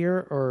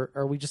easier? Or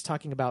are we just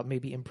talking about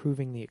maybe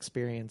improving the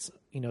experience,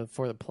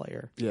 for the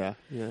player? Yeah.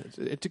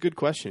 It's a good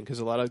question because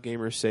a lot of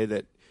gamers say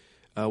that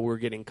we're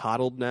getting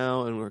coddled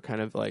now, and we're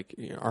kind of like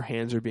our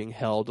hands are being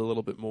held a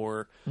little bit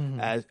more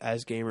as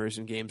gamers,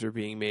 and games are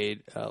being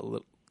made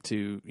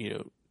to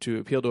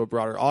appeal to a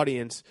broader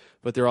audience,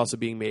 but they're also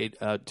being made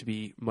to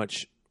be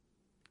much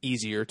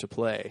easier to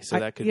play. So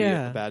that could be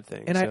a bad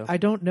thing. And so. I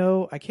don't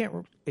know. I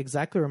can't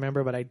exactly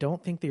remember, but I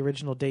don't think the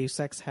original Deus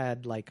Ex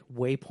had like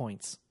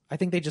waypoints. I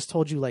think they just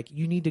told you like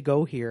you need to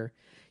go here.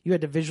 You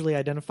had to visually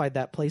identify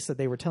that place that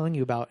they were telling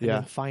you about and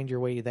then find your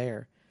way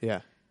there.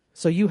 Yeah.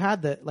 So you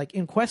had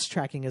in quest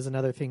tracking is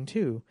another thing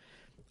too.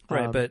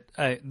 Right, but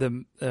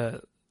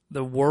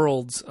the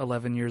worlds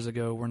 11 years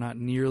ago were not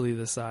nearly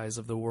the size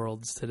of the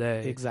worlds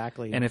today.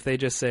 Exactly. And if they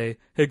just say,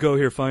 "Hey, go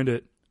here, find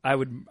it," I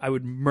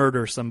would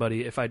murder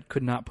somebody if I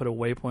could not put a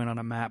waypoint on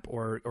a map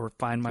or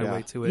find my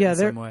way to it Yeah, in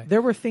some way.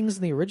 there were things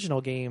in the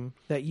original game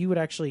that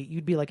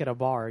you'd be like at a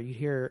bar,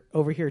 you'd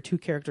overhear two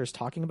characters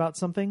talking about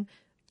something.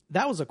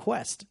 That was a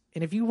quest.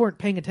 And if you weren't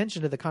paying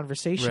attention to the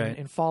conversation Right.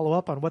 and follow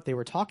up on what they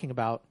were talking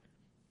about,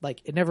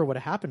 like it never would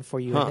have happened for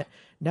you. Huh. And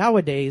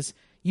nowadays,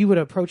 you would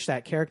approach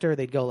that character,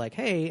 they'd go like,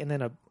 "Hey," and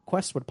then a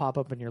quest would pop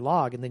up in your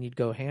log and then you'd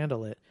go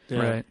handle it.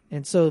 Right.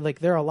 And so like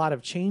there are a lot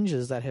of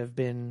changes that have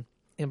been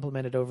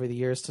implemented over the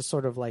years to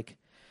sort of like,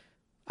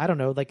 I don't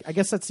know, like I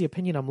guess that's the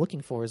opinion I'm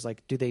looking for is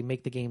like, do they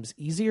make the games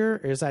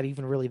easier, or is that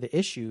even really the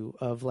issue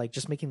of like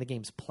just making the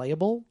games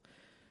playable?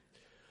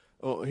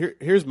 Well,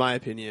 here's my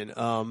opinion.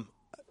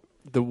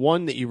 The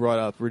one that you brought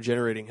up,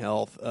 regenerating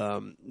health,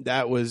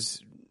 that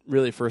was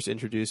really first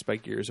introduced by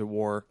Gears of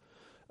War.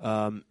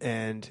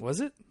 And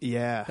Was it?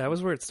 yeah, That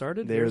was where it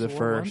started? they were Gears the of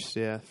War 1? first.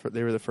 Yeah,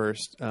 they were the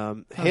first.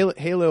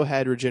 Halo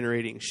had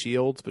regenerating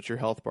shields, but your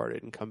health bar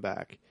didn't come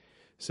back.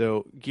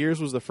 So Gears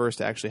was the first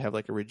to actually have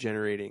like a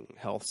regenerating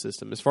health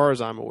system, as far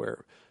as I'm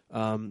aware.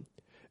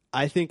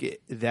 I think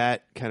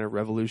that kind of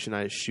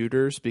revolutionized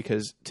shooters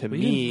because to Well,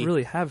 you me, didn't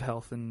really have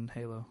health in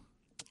Halo.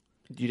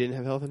 you didn't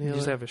have health in Halo. You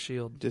just have a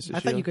shield. Just a I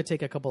thought shield? you could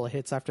take a couple of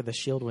hits after the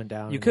shield went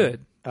down. You and-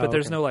 could, but Oh,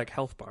 there's okay. no like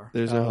health bar.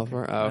 There's no health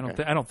bar. Oh,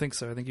 okay. I don't think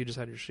so. I think you just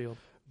had your shield.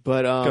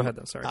 But Go ahead,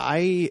 though. Sorry.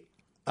 I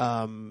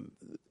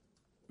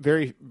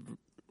very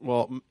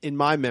well in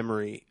my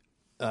memory,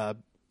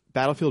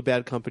 Battlefield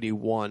Bad Company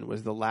 1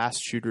 was the last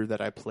shooter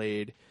that I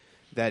played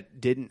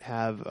that didn't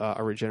have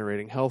a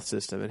regenerating health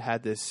system. It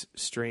had this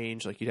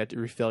strange, like you'd have to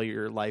refill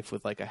your life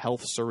with like a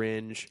health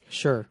syringe,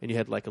 Sure. and you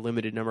had like a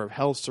limited number of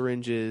health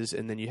syringes,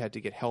 and then you had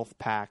to get health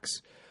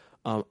packs.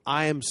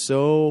 I am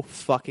so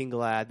fucking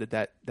glad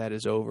that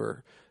is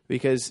over,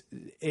 because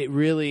it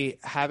really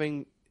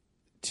having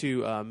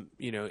to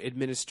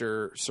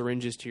administer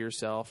syringes to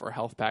yourself or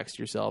health packs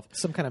to yourself.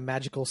 Some kind of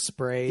magical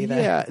spray.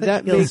 Yeah,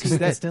 that heals makes you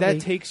that instantly.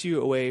 takes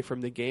you away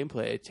from the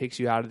gameplay. It takes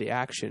you out of the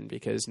action,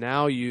 because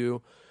now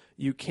you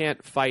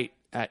can't fight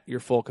at your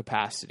full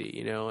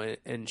capacity,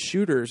 and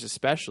shooters,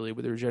 especially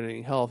with the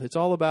regenerating health, it's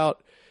all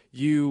about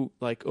you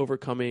like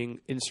overcoming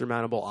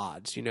insurmountable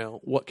odds.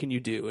 What can you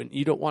do? And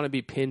you don't want to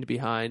be pinned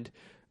behind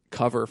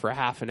cover for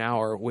half an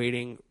hour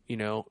waiting,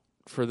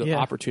 for the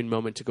opportune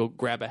moment to go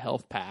grab a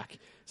health pack.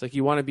 It's like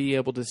you want to be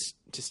able to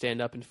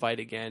stand up and fight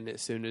again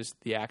as soon as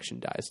the action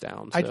dies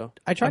down. So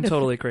I tried I'm to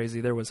totally crazy.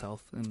 There was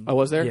health. And, oh,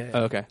 was there? Yeah.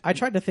 Oh, okay. I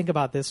tried to think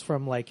about this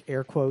from like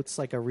air quotes,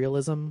 like a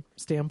realism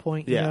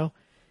standpoint, you Yeah. know?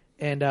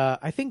 And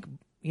I think,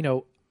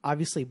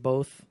 obviously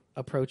both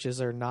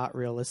approaches are not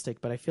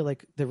realistic, but I feel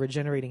like the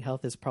regenerating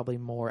health is probably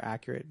more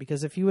accurate,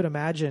 because if you would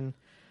imagine,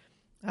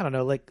 I don't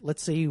know, like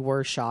let's say you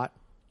were shot,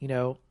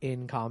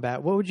 in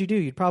combat, what would you do?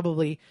 You'd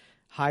probably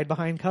hide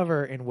behind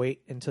cover and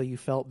wait until you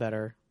felt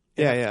better.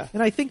 Yeah.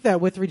 And I think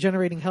that with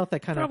regenerating health, that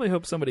kind of Probably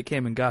hope somebody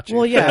came and got you.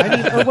 well, yeah, I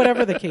mean, or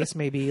whatever the case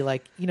may be,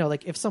 like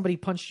like if somebody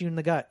punched you in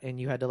the gut and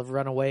you had to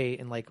run away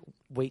and like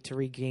wait to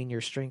regain your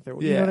strength, or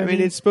you know what I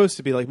mean? it's supposed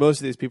to be like most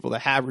of these people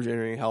that have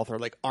regenerating health are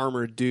like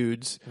armored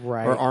dudes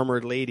Right. or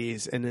armored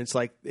ladies, and it's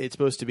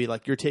supposed to be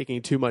like you're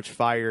taking too much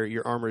fire,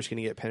 your armor is going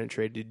to get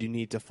penetrated, you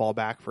need to fall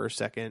back for a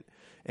second,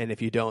 and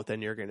if you don't,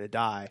 then you're going to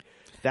die.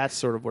 That's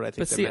sort of what I think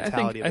but the see,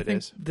 mentality I of it think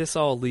is. this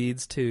all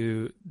leads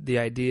to the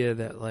idea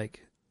that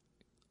like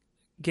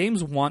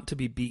games want to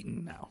be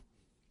beaten now.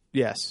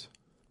 Yes.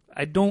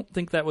 I don't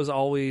think that was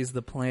always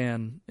the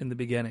plan in the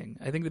beginning.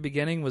 I think the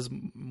beginning was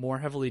more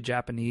heavily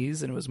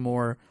Japanese, and it was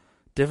more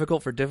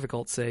difficult for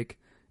difficult's sake.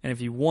 And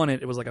if you won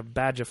it, it was like a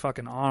badge of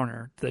fucking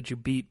honor that you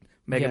beat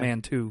Mega Yeah.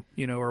 Man 2,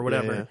 or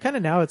whatever. Yeah. Kind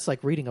of now it's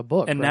like reading a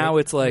book, And right? now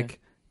it's like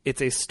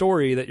it's a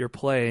story that you're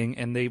playing,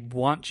 and they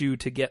want you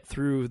to get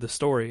through the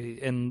story,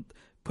 and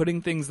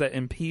putting things that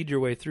impede your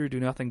way through do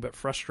nothing but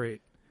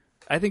frustrate.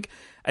 I think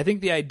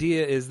the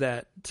idea is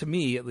that, to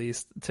me at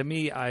least,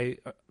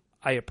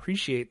 I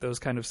appreciate those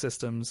kind of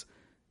systems,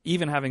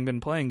 even having been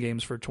playing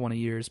games for 20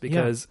 years,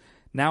 because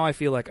now I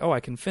feel like, I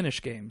can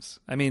finish games.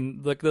 I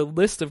mean, like the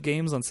list of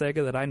games on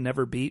Sega that I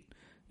never beat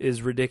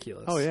is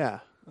ridiculous. Oh yeah.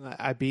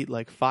 I beat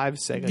like 5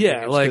 Sega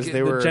Yeah, games like 'cause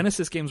the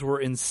Genesis games were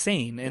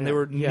insane, and they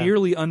were Yeah.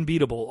 nearly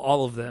unbeatable,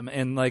 all of them.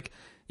 And like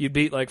you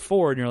beat like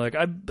 4, and you're like,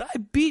 I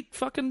beat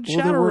fucking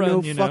well, there were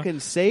Shadowrun. no fucking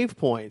save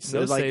points.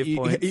 No Like, save you,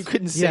 points. you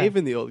couldn't Yeah. save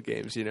in the old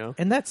games,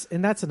 And that's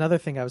another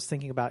thing I was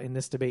thinking about in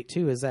this debate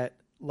too, is that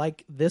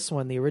like this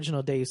one, the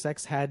original Deus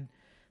Ex had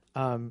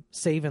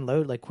save and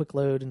load, like quick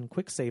load and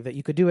quick save, that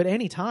you could do at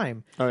any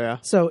time. Oh yeah.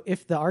 So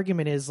if the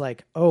argument is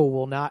like,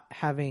 not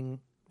having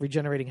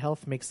regenerating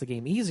health makes the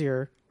game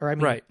easier, or I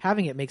mean, Right.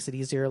 having it makes it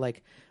easier.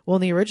 Like, well,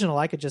 in the original,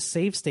 I could just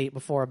save state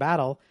before a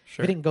battle.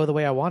 Sure. If it didn't go the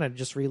way I wanted,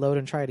 just reload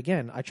and try it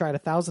again. I tried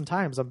 1,000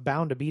 times. I'm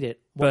bound to beat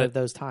it one of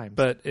those times.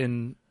 But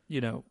in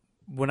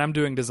when I'm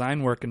doing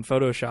design work in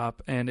Photoshop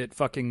and it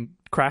fucking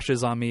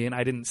crashes on me and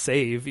I didn't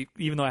save,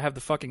 even though I have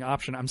the fucking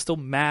option, I'm still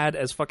mad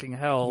as fucking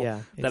hell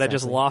Yeah, that I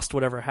just exactly. lost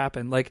whatever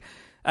happened. Like,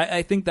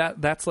 I think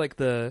that's like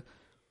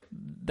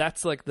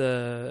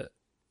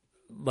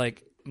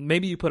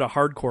maybe you put a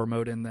hardcore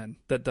mode in then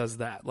that does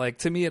that. Like,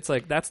 to me, it's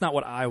like, that's not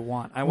what I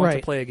want. I want to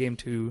Right. play a game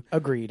to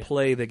Agreed.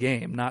 play the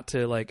game, not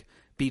to like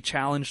be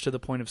challenged to the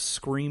point of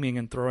screaming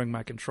and throwing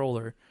my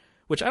controller,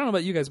 which I don't know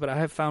about you guys, but I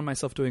have found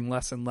myself doing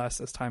less and less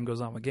as time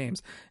goes on with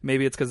games.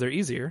 Maybe it's because they're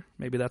easier.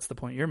 Maybe that's the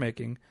point you're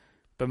making,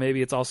 but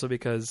maybe it's also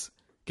because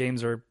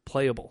games are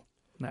playable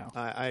now.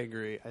 I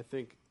agree. I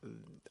think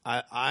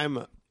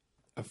I'm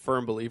a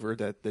firm believer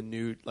that the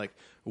new like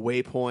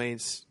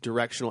waypoints,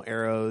 directional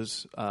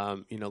arrows,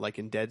 like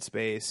in Dead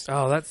Space.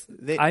 Oh,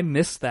 They- I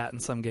miss that in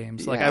some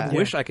games. Like, Yeah. I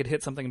wish I could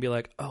hit something and be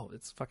like, oh,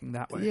 it's fucking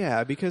that way.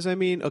 Yeah, because I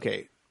mean,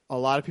 okay, a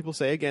lot of people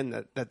say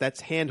again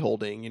that's hand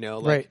holding.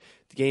 Like Right.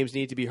 the games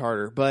need to be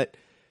harder, but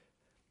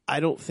I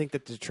don't think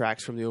that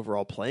detracts from the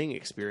overall playing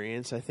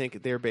experience. I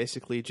think they're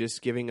basically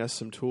just giving us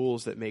some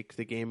tools that make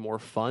the game more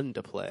fun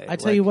to play. I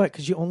tell you what,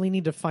 because you only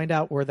need to find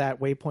out where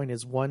that waypoint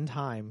is one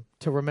time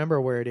to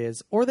remember where it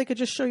is, or they could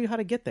just show you how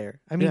to get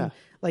there. I mean, Yeah.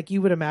 like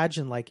you would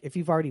imagine, like if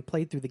you've already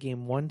played through the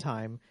game one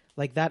time,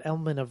 like that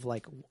element of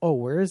like, oh,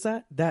 where is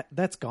that?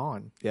 That's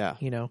gone. Yeah,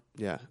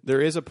 Yeah.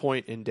 There is a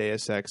point in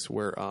Deus Ex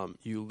where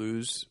you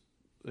lose.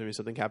 I mean,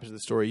 something happens in the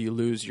story. You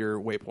lose your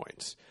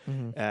waypoints.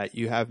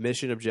 You have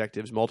mission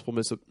objectives, multiple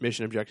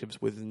mission objectives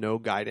with no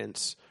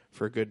guidance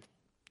for a good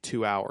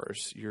 2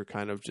 hours. You're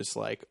kind of just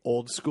like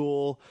old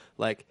school,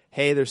 like,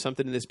 hey, there's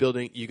something in this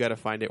building. You got to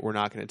find it. We're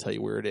not going to tell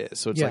you where it is.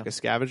 So it's Yeah. like a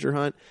scavenger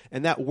hunt.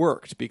 And that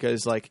worked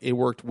because like it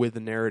worked with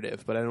the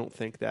narrative. But I don't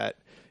think that,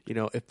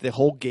 if the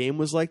whole game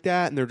was like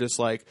that and they're just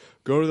like,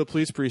 go to the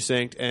police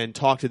precinct and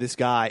talk to this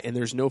guy and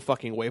there's no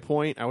fucking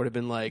waypoint, I would have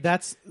been like,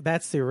 That's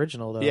the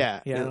original though.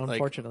 yeah. Yeah. and, like,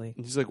 Unfortunately.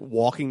 he's like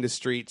walking the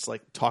streets,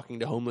 like talking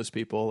to homeless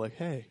people, like,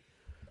 hey,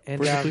 And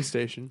where's the police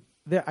station?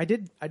 I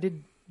did.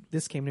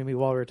 This came to me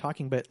while we were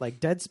talking, but like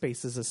Dead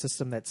Space is a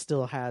system that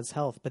still has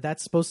health, but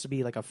that's supposed to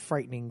be like a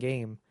frightening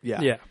game.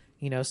 Yeah.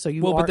 So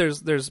you Well, are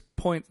but there's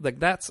point, like,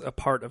 that's a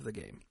part of the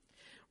game.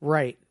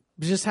 right.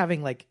 Just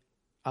having like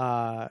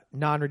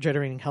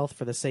non-regenerating health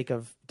for the sake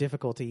of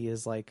difficulty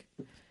is like,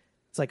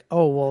 it's like,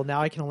 oh well,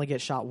 now I can only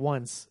get shot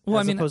once, Well,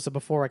 as I mean, opposed to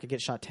before I could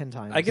get shot 10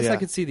 times. I guess I Yeah.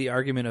 could see the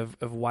argument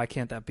of why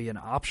can't that be an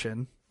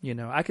option?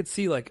 I could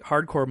see like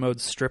hardcore mode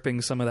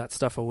stripping some of that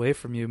stuff away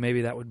from you.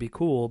 Maybe that would be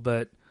cool,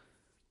 but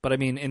I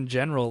mean, in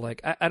general,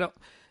 like I don't.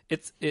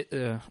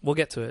 We'll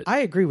get to it. I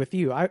agree with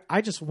you.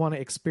 I just want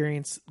to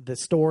experience the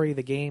story,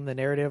 the game, the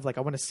narrative. Like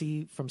I want to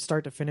see from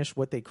start to finish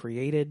what they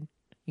created.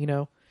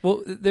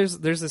 Well, there's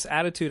this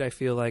attitude I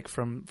feel like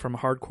from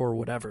hardcore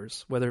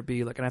whatevers, whether it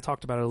be like, and I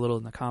talked about it a little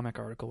in the comic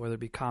article, whether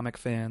it be comic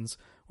fans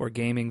or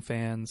gaming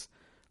fans,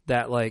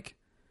 that like,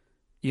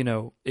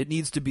 it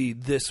needs to be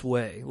this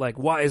way. Like,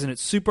 why isn't it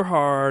super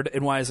hard,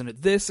 and why isn't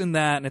it this and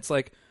that? And it's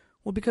like,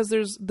 well, because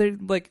they're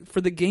like, for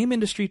the game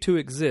industry to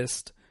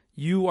exist,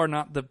 you are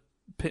not the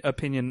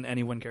opinion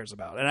anyone cares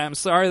about, and I'm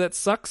sorry that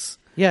sucks.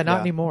 Yeah, not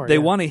Yeah. anymore. They yeah.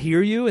 want to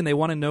hear you, and they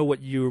want to know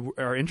what you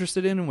are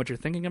interested in and what you're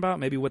thinking about,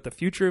 maybe what the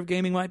future of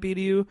gaming might be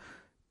to you.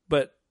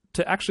 But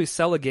to actually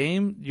sell a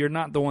game, you're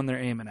not the one they're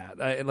aiming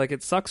at. Like,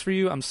 it sucks for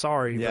you. I'm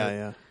sorry. Yeah, but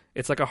yeah.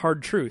 It's like a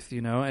hard truth,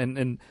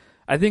 And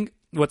I think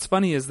what's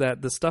funny is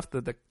that the stuff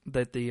that I'm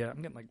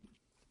getting like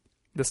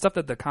the stuff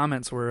that the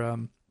comments were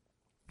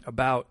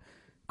about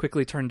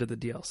quickly turned to the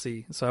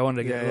DLC. So I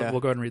wanted to get. Yeah.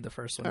 We'll go ahead and read the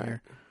first one All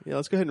here. right. Yeah,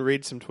 let's go ahead and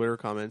read some Twitter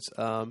comments.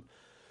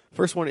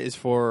 First one is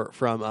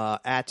from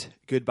at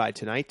Goodbye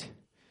Tonight,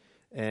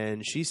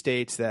 and she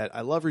states that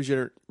I love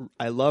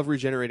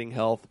regenerating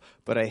health,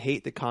 but I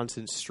hate the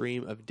constant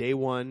stream of day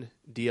one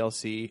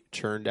DLC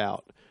churned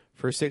out.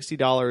 For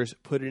 $60,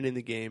 put it in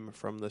the game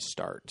from the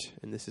start.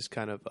 And this is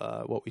kind of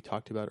what we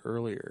talked about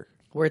earlier.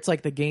 Where it's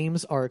like the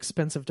games are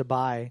expensive to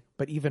buy,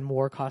 but even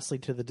more costly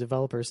to the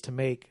developers to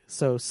make.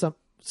 So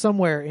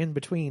somewhere in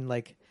between,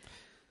 like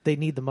they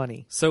need the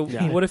money. So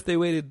Yeah. what if they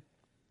waited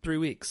 3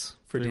 weeks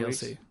for 3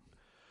 DLC? weeks?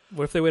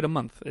 What if they wait a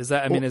month? Is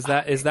that? I mean, is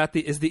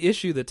the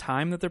issue the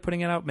time that they're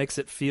putting it out makes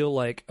it feel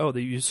like, oh,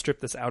 you strip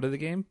this out of the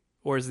game,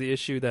 or is the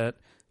issue that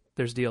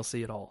there's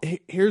DLC at all?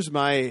 Here's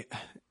my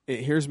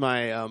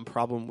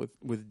problem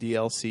with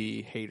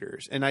DLC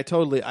haters, and I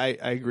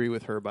agree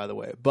with her, by the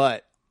way.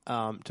 But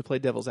to play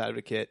devil's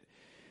advocate,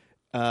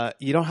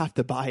 you don't have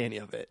to buy any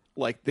of it.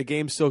 Like, the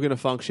game's still going to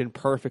function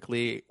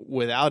perfectly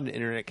without an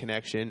internet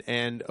connection,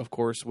 and of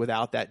course,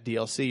 without that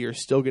DLC, you're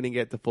still going to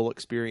get the full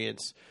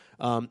experience.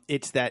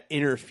 It's that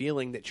inner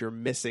feeling that you're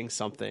missing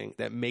something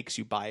that makes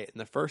you buy it in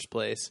the first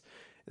place.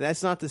 And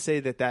that's not to say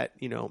that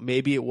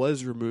maybe it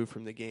was removed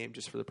from the game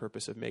just for the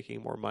purpose of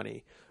making more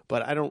money.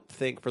 But I don't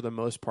think, for the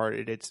most part,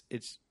 it's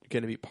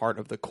going to be part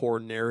of the core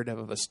narrative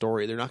of a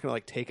story. They're not going to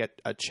like take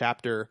a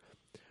chapter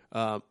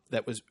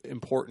that was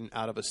important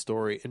out of a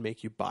story and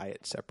make you buy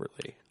it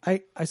separately.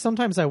 I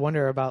sometimes I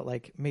wonder about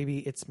like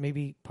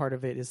maybe part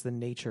of it is the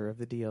nature of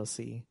the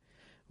DLC,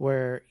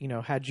 where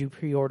had you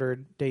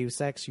pre-ordered Deus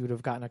Ex, you would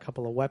have gotten a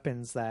couple of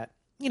weapons that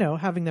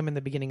having them in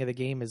the beginning of the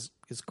game is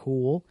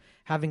cool.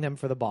 Having them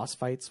for the boss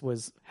fights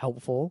was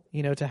helpful.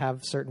 To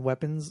have certain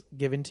weapons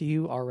given to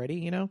you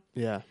already.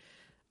 Yeah.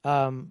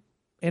 And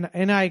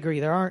I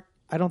agree.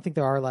 I don't think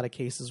there are a lot of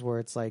cases where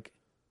it's like,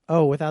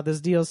 oh, without this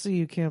DLC,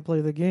 you can't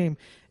play the game.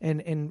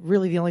 And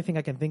really, the only thing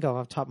I can think of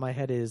off the top of my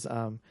head is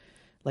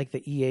like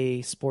the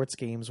EA sports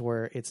games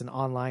where it's an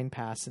online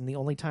pass, and the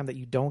only time that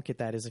you don't get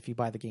that is if you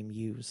buy the game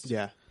used.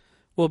 Yeah.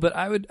 Well, but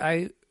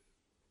I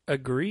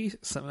agree.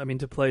 I mean,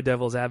 to play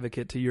devil's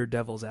advocate to your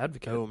devil's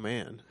advocate. Oh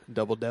man,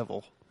 double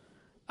devil.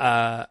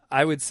 I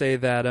would say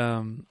that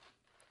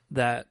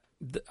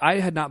I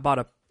had not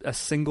bought a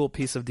single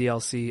piece of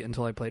DLC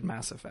until I played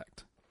Mass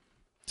Effect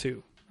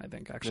 2. I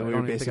think actually, We I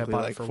were don't even think I basically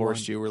bought like it for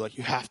forced 1. you. We're like,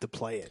 you have to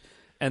play it.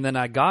 And then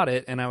I got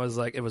it, and I was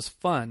like, it was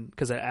fun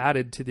because it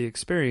added to the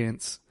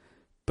experience.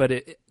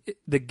 But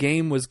the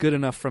game was good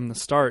enough from the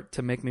start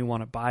to make me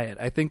want to buy it.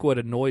 I think what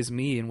annoys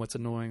me and what's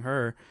annoying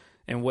her,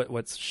 and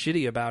what's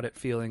shitty about it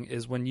feeling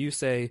is when you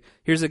say,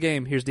 "Here's a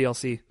game, here's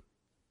DLC."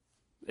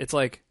 It's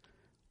like,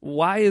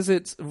 why is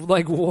it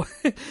like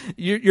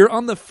you're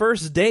on the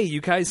first day? You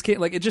guys can't,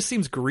 like, it just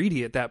seems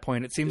greedy at that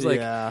point. It seems like,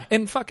 Yeah.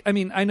 and fuck, I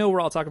mean, I know we're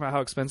all talking about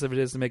how expensive it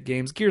is to make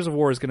games. Gears of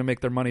War is going to make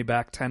their money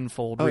back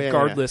tenfold, Oh, yeah,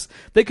 regardless.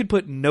 They could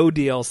put no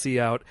DLC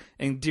out,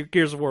 and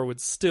Gears of War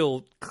would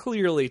still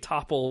clearly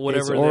topple whatever.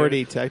 It's they're-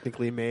 already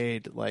technically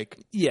made like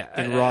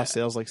yeah, in raw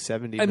sales like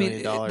 $70 I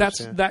million.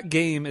 mean, that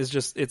game is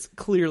just, it's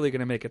clearly going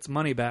to make its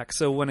money back.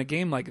 So when a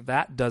game like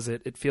that does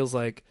it, it feels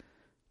like,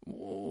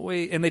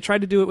 wait, and they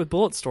tried to do it with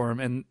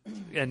Bulletstorm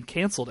and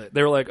canceled it.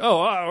 They were like, oh,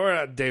 we're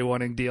not day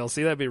oneing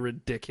DLC. That'd be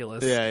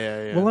ridiculous.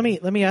 Yeah. Well,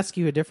 let me ask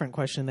you a different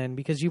question then,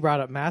 because you brought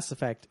up Mass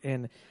Effect,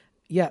 and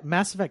yeah,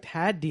 Mass Effect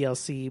had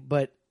DLC,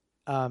 but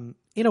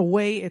in a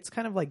way, it's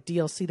kind of like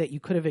DLC that you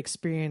could have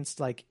experienced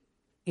like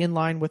in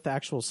line with the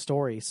actual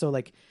story. So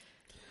like,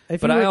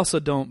 if But you I were- also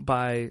don't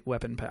buy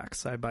weapon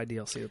packs. I buy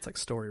DLC that's like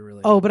story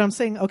related. Oh, but I'm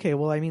saying, okay,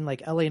 well, I mean,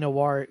 like LA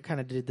Noire kind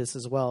of did this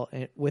as well.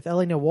 And with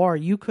LA Noire,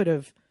 you could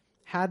have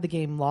had the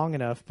game long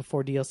enough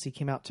before DLC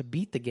came out to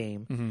beat the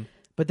game. Mm-hmm.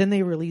 But then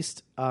they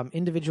released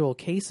individual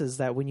cases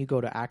that when you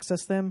go to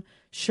access them,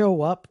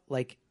 show up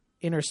like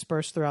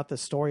interspersed throughout the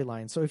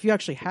storyline. So if you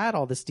actually had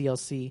all this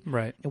DLC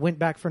Right. and went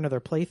back for another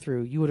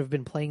playthrough, you would have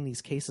been playing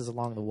these cases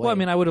along the way. Well, I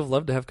mean, I would have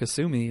loved to have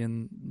Kasumi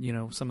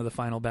in, some of the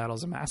final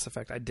battles of Mass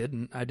Effect. I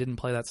didn't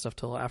play that stuff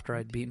till after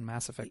I'd beaten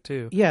Mass Effect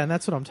 2. yeah, and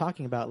that's what I'm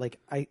talking about. Like,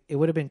 it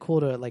would have been cool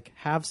to like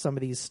have some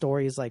of these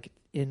stories like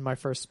in my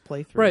first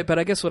playthrough. Right, but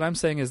I guess what I'm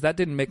saying is that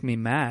didn't make me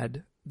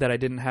mad that I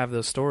didn't have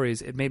those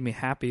stories. It made me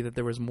happy that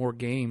there was more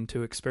game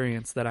to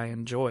experience that I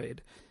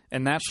enjoyed.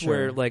 And that's Sure.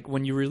 where, like,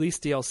 when you release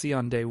DLC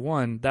on day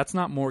one, that's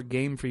not more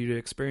game for you to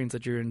experience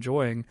that you're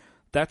enjoying.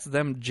 That's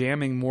them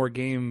jamming more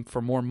game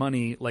for more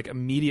money, like,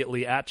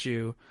 immediately at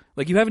you.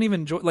 Like, you haven't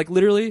even enjoyed, like,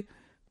 literally,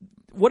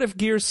 what if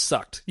Gears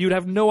sucked? You'd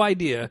have no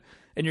idea,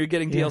 and you're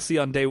getting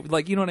DLC on day,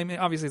 like, you know what I mean?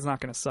 Obviously, it's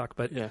not going to suck,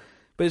 but Yeah.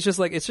 it's just,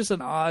 like, it's just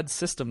an odd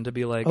system to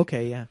be like,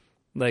 Okay, yeah.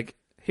 like,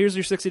 here's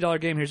your $60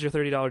 game, here's your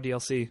 $30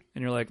 DLC,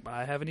 and you're like,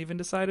 I haven't even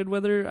decided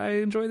whether I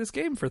enjoy this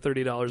game for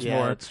 $30 Yeah,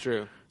 more, that's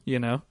true.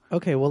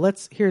 Okay, well,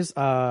 here's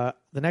the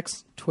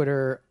next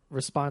Twitter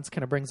response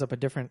kind of brings up a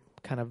different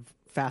kind of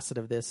facet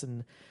of this.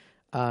 And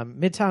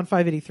Midtown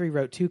 583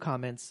 wrote 2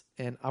 comments,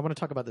 and I want to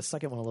talk about the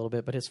second one a little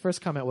bit. But his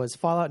first comment was,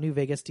 Fallout New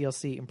Vegas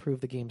DLC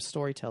improved the game's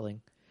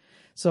storytelling.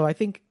 So I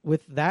think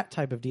with that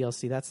type of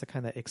DLC, that's the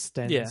kind that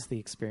extends Yeah. the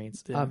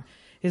experience. Yeah.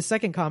 His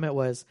second comment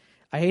was,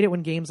 I hate it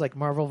when games like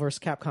Marvel vs.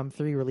 Capcom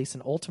 3 release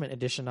an Ultimate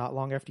Edition not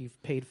long after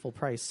you've paid full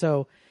price.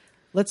 So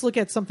let's look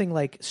at something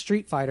like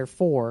Street Fighter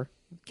 4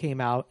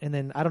 came out, and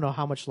then I don't know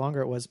how much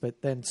longer it was,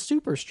 but then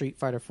Super Street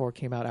Fighter 4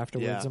 came out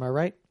afterwards. Yeah. Am I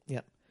right?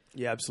 Yeah.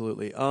 Yeah,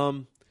 absolutely.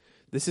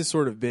 This has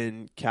sort of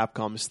been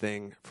Capcom's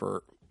thing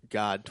for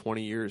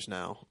 20 years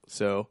now.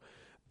 So,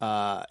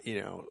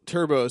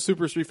 Turbo,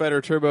 Super Street Fighter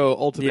Turbo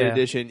Ultimate Yeah.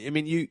 Edition. I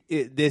mean,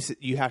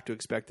 you have to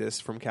expect this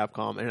from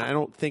Capcom, and I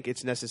don't think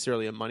it's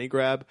necessarily a money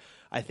grab.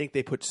 I think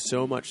they put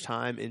so much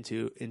time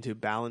into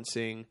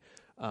balancing.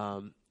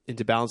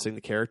 Into balancing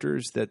the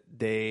characters that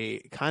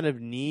they kind of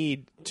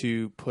need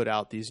to put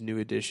out these new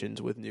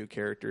editions with new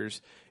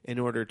characters in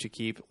order to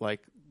keep like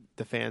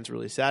the fans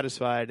really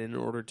satisfied and in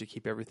order to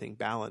keep everything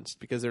balanced,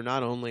 because it's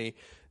not only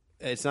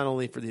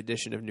for the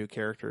addition of new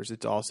characters,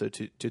 it's also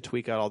to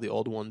tweak out all the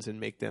old ones and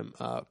make them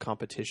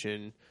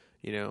competition,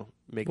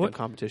 make them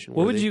competition worthy.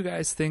 What would you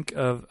guys think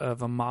of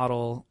a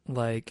model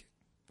like,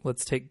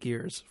 let's take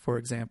Gears, for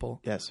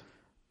example. Yes.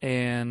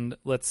 And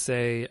let's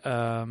say,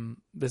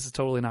 this is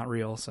totally not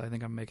real, so I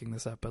think I'm making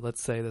this up, but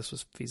let's say this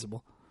was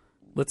feasible.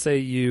 Let's say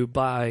you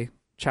buy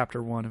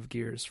Chapter 1 of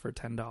Gears for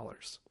 $10.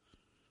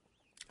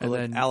 And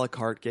then a la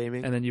carte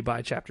gaming. And then you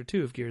buy Chapter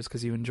 2 of Gears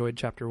because you enjoyed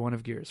Chapter 1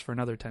 of Gears for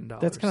another $10.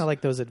 That's kind of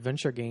like those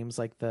adventure games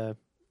like the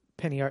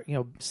Penny Art,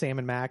 Sam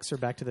and Max or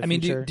Back to the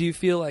Future. Do you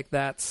feel like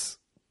that's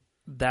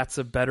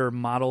a better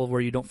model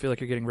where you don't feel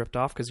like you're getting ripped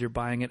off because you're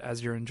buying it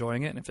as you're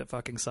enjoying it, and if it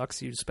fucking sucks,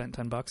 you spent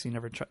 $10, you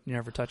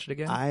never touch it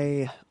again?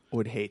 I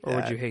would hate that. Or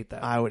would you hate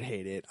that? I would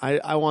hate it.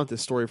 I want the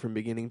story from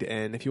beginning to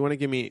end. If you want to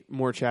give me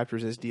more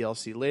chapters as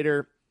DLC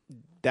later,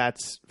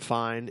 that's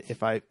fine.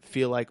 If I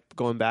feel like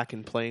going back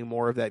and playing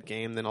more of that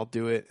game, then I'll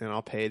do it and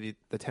I'll pay the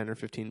 $10 or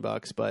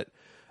 $15. But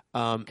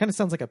Kind of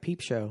sounds like a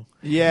Peep Show.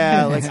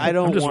 Yeah, like I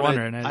don't I'm just wanna,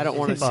 wondering. I don't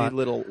want to see thought-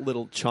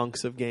 little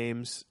chunks of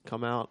games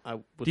come out.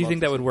 Do you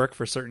think that would work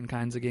for certain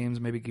kinds of games?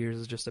 Maybe Gears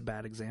is just a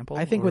bad example.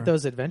 I think or- with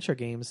those adventure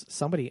games,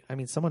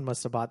 someone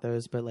must have bought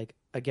those, but like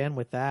again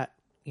with that,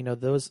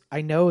 those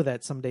I know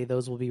that someday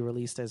those will be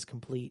released as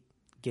complete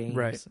games,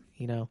 Right.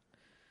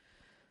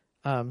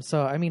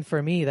 So I mean,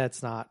 for me, that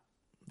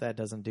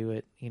doesn't do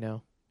it.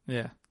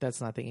 Yeah.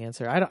 That's not the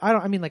answer. I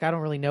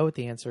don't really know what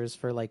the answer is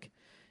for like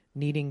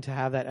needing to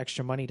have that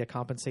extra money to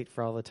compensate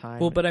for all the time.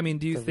 Well, but I mean,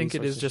 do you the think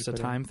it is resources just you a put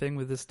in. time thing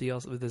with this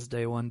DLC, with this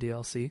day one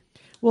DLC?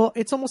 Well,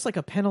 it's almost like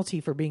a penalty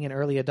for being an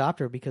early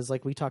adopter because,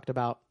 like we talked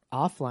about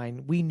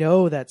offline, we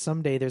know that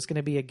someday there's going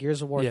to be a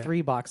Gears of War Yeah.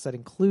 3 box that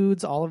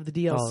includes all of the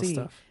DLC, All the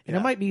stuff. and it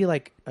might be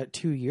like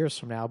 2 years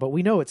from now, but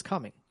we know it's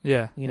coming.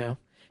 Yeah. You know,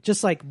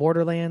 just like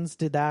Borderlands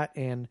did that,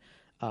 and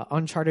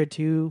Uncharted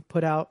 2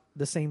 put out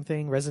the same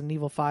thing. Resident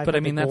Evil 5. But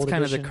had I mean, the that's gold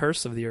kind of edition. the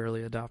curse of the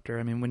early adopter.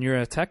 I mean, when you're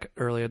a tech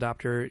early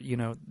adopter,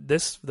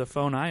 the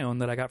phone I own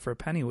that I got for a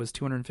penny was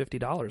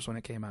 $250 when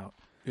it came out.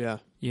 Yeah.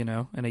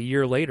 And a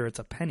year later, it's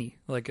a penny.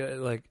 Like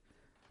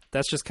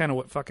that's just kind of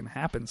what fucking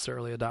happens to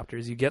early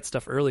adopters. You get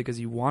stuff early because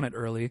you want it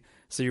early,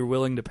 so you're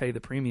willing to pay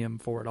the premium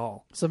for it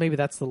all. So maybe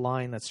that's the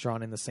line that's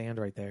drawn in the sand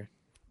right there.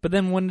 But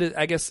then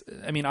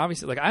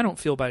obviously, like I don't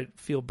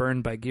feel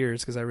burned by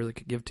Gears because I really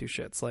could give two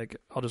shits. Like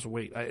I'll just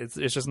wait. It's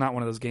just not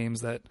one of those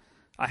games that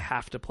I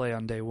have to play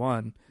on day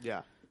one.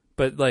 Yeah.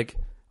 But like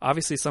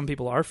obviously, some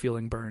people are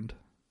feeling burned.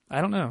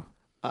 I don't know.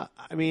 I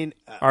mean,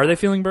 Are they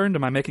feeling burned?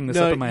 Am I making this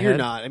no, up in my you're head?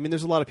 not. I mean,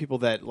 there's a lot of people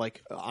that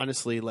like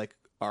honestly like.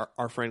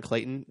 Our friend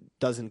Clayton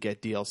doesn't get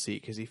DLC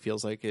because he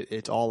feels like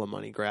it's all a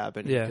money grab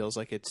and he feels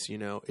like it's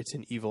it's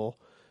an evil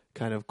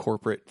kind of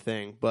corporate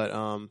thing. But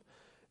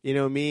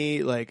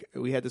me, like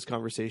we had this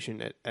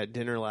conversation at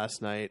dinner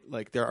last night.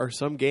 Like there are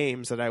some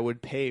games that I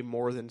would pay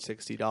more than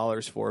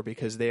 $60 for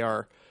because they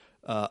are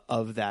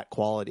of that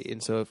quality.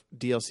 And so if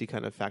DLC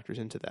kind of factors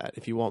into that.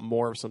 If you want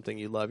more of something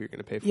you love, you're going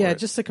to pay for it. Yeah,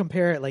 just to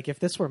compare it, like if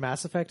this were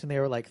Mass Effect and they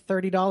were like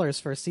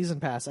 $30 for a season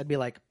pass, I'd be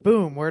like,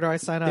 boom, where do I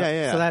sign up?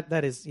 Yeah. So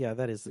that is the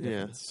difference.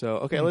 Yeah. So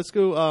okay, let's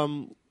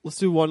go. Let's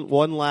do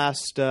one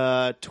last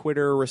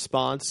Twitter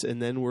response,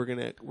 and then we're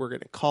gonna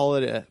call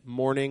it a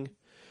morning.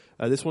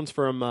 This one's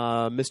from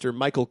Mr.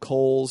 Michael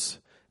Coles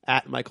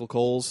at Michael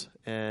Coles,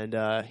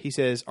 and he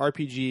says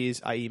RPGs,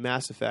 i.e.,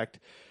 Mass Effect,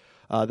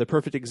 the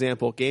perfect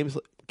example.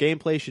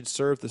 Gameplay should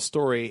serve the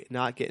story,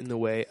 not get in the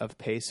way of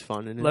pace,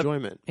 fun, and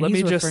enjoyment. And Let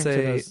he's me just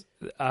referring to say,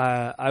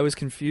 I was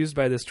confused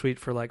by this tweet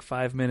for like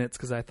 5 minutes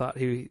because I thought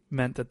he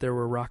meant that there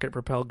were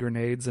rocket-propelled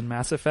grenades in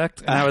Mass Effect,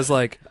 and I was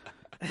like,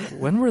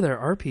 when were there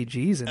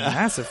RPGs in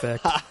Mass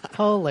Effect?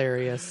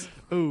 Hilarious.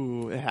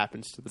 Ooh, it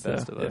happens to the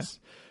best of yeah. us.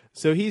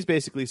 So he's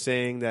basically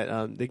saying that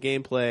the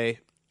gameplay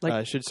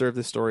should serve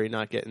the story,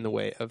 not get in the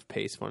way of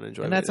pace, fun, and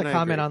enjoyment. And that's a I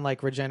comment agree. on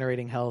like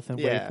regenerating health and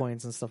Yeah.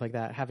 waypoints and stuff like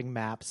that. Having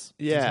maps,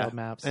 Yeah, detailed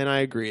maps. and I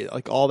agree.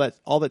 Like all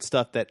that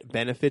stuff that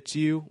benefits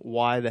you,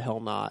 why the hell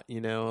not?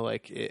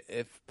 Like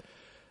if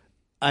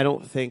I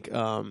don't think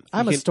I'm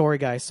a story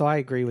guy, so I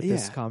agree with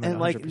this comment. and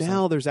like 100%.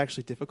 now there's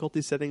actually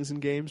difficulty settings in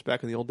games.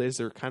 Back in the old days,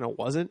 there kind of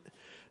wasn't.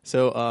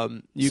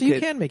 So you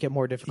can make it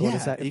more difficult.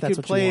 If you that's could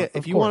what play you want. it.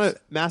 If Of you course. want a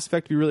Mass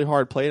Effect to be really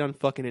hard, play it on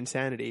fucking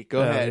Insanity.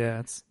 Go ahead,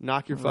 It's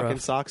knock your fucking rough.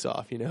 socks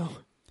off.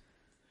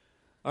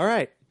 All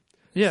right.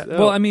 Yeah. So-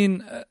 Well, I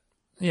mean, I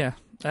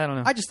don't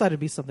know. I just thought it'd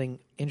be something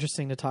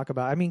interesting to talk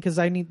about. I mean, because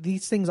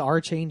these things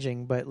are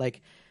changing, but like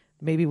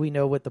maybe we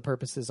know what the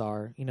purposes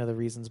are. The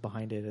reasons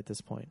behind it at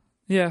this point.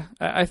 Yeah,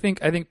 I think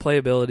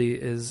playability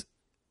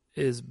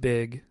is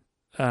big.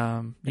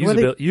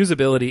 whether-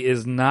 Usability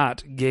is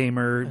not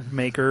gamer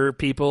maker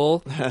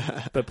people,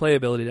 but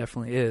playability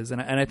definitely is.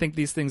 And I think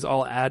these things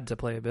all add to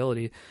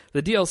playability.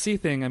 The DLC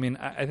thing, I mean,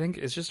 I think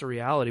it's just a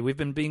reality. We've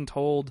been being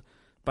told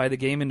by the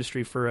game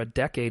industry for a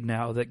decade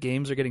now that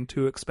games are getting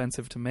too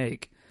expensive to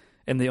make,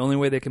 and the only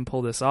way they can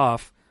pull this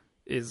off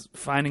is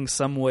finding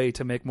some way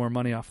to make more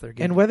money off their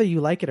game. And whether you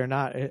like it or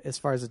not, as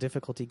far as the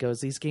difficulty goes,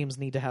 these games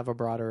need to have a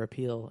broader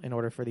appeal in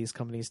order for these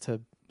companies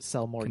to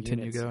sell more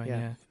continue units. going,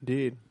 yeah.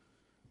 Indeed.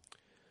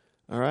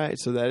 All right,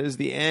 so that is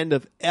the end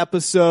of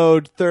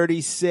episode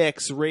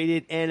 36,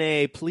 Rated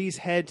NA. Please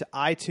head to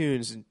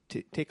iTunes and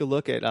take a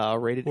look at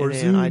Rated NA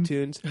Zune. on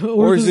iTunes.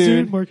 or the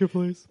Zune. Zune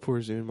Marketplace. For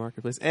Zune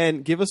Marketplace.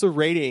 And give us a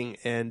rating.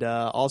 And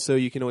also,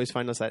 you can always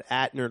find us at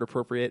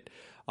 @NerdAppropriate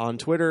on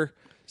Twitter.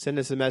 Send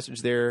us a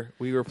message there.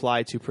 We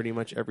reply to pretty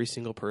much every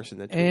single person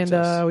that tweets And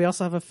us. we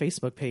also have a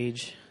Facebook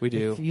page. We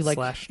do. If you like,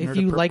 /nerd if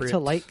you like to appropriate.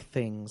 like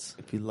things,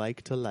 If you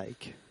like to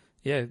like.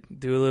 Yeah,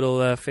 do a little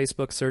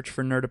Facebook search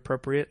for Nerd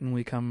Appropriate, and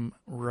we come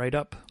right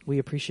up. we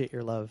appreciate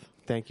your love.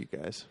 Thank you,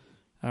 guys.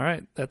 All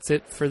right, that's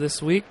it for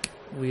this week.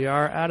 We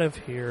are out of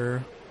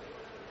here.